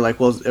 because they're like,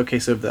 well, okay,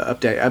 so if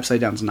the upside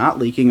down's not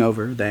leaking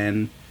over,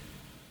 then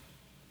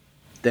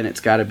it's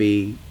got to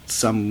be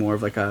some more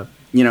of like a,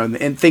 you know,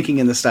 and thinking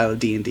in the style of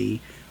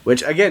D&D,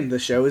 which again the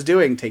show is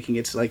doing, taking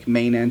its like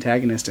main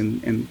antagonist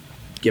and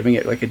giving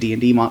it like a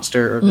D&D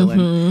monster or villain.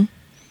 Mm-hmm.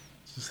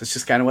 It's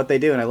just kind of what they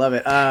do, and I love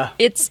it.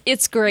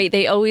 It's great.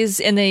 They always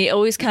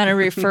kind of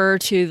refer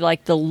to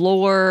like the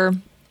lore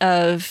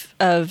of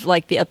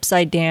like the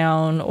upside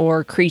down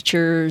or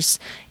creatures,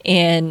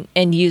 and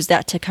use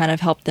that to kind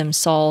of help them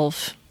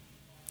solve,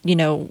 you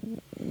know,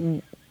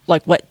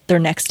 like what their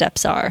next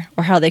steps are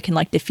or how they can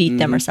like defeat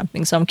them or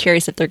something. So I'm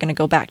curious if they're going to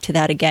go back to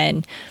that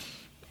again,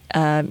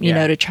 you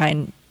know, to try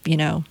and, you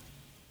know,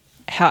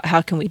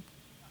 how can we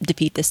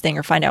defeat this thing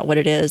or find out what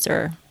it is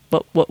or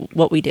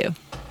what we do.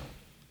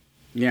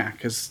 Yeah,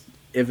 because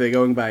if they're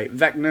going by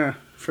Vecna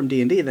from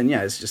D&D, then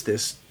yeah, it's just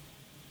this,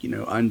 you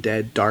know,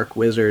 undead dark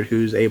wizard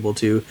who's able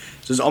to.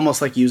 So it's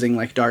almost like using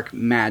like dark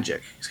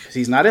magic because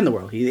he's not in the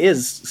world; he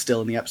is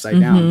still in the upside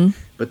down.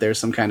 But there's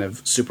some kind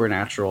of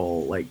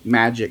supernatural like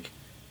magic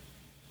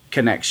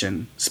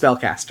connection,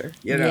 spellcaster,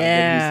 you know,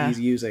 that he's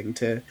using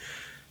to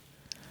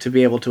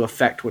be able to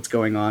affect what's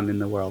going on in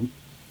the world.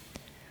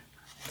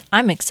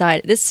 I'm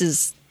excited. This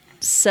is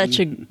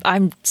such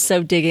I'm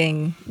so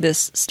digging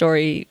this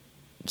story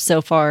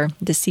so far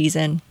this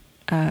season.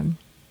 I'm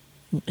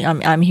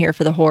here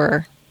for the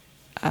horror,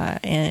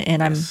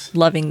 and I'm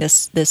loving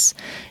this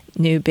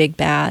new big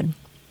bad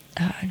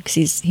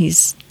because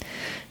he's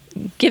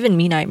given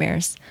me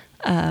nightmares.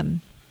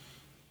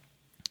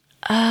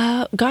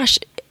 Gosh,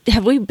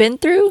 have we been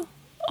through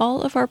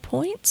all of our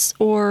points,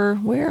 or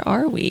where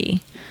are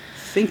we?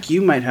 I think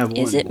you might have one.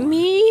 Is it more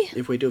me?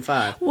 If we do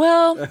 5.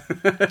 Well,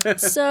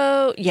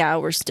 so yeah,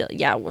 we'll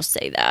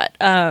say that.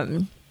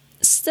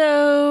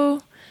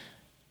 So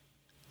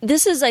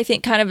this is, I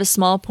think, kind of a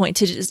small point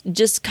to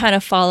just kind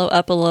of follow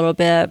up a little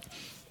bit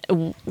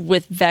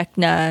with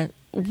Vecna.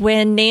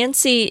 When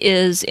Nancy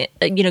is,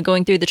 you know,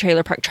 going through the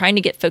trailer park trying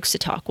to get folks to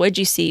talk, what'd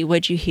you see?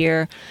 What'd you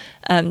hear?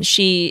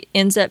 She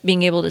ends up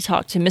being able to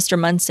talk to Mr.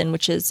 Munson,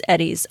 which is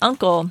Eddie's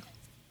uncle.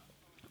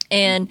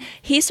 And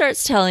he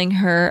starts telling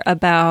her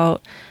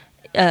about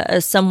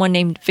someone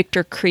named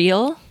Victor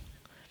Creel.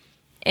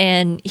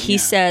 And he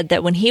said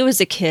that when he was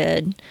a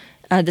kid,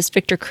 this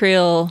Victor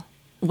Creel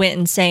went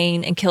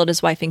insane and killed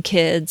his wife and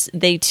kids.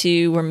 They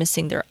too were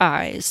missing their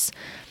eyes.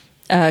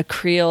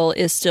 Creel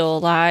is still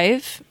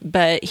alive,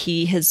 but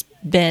he has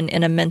been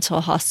in a mental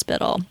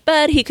hospital.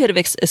 But he could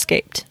have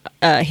escaped,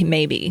 he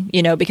maybe,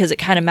 you know, because it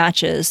kind of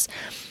matches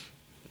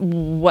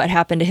what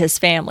happened to his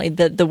family.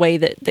 The way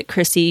that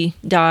Chrissy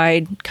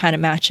died kind of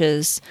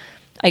matches,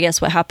 I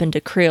guess, what happened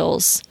to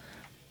Creel's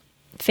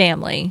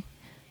family.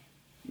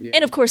 Yeah.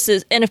 And of course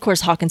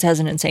Hawkins has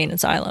an insane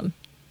asylum.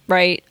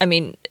 Right? I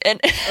mean,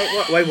 and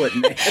why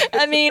wouldn't they?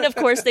 I mean, of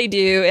course they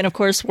do, and of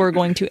course we're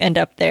going to end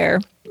up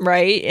there,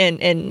 right?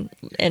 And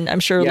I'm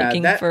sure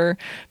looking for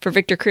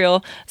Victor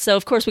Creel. So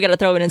of course we got to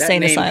throw an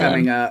insane asylum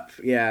coming up.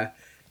 Yeah,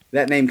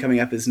 that name coming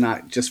up is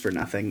not just for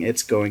nothing.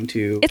 It's going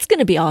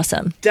to be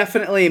awesome.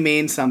 Definitely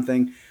mean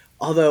something.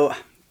 Although,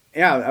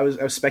 yeah, I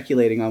was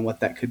speculating on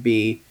what that could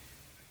be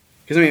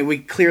because I mean we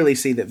clearly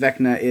see that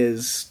Vecna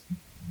is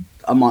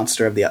a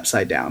monster of the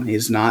Upside Down.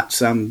 He's not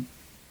some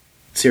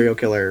serial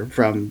killer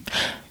from,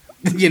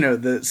 you know,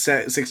 the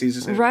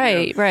 60s.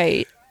 Right, you know.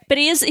 Right. But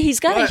he's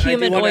got a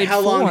humanoid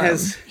form.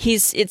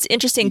 It's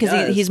interesting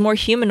because he's more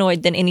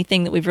humanoid than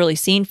anything that we've really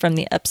seen from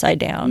the Upside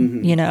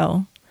Down, you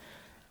know.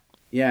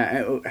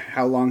 Yeah,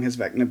 how long has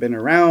Vecna been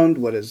around?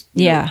 What is...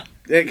 know,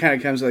 it kind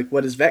of comes like,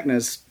 what is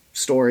Vecna's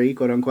story,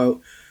 quote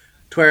unquote,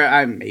 to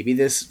where maybe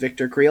this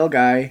Victor Creel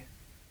guy,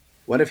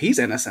 what if he's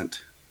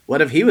innocent?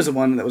 What if he was the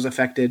one that was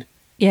affected?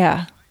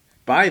 Yeah.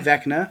 By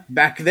Vecna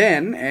back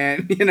then,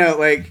 and you know,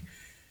 like,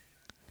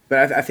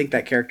 but I think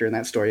that character in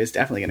that story is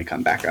definitely going to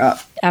come back up.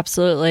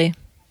 Absolutely,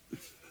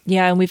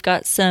 yeah. And we've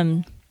got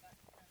some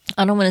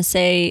I don't want to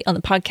say on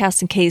the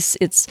podcast in case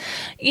it's,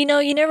 you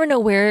never know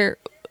where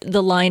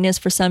the line is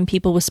for some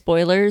people with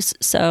spoilers.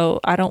 So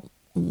I don't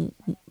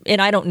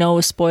know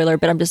a spoiler,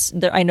 but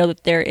I know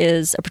that there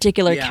is a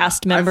particular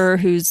cast member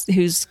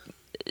who's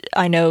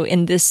I know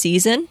in this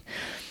season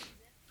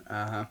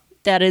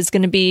that is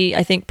going to be,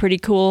 I think, pretty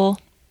cool.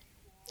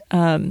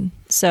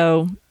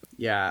 So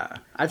yeah,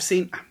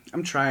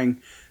 I'm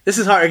trying. This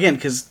is hard again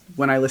because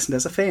when I listened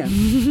as a fan,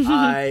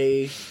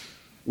 I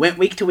went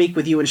week to week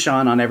with you and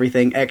Sean on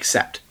everything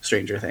except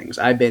Stranger Things.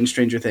 I binged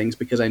Stranger Things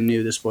because I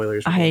knew the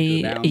spoilers were going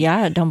to go down.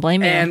 Yeah, don't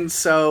blame me.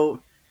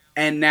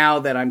 And now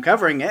that I'm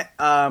covering it,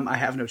 I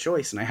have no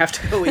choice, and I have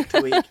to go week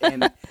to week.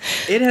 And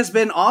it has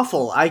been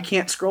awful. I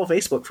can't scroll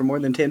Facebook for more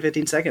than 10,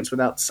 15 seconds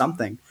without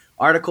something.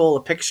 Article,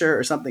 a picture,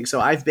 or something.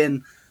 So I've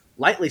been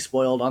lightly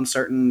spoiled on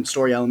certain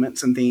story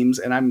elements and themes,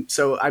 and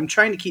I'm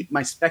trying to keep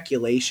my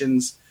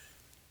speculations.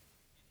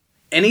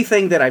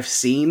 Anything that I've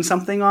seen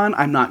something on,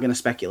 I'm not going to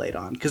speculate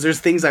on. Because there's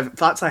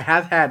thoughts I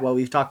have had while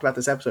we've talked about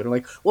this episode. I'm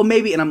like, well,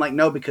 maybe. And I'm like,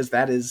 no, because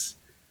that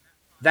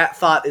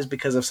thought is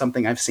because of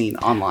something I've seen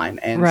online.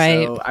 And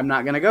so I'm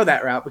not going to go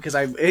that route because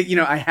I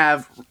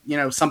have,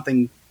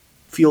 something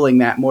fueling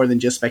that more than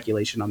just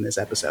speculation on this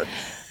episode.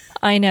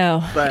 I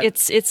know, but it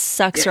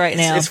sucks right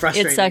now. It's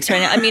frustrating. It sucks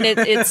right now. I mean,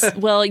 it's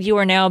well, you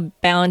are now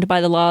bound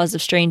by the laws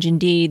of Strange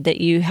Indeed that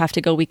you have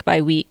to go week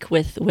by week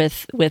with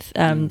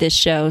this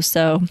show.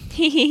 So,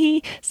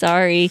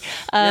 sorry,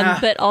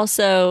 but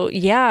also,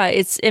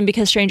 and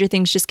because Stranger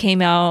Things just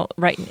came out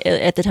right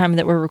at the time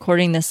that we're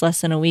recording this, less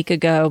than a week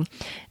ago,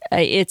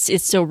 it's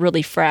still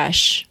really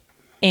fresh.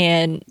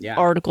 And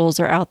articles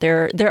are out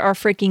there. There are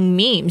freaking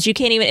memes. You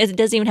can't even. It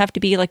doesn't even have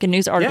to be like a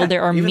news article.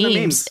 There are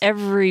memes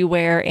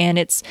everywhere, and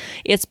it's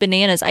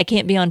bananas. I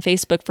can't be on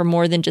Facebook for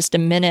more than just a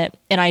minute,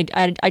 and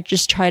I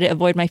just try to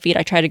avoid my feed.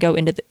 I try to go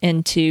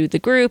into the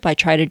group. I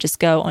try to just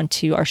go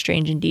onto our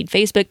Strange Indeed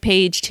Facebook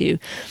page to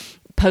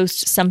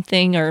post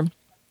something or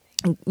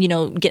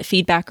get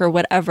feedback or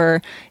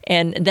whatever,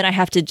 and then I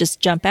have to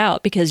just jump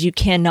out because you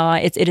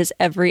cannot. It is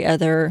every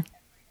other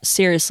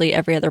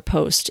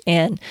post,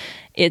 and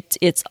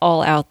it's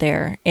all out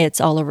there.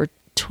 It's all over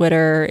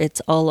Twitter. It's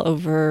all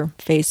over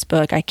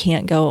Facebook. I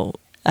can't go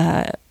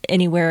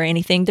anywhere or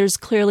anything. There's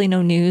clearly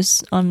no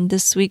news on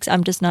this week's.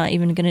 I'm just not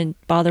even going to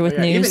bother with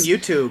news. Even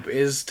YouTube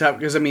is tough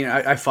because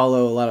I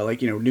follow a lot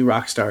of New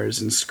Rock Stars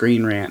and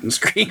Screen Rant and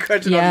Screen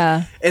Crunch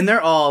and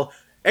they're all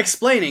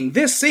explaining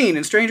this scene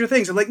in Stranger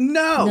Things. I'm like,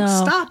 no,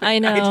 stop it. I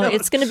know.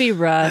 It's going to be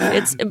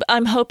rough.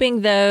 I'm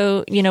hoping,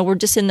 though, we're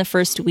just in the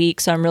first week,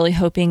 so I'm really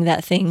hoping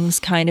that things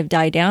kind of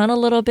die down a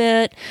little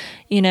bit.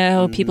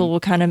 People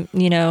will kind of,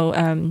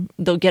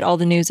 they'll get all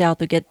the news out,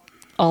 they'll get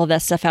all of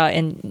that stuff out,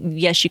 and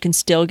yes, you can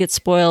still get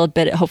spoiled,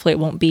 but hopefully it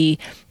won't be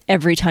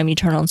every time you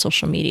turn on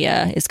social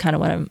media is kind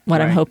of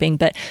what I'm hoping.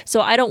 But so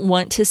I don't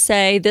want to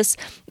say this.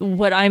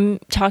 What I'm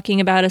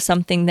talking about is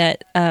something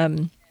that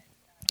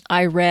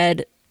I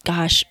read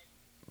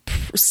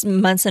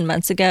months and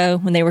months ago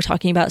when they were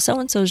talking about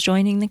so-and-so's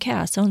joining the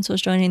cast.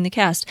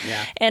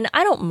 Yeah. And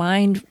I don't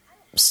mind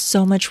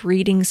so much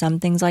reading some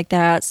things like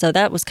that. So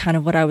that was kind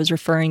of what I was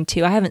referring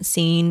to. I haven't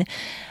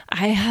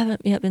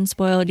yet been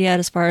spoiled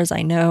yet as far as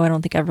I know. I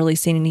don't think I've really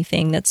seen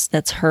anything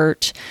that's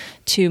hurt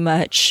too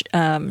much.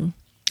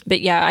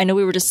 But yeah, I know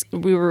we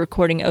were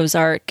recording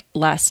Ozark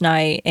last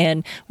night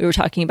and we were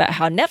talking about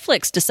how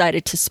Netflix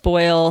decided to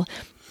spoil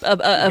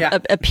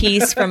a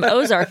piece from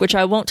Ozark, which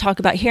I won't talk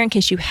about here in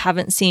case you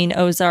haven't seen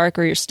Ozark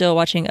or you're still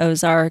watching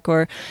Ozark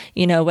or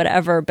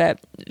whatever. But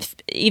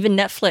even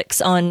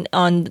Netflix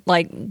on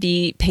like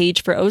the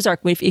page for Ozark,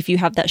 if you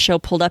have that show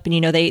pulled up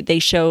and they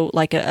show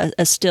like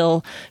a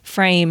still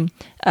frame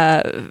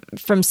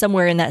from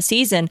somewhere in that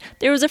season,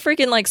 there was a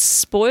freaking like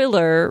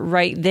spoiler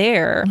right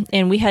there,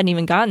 and we hadn't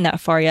even gotten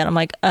that far yet. I'm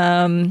like,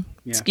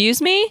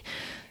 excuse me.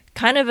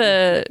 Kind of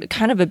a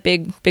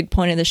big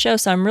point of the show.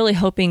 So I'm really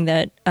hoping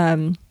that,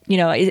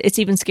 it's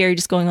even scary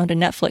just going onto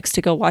Netflix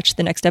to go watch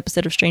the next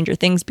episode of Stranger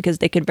Things because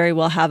they could very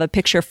well have a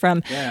picture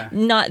from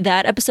not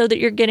that episode that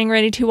you're getting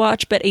ready to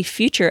watch, but a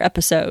future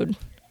episode.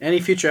 Any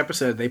future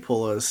episode, they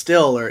pull a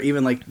still or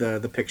even like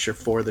the picture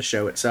for the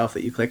show itself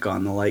that you click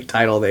on, the like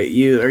title that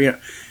you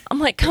I'm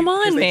like, come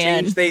on,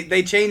 man.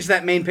 They changed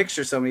that main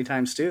picture so many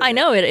times too. I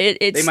know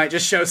it's. They might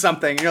just show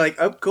something, and you're like,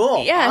 oh,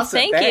 cool. Yeah,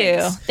 awesome,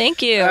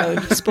 thank you.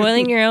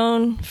 Spoiling your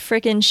own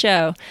freaking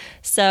show.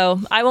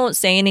 So I won't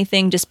say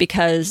anything just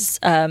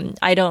because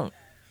I don't.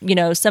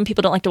 Some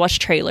people don't like to watch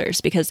trailers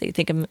because they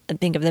think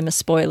of them as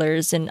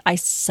spoilers, and I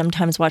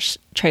sometimes watch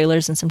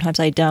trailers and sometimes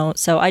I don't.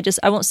 So I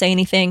won't say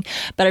anything,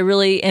 but I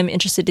really am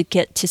interested to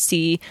get to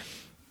see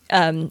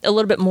a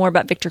little bit more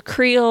about Victor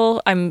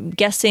Creel. I'm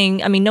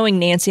guessing, knowing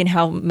Nancy and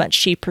how much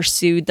she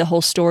pursued the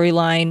whole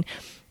storyline.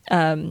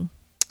 What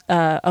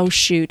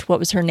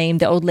was her name?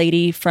 The old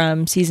lady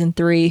from season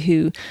 3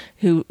 who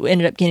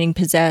ended up getting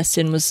possessed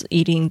and was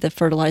eating the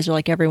fertilizer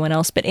like everyone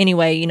else. But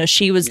anyway,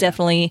 she was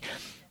definitely,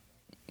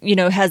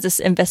 has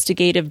this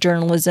investigative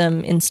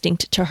journalism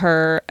instinct to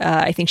her.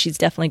 I think she's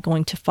definitely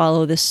going to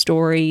follow this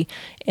story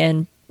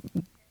and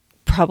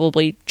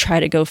probably try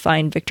to go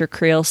find Victor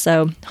Creel.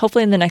 So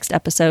hopefully in the next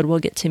episode, we'll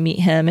get to meet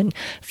him and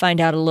find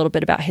out a little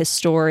bit about his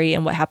story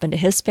and what happened to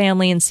his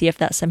family and see if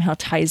that somehow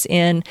ties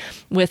in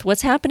with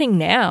what's happening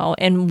now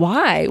and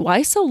why.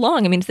 Why so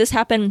long? I mean, if this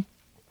happened,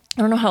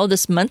 I don't know how old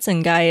this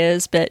Munson guy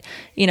is, but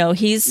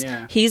he's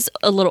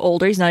a little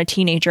older. He's not a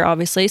teenager,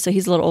 obviously, so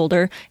he's a little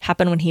older.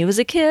 Happened when he was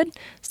a kid.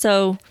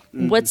 So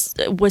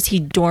was he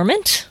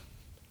dormant?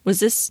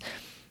 Was this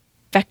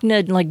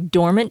Vecna like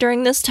dormant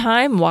during this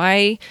time?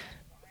 Why?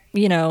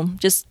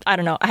 Just I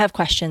don't know. I have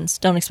questions.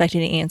 Don't expect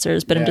any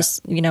answers, but I'm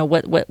just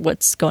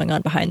what's going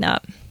on behind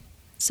that.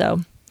 So,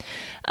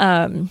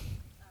 do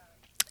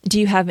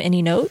you have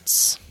any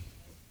notes?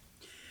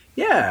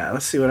 Yeah,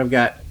 let's see what I've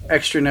got.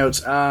 Extra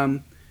notes.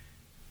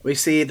 We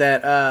see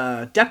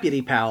that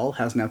Deputy Powell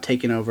has now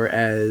taken over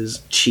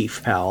as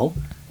Chief Powell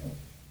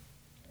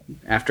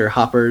after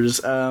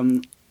Hopper's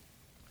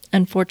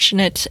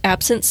unfortunate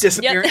absence,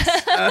 disappearance.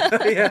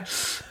 Yep.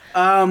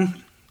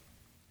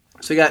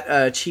 So we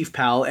got Chief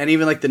Powell, and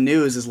even like the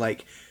news is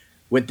like,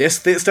 with this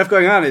stuff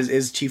going on,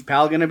 is Chief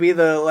Powell going to be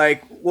the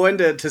like one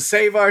to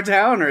save our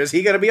town, or is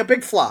he going to be a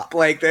big flop?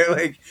 Like they're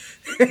like,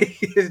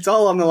 it's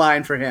all on the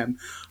line for him,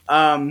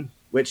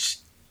 which.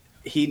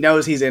 He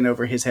knows he's in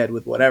over his head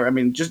with whatever. I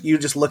mean, you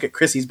just look at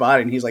Chrissy's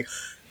body, and he's like,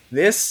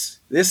 "This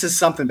is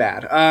something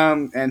bad."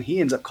 And he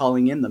ends up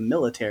calling in the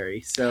military.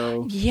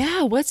 So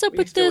yeah, what's up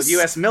with this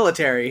U.S.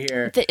 military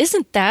here?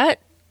 Isn't that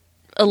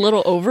a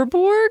little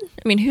overboard?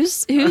 I mean,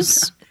 who's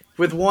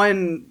with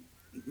one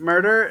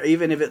murder,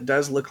 even if it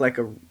does look like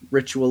a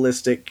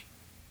ritualistic,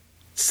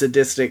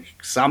 sadistic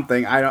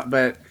something. I don't.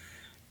 But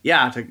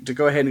yeah, to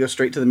go ahead and go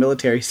straight to the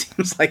military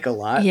seems like a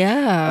lot.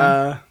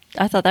 Yeah.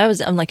 I thought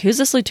I'm like, who's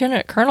this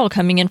lieutenant colonel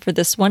coming in for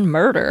this one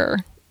murder?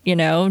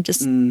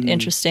 Just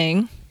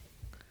interesting.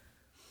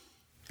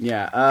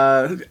 Yeah.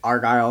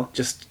 Argyle,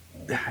 just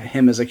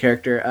him as a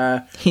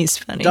character. He's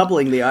funny.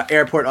 Doubling the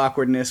airport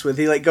awkwardness with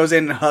he like goes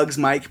in and hugs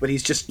Mike, but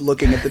he's just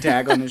looking at the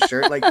tag on his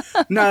shirt. Like,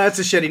 no, that's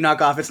a shitty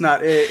knockoff. It's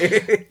not.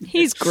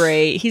 He's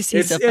great. He's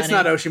so funny. It's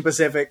not Ocean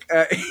Pacific.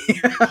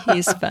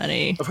 He's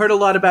funny. I've heard a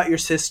lot about your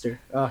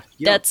sister.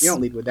 You don't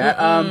lead with that.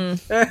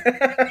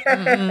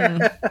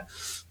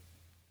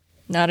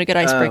 Not a good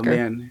icebreaker. Oh,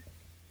 man.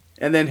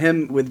 And then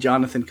him with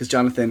Jonathan, because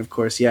Jonathan, of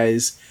course,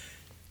 is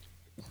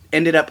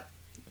ended up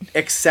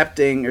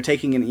accepting or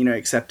taking an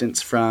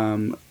acceptance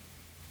from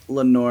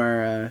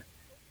Lenore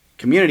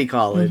Community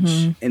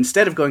College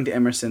instead of going to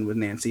Emerson with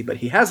Nancy. But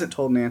he hasn't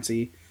told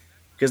Nancy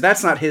because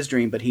that's not his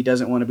dream. But he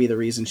doesn't want to be the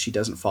reason she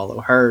doesn't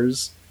follow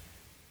hers,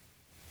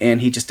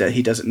 and he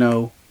doesn't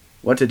know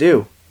what to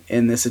do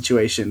in this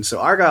situation. So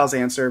Argyle's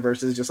answer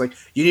versus just like,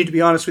 you need to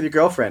be honest with your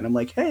girlfriend. I'm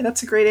like, hey,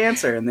 that's a great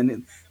answer. And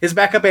then his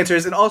backup answer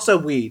is, and also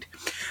weed.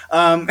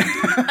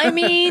 I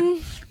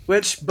mean,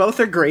 which both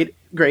are great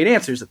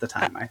answers at the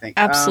time, I think.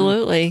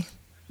 Absolutely.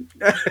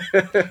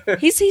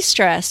 He's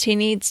stressed. He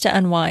needs to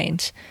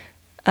unwind.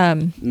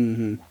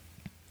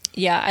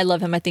 Yeah, I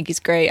love him. I think he's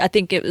great. I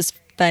think it was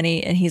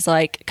funny. And he's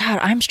like, God,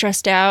 I'm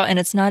stressed out and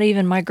it's not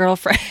even my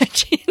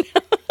girlfriend.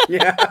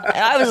 Yeah.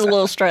 I was a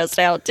little stressed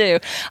out too.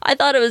 I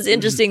thought it was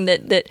interesting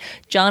that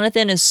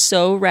Jonathan is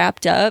so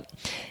wrapped up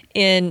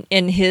in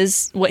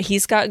what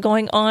he's got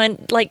going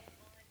on. Like,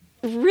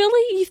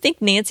 really? You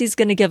think Nancy's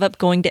going to give up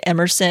going to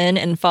Emerson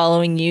and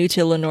following you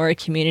to Lenora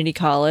Community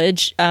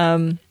College?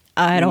 I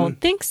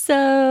don't think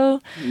so.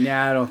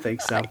 Yeah, I don't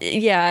think so.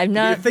 Yeah, I'm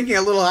not. You're thinking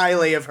a little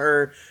highly of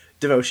her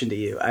devotion to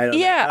you. I don't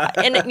know.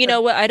 And you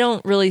know what? I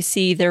don't really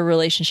see their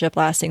relationship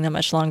lasting that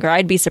much longer.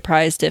 I'd be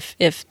surprised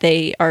if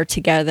they are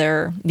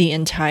together the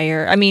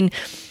entire. I mean,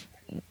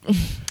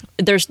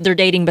 they're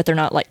dating, but they're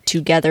not like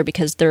together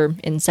because they're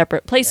in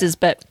separate places. Yeah.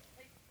 But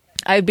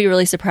I'd be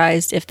really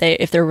surprised if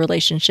their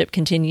relationship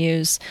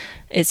continues.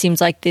 It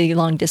seems like the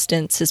long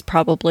distance is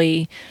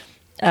probably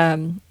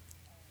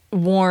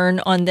worn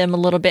on them a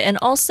little bit. And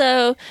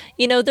also,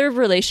 their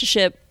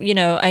relationship,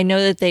 I know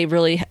that they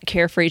really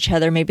care for each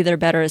other. Maybe they're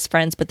better as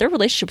friends, but their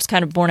relationship was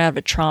kind of born out of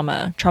a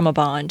trauma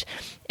bond.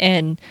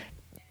 And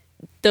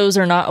those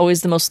are not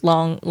always the most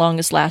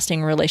longest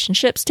lasting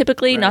relationships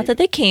typically. Right. Not that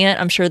they can't.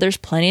 I'm sure there's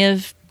plenty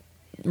of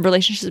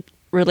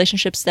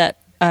relationships that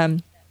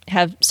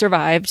have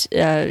survived,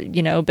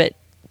 but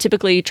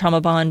typically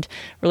trauma bond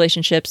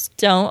relationships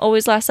don't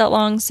always last that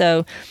long.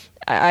 So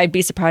I'd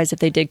be surprised if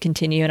they did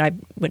continue, and I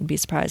wouldn't be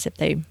surprised if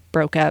they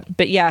broke up.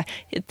 But yeah,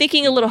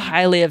 thinking a little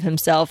highly of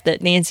himself,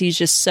 that Nancy's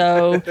just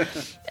so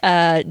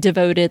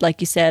devoted,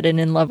 like you said, and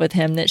in love with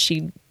him that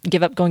she'd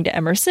give up going to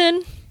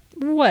Emerson.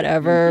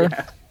 Whatever.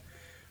 Yeah.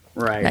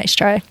 Right. Nice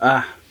try.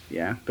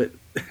 Yeah, but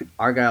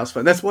Argyle's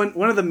fun. That's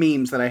one of the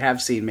memes that I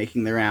have seen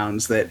making the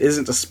rounds that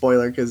isn't a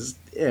spoiler because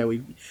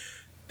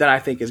that I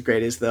think is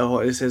great is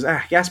it says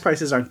gas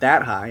prices aren't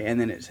that high,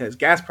 and then it says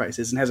gas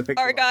prices and has a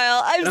picture.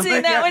 Argyle, I've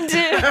seen that one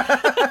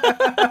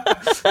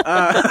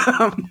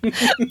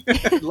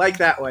too. Like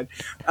that one.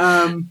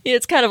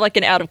 It's kind of like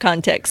an out of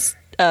context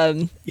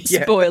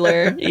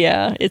spoiler.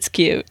 Yeah, it's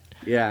cute.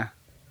 Yeah,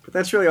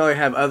 That's really all I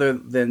have, other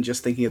than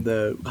just thinking of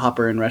the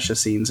Hopper and Russia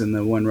scenes and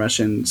the one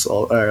Russian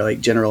or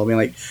like general being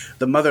like,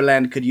 the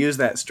motherland could use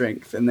that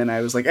strength, and then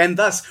I was like, and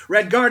thus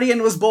Red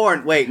Guardian was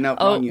born. Wait, no.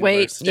 Oh, wrong wait,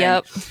 universe. Dang.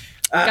 yep.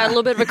 Got a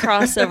little bit of a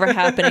crossover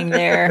happening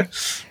there.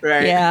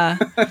 Right. Yeah.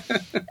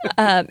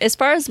 As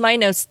far as my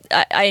notes,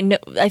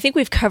 I think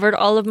we've covered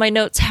all of my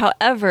notes.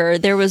 However,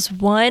 there was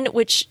one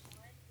which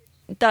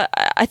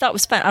I thought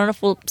was fun. I don't know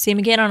if we'll see him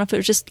again. I don't know if it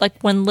was just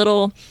like one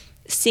little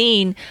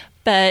scene,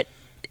 but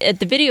at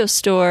the video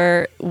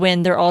store,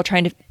 when they're all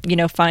trying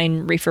to,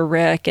 find Reefer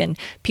Rick, and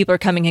people are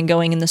coming and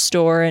going in the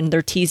store, and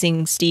they're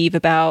teasing Steve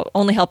about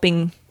only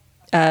helping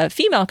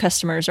female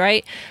customers,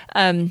 right?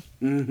 In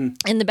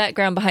the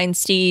background behind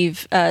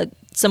Steve,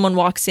 someone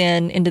walks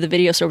into the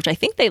video store, which I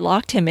think they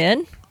locked him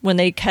in when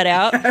they cut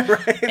out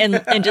Right.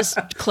 and just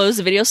closed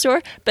the video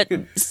store. But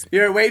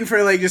You're waiting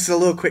for like just a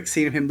little quick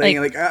scene of him being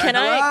like, can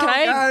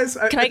guys.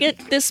 I get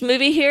this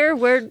movie here?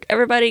 Where'd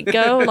everybody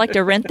go? I'd like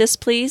to rent this,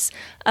 please.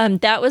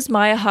 That was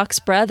Maya Hawke's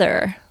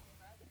brother.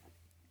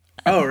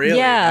 Oh, really?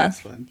 Yeah. That's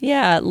fun.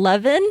 Yeah.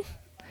 Levin.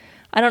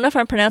 I don't know if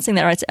I'm pronouncing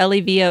that right. It's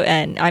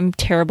Levon. I'm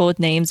terrible with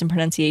names and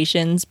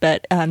pronunciations,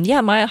 but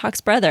Maya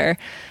Hawke's brother.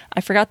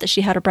 I forgot that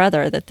she had a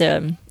brother, that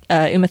the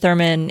Uma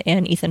Thurman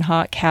and Ethan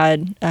Hawke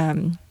had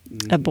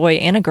a boy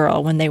and a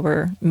girl when they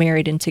were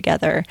married and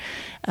together.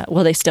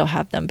 Well, they still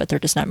have them, but they're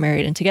just not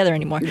married and together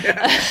anymore.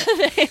 Yeah.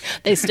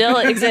 they still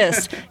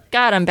exist.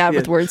 God, I'm bad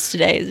with words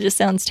today. It just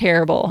sounds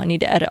terrible. I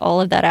need to edit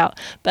all of that out.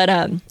 But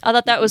I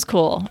thought that was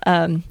cool.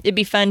 It'd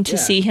be fun to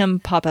see him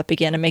pop up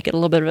again and make it a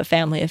little bit of a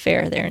family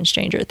affair there in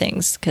Stranger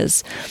Things.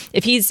 Because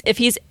if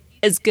he's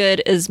as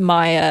good as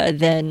Maya,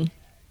 then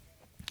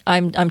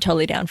I'm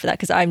totally down for that.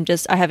 Because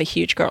I have a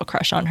huge girl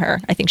crush on her.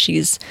 I think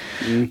she's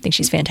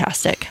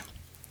fantastic.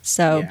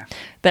 So,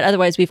 but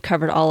otherwise we've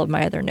covered all of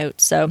my other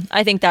notes. So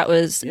I think that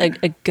was a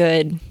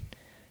good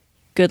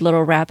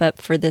little wrap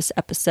up for this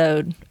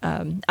episode.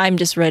 I'm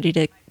just ready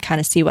to kind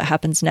of see what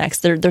happens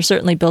next. They're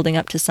certainly building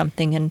up to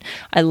something, and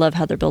I love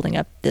how they're building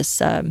up this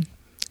the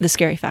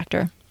scary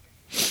factor.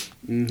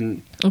 Mm-hmm.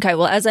 Okay,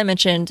 well, as I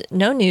mentioned,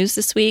 no news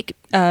this week.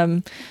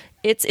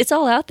 It's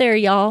all out there,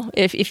 y'all.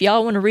 If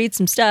y'all want to read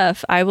some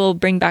stuff, I will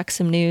bring back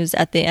some news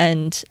at the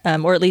end,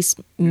 or at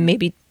least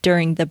maybe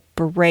during the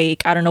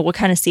break. I don't know. We'll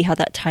kind of see how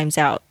that times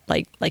out.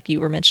 Like you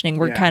were mentioning,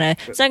 we're kind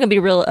of, it's not going to be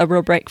a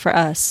real break for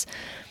us.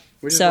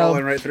 We're just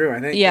rolling right through, I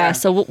think. Yeah,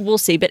 so we'll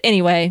see. But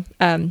anyway,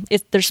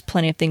 there's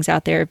plenty of things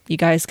out there. You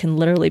guys can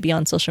literally be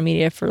on social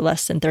media for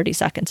less than 30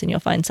 seconds and you'll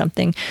find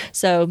something.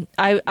 So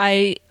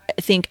I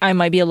think I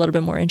might be a little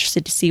bit more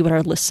interested to see what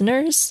our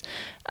listeners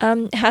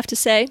have to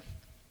say.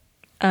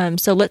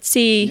 So let's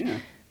see. Yeah.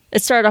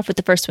 Let's start off with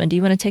the first one. Do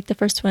you want to take the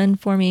first one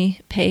for me,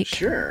 Paige?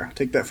 Sure. I'll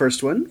take that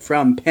first one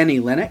from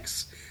Penny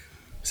Lennox.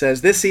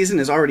 Says, this season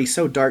is already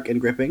so dark and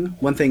gripping.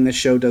 One thing this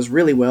show does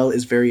really well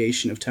is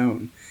variation of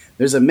tone.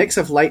 There's a mix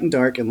of light and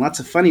dark and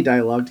lots of funny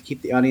dialogue to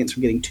keep the audience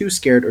from getting too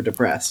scared or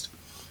depressed.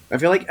 I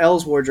feel like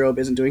Elle's wardrobe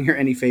isn't doing her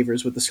any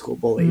favors with the school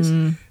bullies.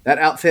 That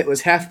outfit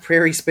was half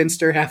prairie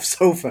spinster, half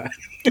sofa.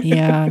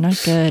 Yeah,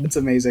 not good. It's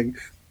amazing.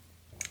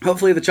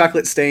 Hopefully the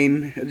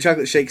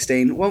chocolate shake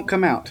stain won't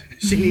come out.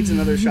 She needs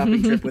another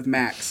shopping trip with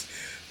Max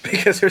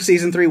because her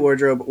season 3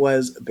 wardrobe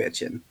was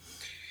bitchin'.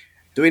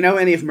 Do we know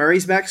any of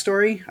Murray's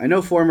backstory? I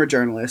know former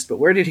journalist, but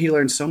where did he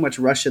learn so much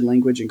Russian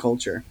language and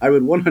culture? I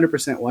would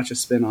 100% watch a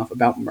spin-off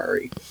about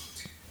Murray.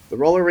 The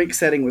roller rink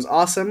setting was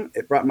awesome.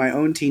 It brought my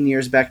own teen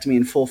years back to me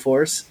in full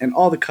force, and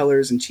all the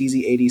colors and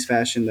cheesy 80s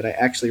fashion that I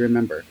actually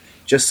remember.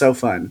 Just so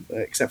fun,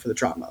 except for the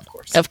trauma, of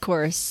course. Of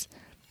course.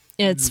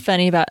 It's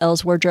funny about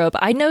Elle's wardrobe.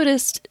 I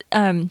noticed,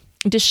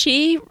 does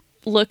she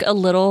look a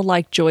little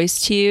like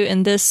Joyce to you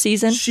in this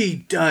season? She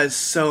does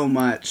so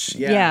much.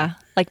 Yeah.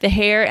 Like the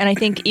hair, and I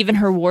think even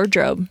her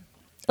wardrobe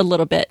a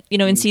little bit.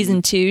 In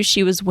season 2,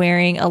 she was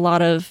wearing a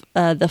lot of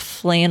the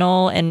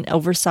flannel and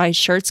oversized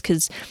shirts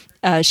because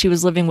she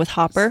was living with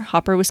Hopper.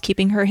 Hopper was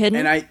keeping her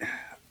hidden. And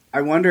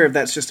I wonder if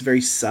that's just a very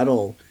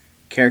subtle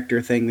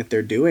character thing that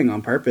they're doing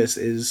on purpose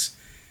is...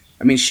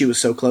 I mean, she was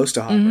so close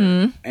to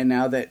Hopper, and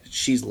now that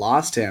she's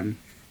lost him,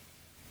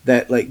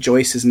 that like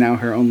Joyce is now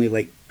her only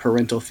like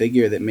parental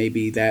figure. That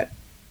maybe that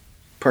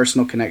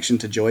personal connection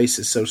to Joyce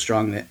is so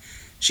strong that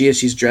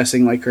she's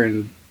dressing like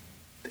her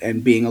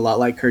and being a lot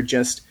like her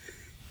just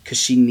because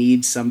she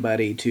needs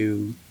somebody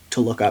to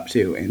look up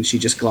to, and she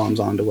just gloms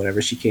onto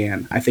whatever she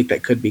can. I think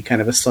that could be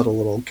kind of a subtle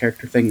little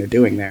character thing they're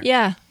doing there.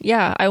 Yeah.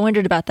 I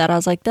wondered about that. I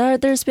was like,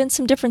 there's been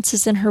some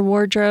differences in her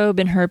wardrobe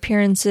and her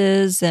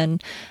appearances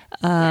and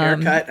the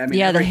haircut. I mean,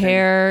 yeah, everything. the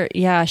hair.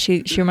 Yeah,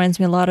 she reminds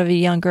me a lot of a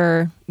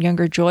younger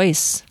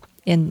Joyce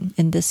in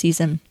this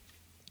season.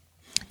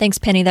 Thanks,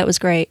 Penny. That was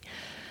great.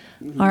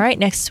 All right,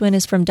 next one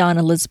is from Dawn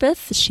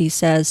Elizabeth. She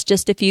says,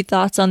 just a few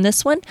thoughts on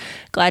this one.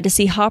 Glad to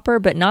see Hopper,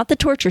 but not the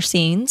torture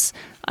scenes.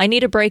 I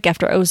need a break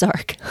after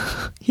Ozark.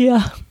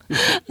 Yeah.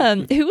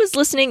 Who was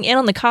listening in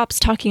on the cops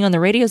talking on the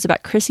radios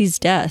about Chrissy's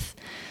death?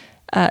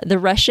 The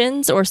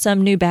Russians or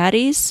some new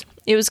baddies?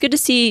 It was good to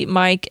see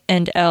Mike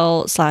and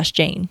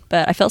Elle/Jane,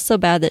 but I felt so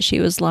bad that she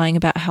was lying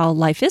about how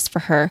life is for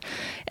her.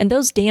 And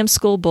those damn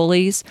school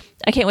bullies,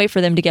 I can't wait for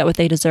them to get what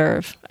they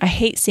deserve. I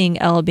hate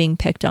seeing Elle being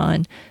picked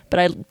on, but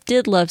I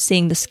did love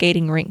seeing the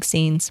skating rink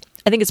scenes.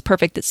 I think it's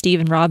perfect that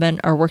Steve and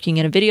Robin are working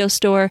in a video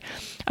store.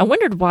 I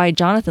wondered why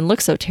Jonathan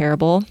looked so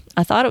terrible.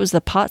 I thought it was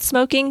the pot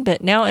smoking,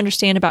 but now I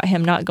understand about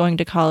him not going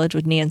to college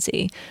with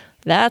Nancy.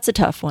 That's a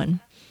tough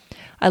one.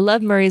 I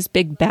love Murray's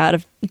big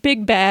bag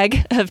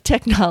of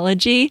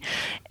technology.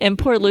 And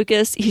poor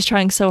Lucas, he's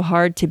trying so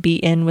hard to be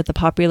in with the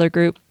popular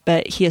group,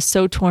 but he is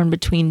so torn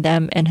between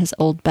them and his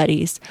old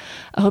buddies.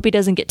 I hope he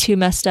doesn't get too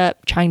messed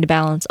up trying to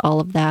balance all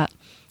of that.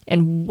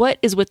 And what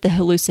is with the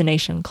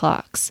hallucination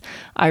clocks?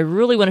 I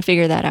really want to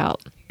figure that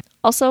out.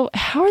 Also,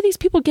 how are these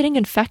people getting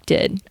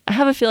infected? I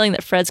have a feeling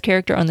that Fred's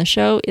character on the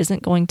show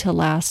isn't going to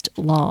last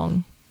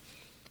long.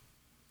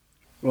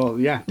 Well,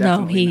 yeah,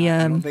 definitely no, not.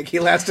 I don't think he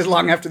lasted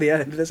long after the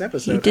end of this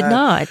episode. He did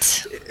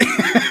not.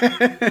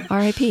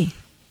 R.I.P.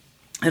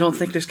 I don't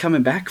think there's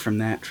coming back from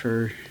that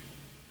for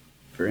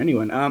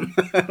anyone. I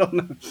don't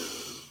know.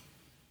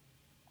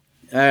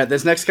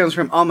 This next comes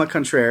from Alma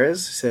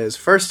Contreras. Says,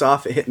 first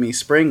off, it hit me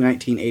spring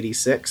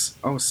 1986.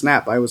 Oh,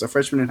 snap. I was a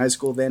freshman in high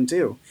school then,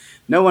 too.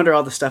 No wonder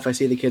all the stuff I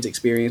see the kids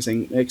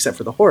experiencing, except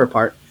for the horror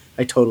part,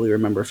 I totally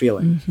remember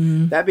feeling.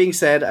 Mm-hmm. That being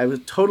said, I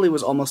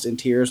was almost in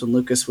tears when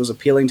Lucas was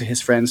appealing to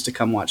his friends to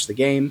come watch the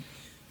game.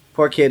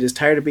 Poor kid is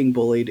tired of being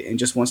bullied and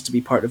just wants to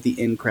be part of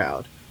the in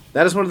crowd.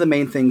 That is one of the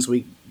main things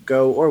we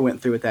go or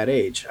went through at that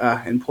age.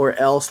 And poor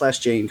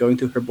Elle/Jane going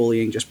through her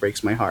bullying just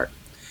breaks my heart.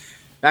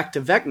 Back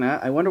to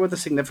Vecna, I wonder what the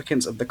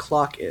significance of the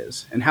clock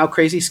is, and how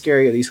crazy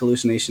scary are these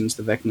hallucinations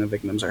the Vecna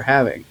victims are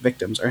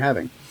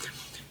having.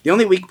 The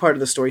only weak part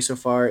of the story so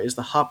far is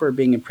the Hopper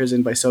being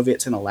imprisoned by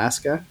Soviets in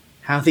Alaska.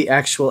 How the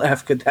actual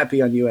F could that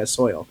be on U.S.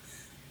 soil?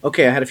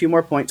 Okay, I had a few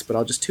more points, but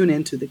I'll just tune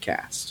into the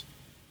cast.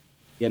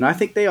 Yeah, no, I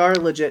think they are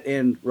legit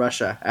in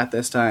Russia at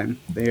this time.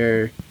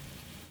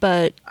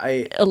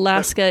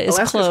 Alaska is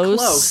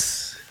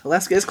close.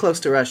 Alaska is close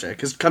to Russia,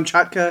 because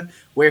Kamchatka,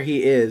 where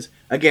he is,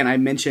 again, I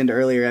mentioned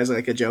earlier as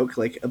like a joke,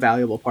 like a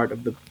valuable part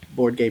of the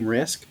board game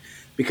Risk,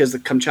 because the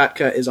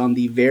Kamchatka is on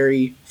the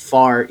very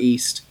far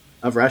east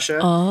of Russia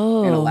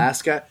and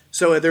Alaska.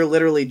 So they're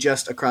literally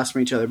just across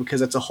from each other,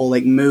 because it's a whole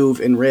like move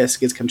in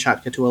Risk is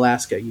Kamchatka to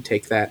Alaska. You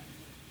take that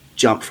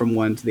jump from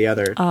one to the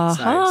other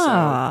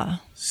side.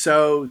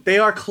 So they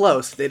are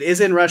close. It is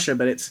in Russia,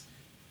 but it's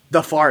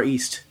the far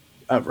east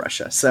of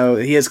Russia. So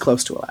he is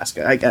close to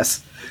Alaska, I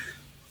guess.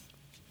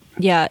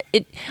 Yeah,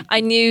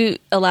 I knew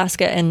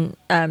Alaska and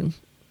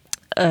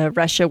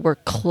Russia were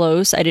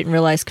close. I didn't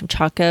realize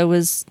Kamchatka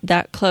was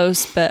that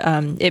close, but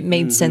it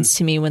made sense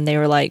to me when they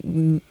were like,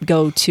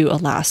 go to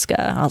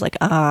Alaska. I was like,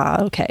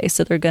 okay,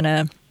 so they're going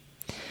to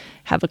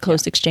have a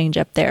close exchange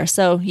up there.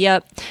 So,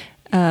 yep,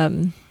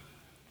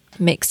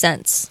 makes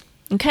sense.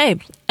 Okay,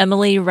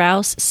 Emily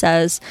Rouse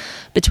says,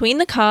 between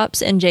the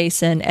cops and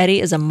Jason, Eddie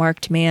is a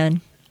marked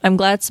man. I'm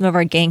glad some of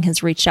our gang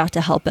has reached out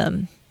to help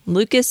him.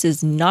 Lucas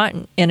is not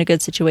in a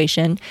good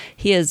situation.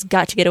 He has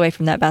got to get away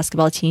from that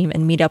basketball team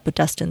and meet up with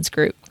Dustin's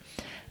group.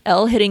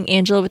 Elle hitting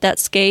Angela with that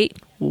skate?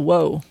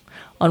 Whoa.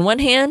 On one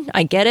hand,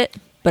 I get it,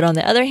 but on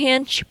the other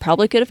hand, she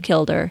probably could have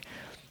killed her.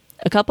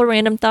 A couple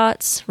random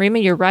thoughts. Rima,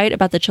 you're right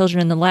about the children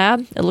in the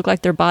lab. It looked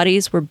like their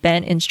bodies were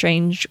bent in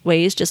strange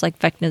ways, just like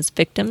Vecna's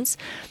victims.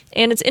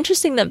 And it's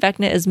interesting that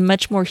Vecna is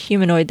much more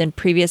humanoid than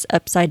previous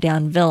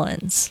upside-down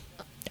villains.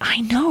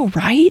 I know,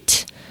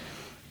 right?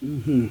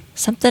 Mm-hmm.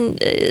 Something,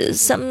 I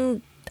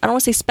don't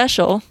want to say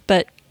special,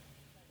 but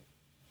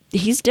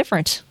he's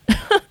different.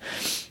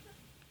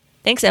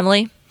 Thanks,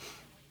 Emily.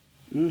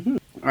 Mm-hmm.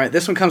 All right,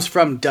 this one comes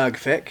from Doug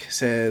Fick.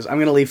 Says, I'm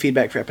going to leave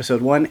feedback for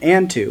episode 1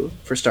 and 2.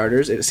 For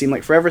starters, it seemed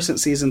like forever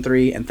since season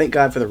 3, and thank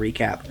God for the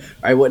recap, or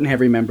I wouldn't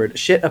have remembered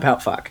shit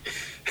about fuck.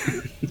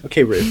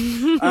 Okay, Ruth.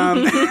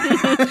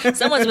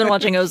 Someone's been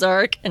watching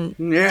Ozark and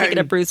taking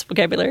up Ruth's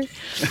vocabulary.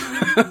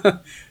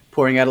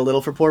 Pouring out a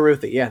little for poor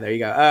Ruthie. Yeah, there you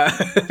go.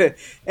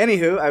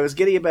 Anywho, I was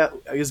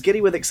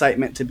giddy with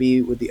excitement to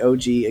be with the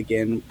OG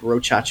again,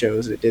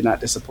 Brochachos, and it did not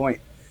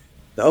disappoint.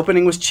 The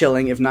opening was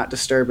chilling, if not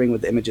disturbing,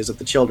 with the images of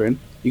the children.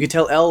 You could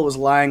tell Elle was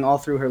lying all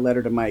through her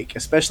letter to Mike,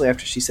 especially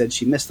after she said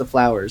she missed the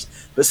flowers,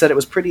 but said it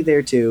was pretty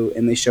there too,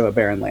 and they show a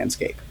barren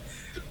landscape.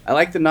 I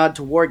like the nod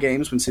to War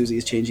Games when Susie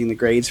is changing the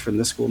grades from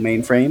the school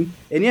mainframe.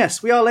 And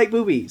yes, we all like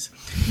boobies.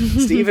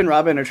 Steve and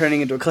Robin are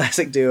turning into a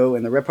classic duo,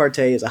 and the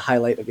repartee is a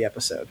highlight of the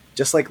episode.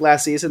 Just like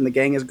last season, the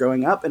gang is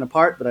growing up and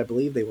apart, but I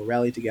believe they will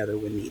rally together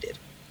when needed.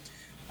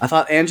 I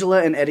thought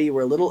Angela and Eddie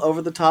were a little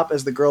over the top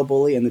as the girl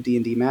bully and the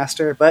D&D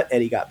master, but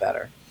Eddie got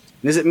better.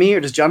 And is it me, or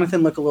does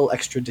Jonathan look a little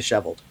extra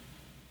disheveled?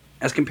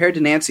 As compared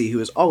to Nancy, who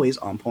is always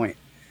on point.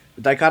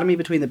 The dichotomy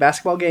between the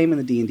basketball game and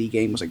the D&D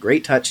game was a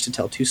great touch to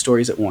tell two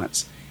stories at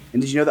once.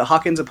 And did you know that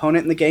Hawkins'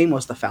 opponent in the game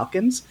was the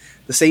Falcons?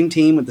 The same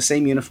team with the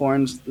same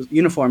uniforms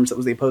that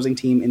was the opposing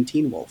team in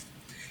Teen Wolf.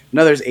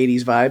 Another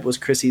 80s vibe was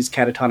Chrissy's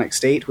catatonic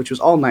state, which was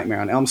all Nightmare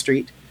on Elm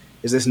Street.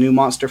 Is this new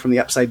monster from the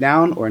Upside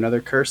Down, or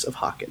another curse of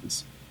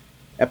Hawkins?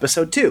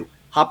 Episode 2.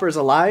 Hopper's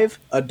alive?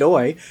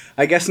 Adoy.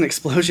 I guess an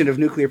explosion of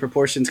nuclear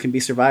proportions can be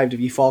survived if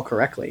you fall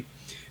correctly.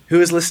 Who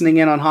is listening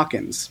in on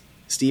Hawkins?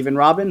 Steve and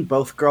Robin,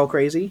 both girl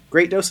crazy.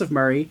 Great dose of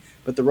Murray,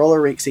 but the roller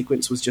rink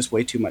sequence was just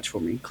way too much for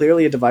me.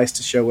 Clearly a device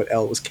to show what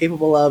Elle was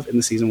capable of in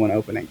the season 1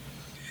 opening.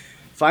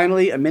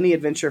 Finally, a mini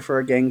adventure for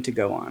a gang to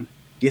go on.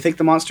 Do you think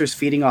the monster's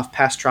feeding off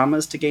past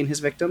traumas to gain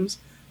his victims?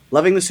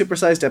 Loving the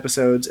supersized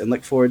episodes and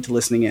look forward to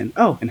listening in.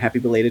 Oh, and happy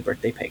belated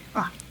birthday, Pig.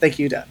 Ah, thank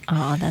you, Doug.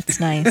 Oh, that's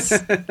nice.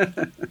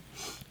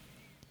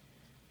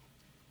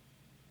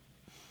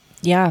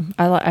 Yeah,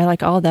 I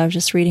like all of that. I was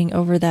just reading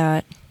over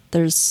that.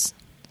 There's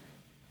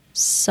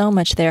so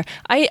much there.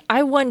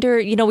 I wonder,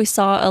 we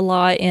saw a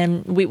lot,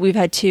 and we've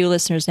had 2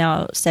 listeners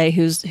now say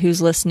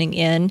who's listening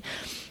in.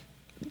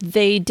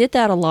 They did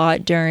that a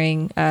lot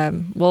during,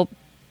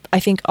 I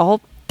think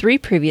all 3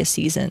 previous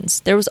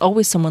seasons. There was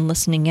always someone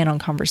listening in on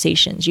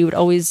conversations. You would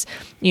always,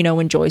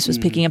 when Joyce was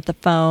picking up the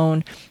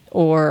phone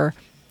or,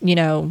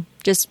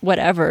 just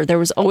whatever, there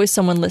was always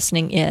someone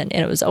listening in,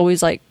 and it was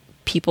always like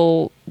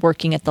people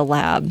working at the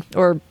lab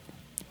or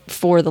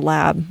for the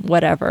lab,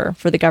 whatever,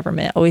 for the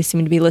government, always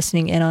seem to be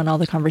listening in on all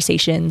the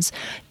conversations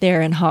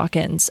there in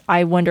Hawkins.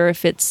 I wonder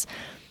if it's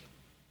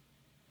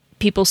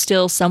people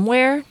still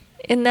somewhere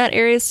in that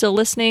area still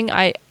listening.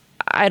 I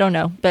don't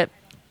know, but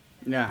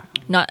yeah,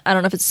 I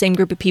don't know if it's the same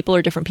group of people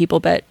or different people,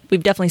 but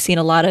we've definitely seen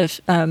a lot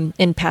of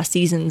in past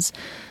seasons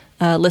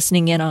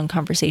listening in on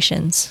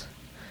conversations.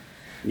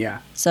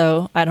 Yeah.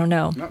 So I don't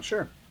know. Not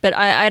sure. But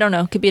I don't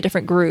know. Could be a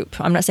different group.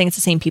 I'm not saying it's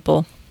the same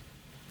people.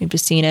 We've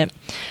just seen it.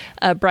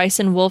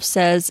 Bryson Wolf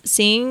says,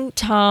 seeing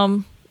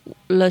Tom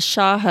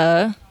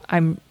Lashaha,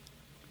 I'm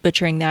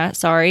butchering that,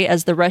 sorry,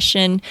 as the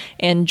Russian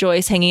and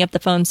Joyce hanging up the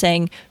phone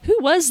saying, "Who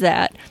was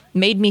that?"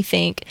 made me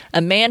think,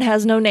 a man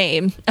has no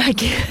name. I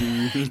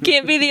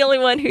can't be the only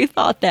one who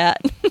thought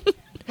that.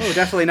 Oh,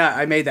 definitely not.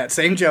 I made that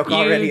same joke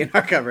already in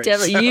our coverage.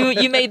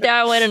 You made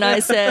that one, and I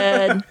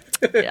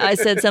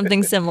said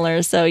something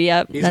similar. So,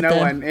 yep. He's no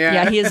one.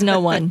 Yeah, he is no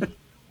one.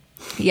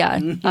 Yeah,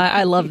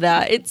 I love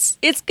that.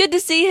 It's good to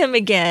see him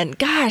again.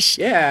 Gosh,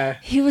 yeah,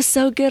 he was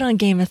so good on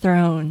Game of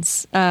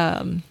Thrones.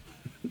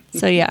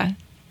 So yeah,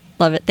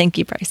 love it. Thank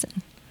you,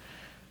 Bryson.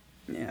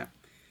 Yeah,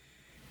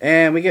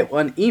 and we get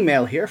one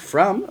email here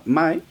from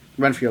my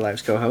Run for Your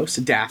Lives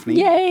co-host, Daphne.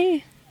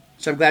 Yay!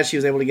 So I'm glad she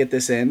was able to get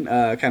this in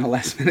kind of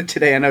last minute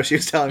today. I know she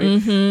was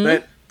telling me,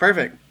 but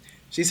perfect.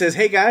 She says,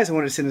 "Hey guys, I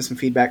wanted to send in some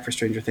feedback for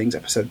Stranger Things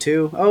episode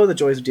 2. Oh, the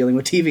joys of dealing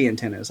with TV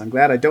antennas. I'm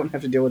glad I don't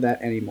have to deal with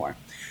that anymore.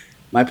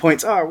 My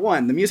points are,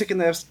 1, the music in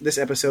this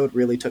episode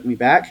really took me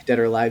back. Dead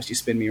or Alive's You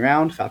Spin Me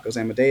Around, Falco's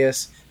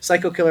Amadeus,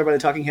 Psycho Killer by the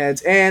Talking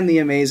Heads, and the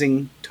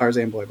amazing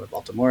Tarzan Boy by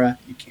Baltimora.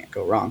 You can't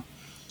go wrong.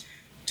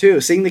 2,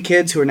 seeing the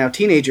kids who are now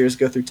teenagers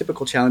go through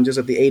typical challenges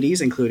of the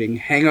 80s, including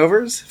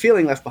hangovers,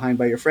 feeling left behind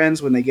by your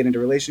friends when they get into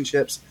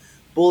relationships,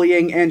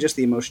 bullying, and just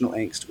the emotional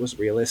angst was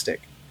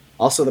realistic.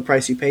 Also, the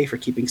price you pay for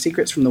keeping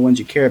secrets from the ones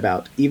you care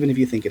about, even if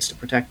you think it's to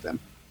protect them.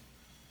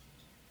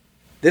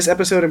 This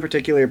episode in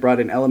particular brought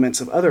in elements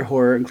of other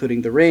horror,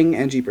 including The Ring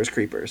and Jeepers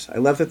Creepers. I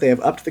love that they have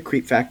upped the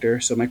creep factor,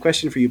 so my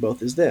question for you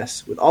both is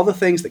this. With all the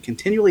things that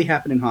continually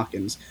happen in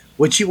Hawkins,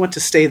 would you want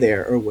to stay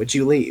there or would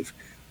you leave?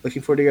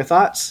 Looking forward to your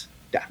thoughts,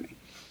 Daphne.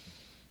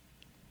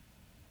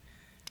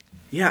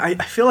 Yeah,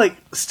 I feel like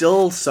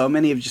still so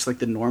many of just like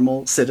the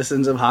normal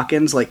citizens of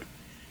Hawkins like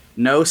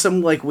know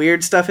some like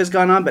weird stuff has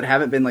gone on but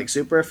haven't been like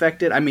super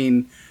affected. I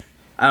mean,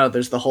 I don't know,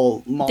 there's the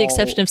whole mall the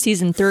exception of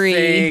season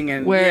 3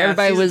 and, where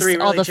everybody was really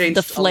all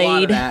the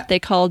flayed. They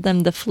called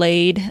them the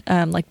flayed,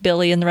 like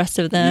Billy and the rest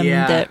of them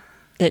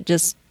that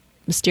just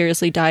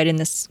mysteriously died in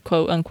this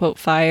quote unquote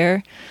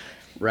fire.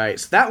 Right.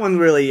 So that one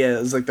really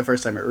is like the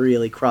first time it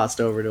really crossed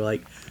over to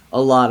like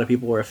a lot of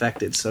people were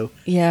affected. So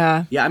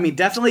yeah. I mean,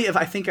 definitely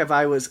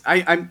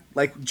I'm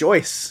like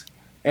Joyce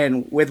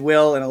and with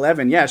Will and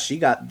 11. Yeah, she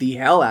got the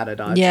hell out of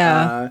Dodge.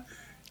 Yeah.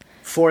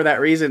 For that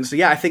reason. So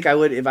yeah, I think I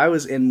would, if I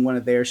was in one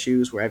of their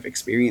shoes where I've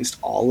experienced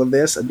all of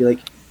this, I'd be like,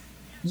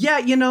 yeah,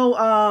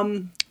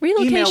 relocation.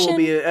 Email will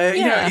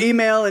be,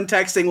 email and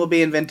texting will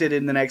be invented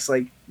in the next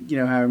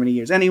however many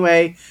years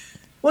anyway.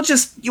 We'll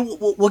just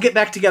we'll get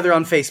back together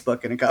on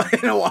Facebook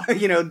in a while,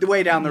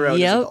 way down the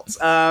road as adults.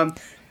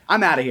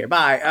 I'm out of here.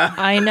 Bye.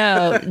 I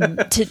know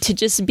to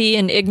just be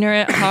an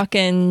ignorant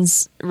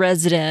Hawkins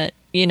resident,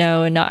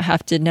 and not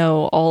have to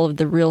know all of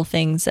the real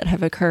things that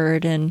have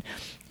occurred and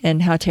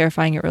how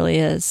terrifying it really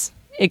is.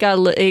 It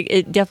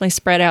definitely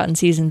spread out in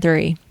season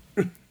 3.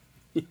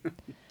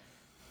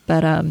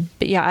 But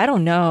yeah, I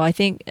don't know. I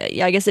think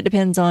I guess it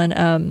depends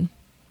on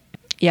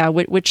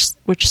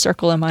which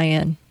circle am I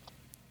in?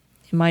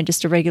 Am I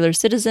just a regular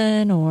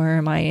citizen or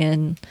am I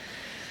in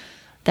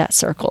that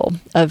circle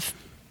of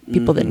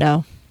people that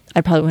know?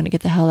 I'd probably want to get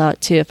the hell out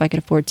too if I could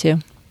afford to.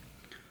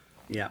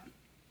 Yeah.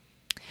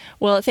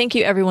 Well, thank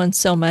you everyone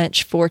so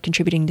much for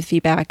contributing to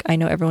feedback. I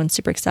know everyone's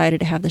super excited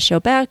to have the show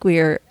back. We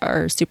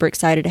are super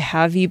excited to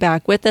have you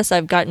back with us.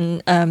 I've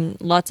gotten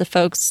lots of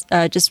folks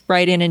just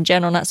write in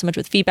general, not so much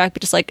with feedback,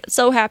 but just like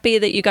so happy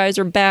that you guys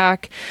are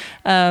back.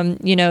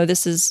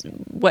 This is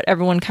what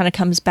everyone kind of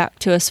comes back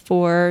to us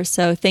for.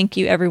 So thank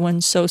you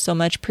everyone so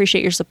much.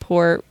 Appreciate your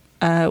support.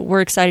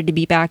 We're excited to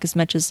be back as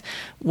much as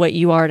what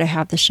you are to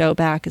have the show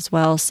back as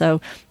well.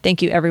 So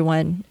thank you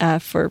everyone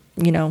for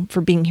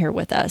being here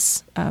with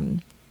us.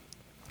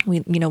 We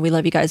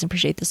love you guys and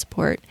appreciate the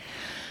support.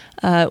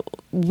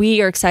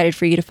 We are excited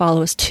for you to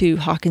follow us to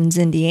Hawkins,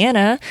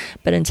 Indiana.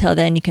 But until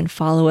then, you can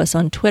follow us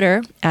on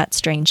Twitter at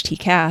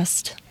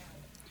StrangeTcast.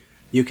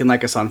 You can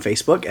like us on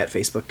Facebook at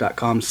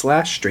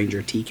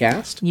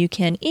facebook.com/StrangerTcast. You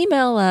can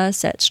email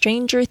us at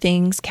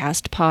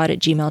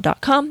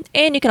strangerthingscastpod@gmail.com.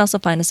 And you can also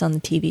find us on the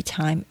TV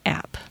Time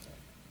app.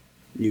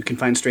 You can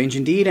find Strange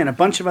Indeed and a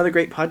bunch of other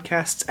great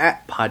podcasts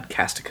at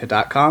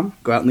podcastica.com.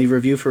 Go out and leave a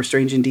review for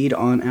Strange Indeed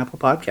on Apple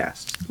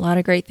Podcasts. A lot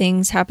of great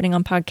things happening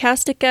on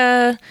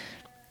Podcastica.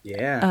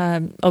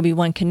 Yeah.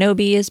 Obi-Wan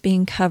Kenobi is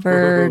being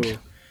covered. Ooh.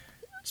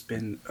 It's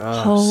been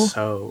Holy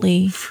so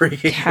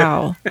freaking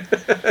cow.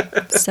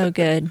 So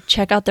good.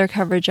 Check out their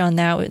coverage on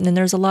that. And then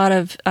there's a lot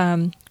of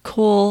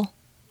cool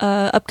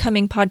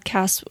upcoming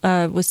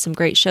podcasts with some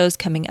great shows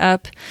coming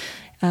up.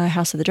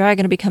 House of the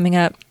Dragon will be coming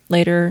up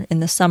later in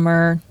the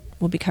summer.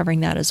 We'll be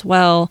covering that as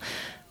well.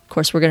 Of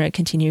course, we're going to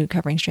continue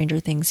covering Stranger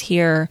Things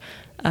here.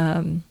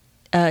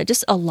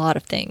 Just a lot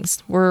of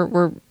things.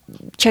 We're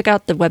check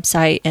out the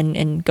website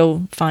and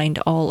go find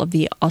all of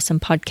the awesome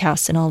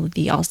podcasts and all of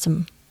the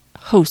awesome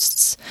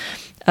hosts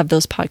of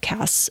those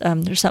podcasts.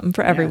 There's something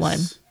for everyone.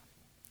 Yes.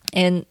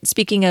 And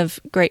speaking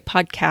of great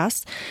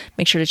podcasts,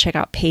 make sure to check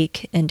out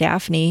Paige and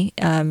Daphne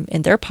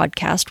in their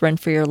podcast, Run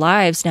for Your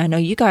Lives. Now, I know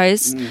you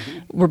guys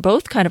were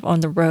both kind of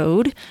on the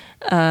road.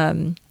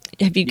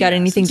 Have you got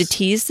anything to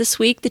tease this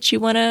week that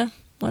you want to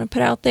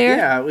put out there?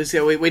 Yeah, it was.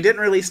 We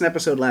didn't release an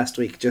episode last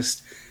week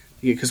just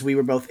because we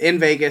were both in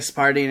Vegas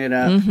partying it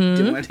up.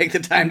 Didn't want to take the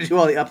time to do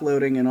all the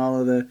uploading and all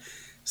of the.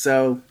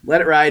 So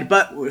let it ride.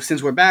 But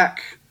since we're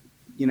back,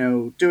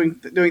 doing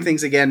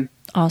things again.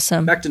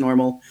 Awesome. Back to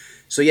normal.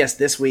 So yes,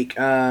 this week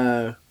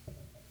our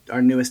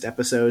newest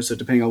episode. So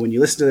depending on when you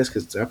listen to this,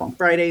 because it's up on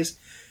Fridays.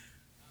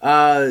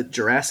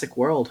 Jurassic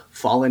World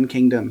Fallen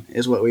Kingdom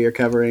is what we are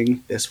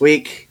covering this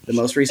week. The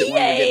most recent one.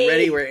 We're getting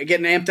ready. We're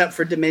getting amped up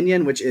for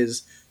Dominion, which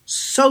is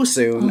so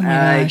soon. Oh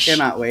my gosh. I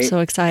cannot wait. So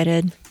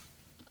excited.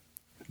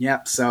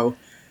 Yep. So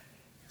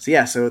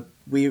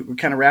we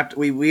kind of wrapped.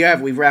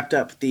 We've wrapped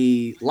up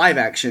the live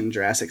action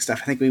Jurassic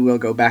stuff. I think we will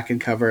go back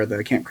and cover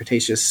the Camp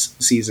Cretaceous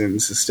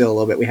seasons still a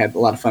little bit. We had a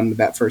lot of fun with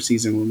that first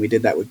season when we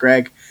did that with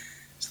Greg.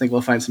 So I think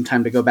we'll find some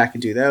time to go back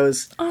and do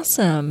those.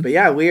 Awesome. But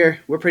yeah, we're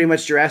pretty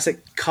much Jurassic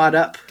caught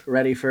up,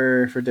 ready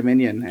for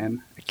Dominion, and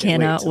I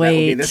cannot wait. So wait. that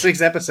will be this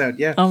week's episode.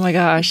 Yeah. Oh my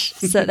gosh.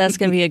 So that's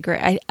going to be a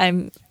great.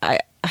 I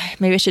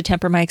maybe I should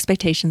temper my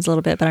expectations a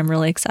little bit, but I'm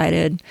really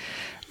excited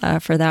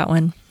for that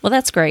one. Well,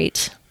 that's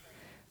great.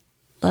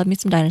 Love me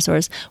some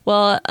dinosaurs.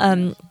 Well,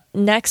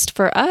 next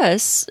for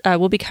us,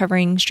 we'll be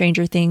covering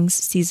Stranger Things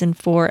Season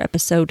 4,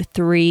 Episode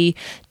 3,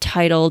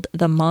 titled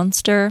The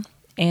Monster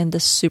and the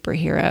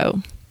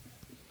Superhero.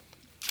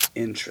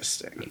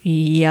 Interesting.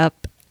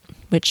 Yep.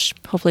 Which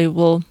hopefully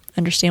we'll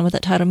understand what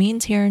that title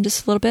means here in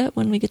just a little bit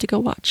when we get to go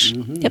watch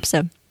the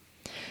episode.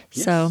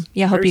 Yes. So,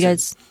 yeah, hope you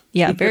guys...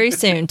 Yeah, very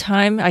soon.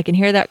 Time. I can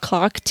hear that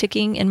clock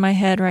ticking in my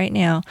head right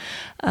now.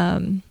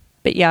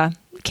 But yeah,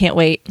 can't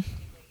wait.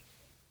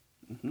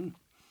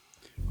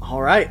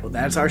 All right. Well,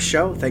 that's our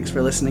show. Thanks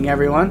for listening,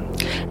 everyone.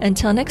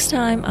 Until next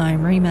time,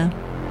 I'm Rima.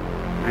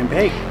 I'm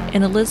Paige.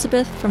 And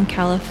Elizabeth from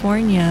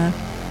California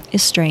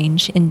is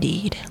strange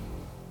indeed.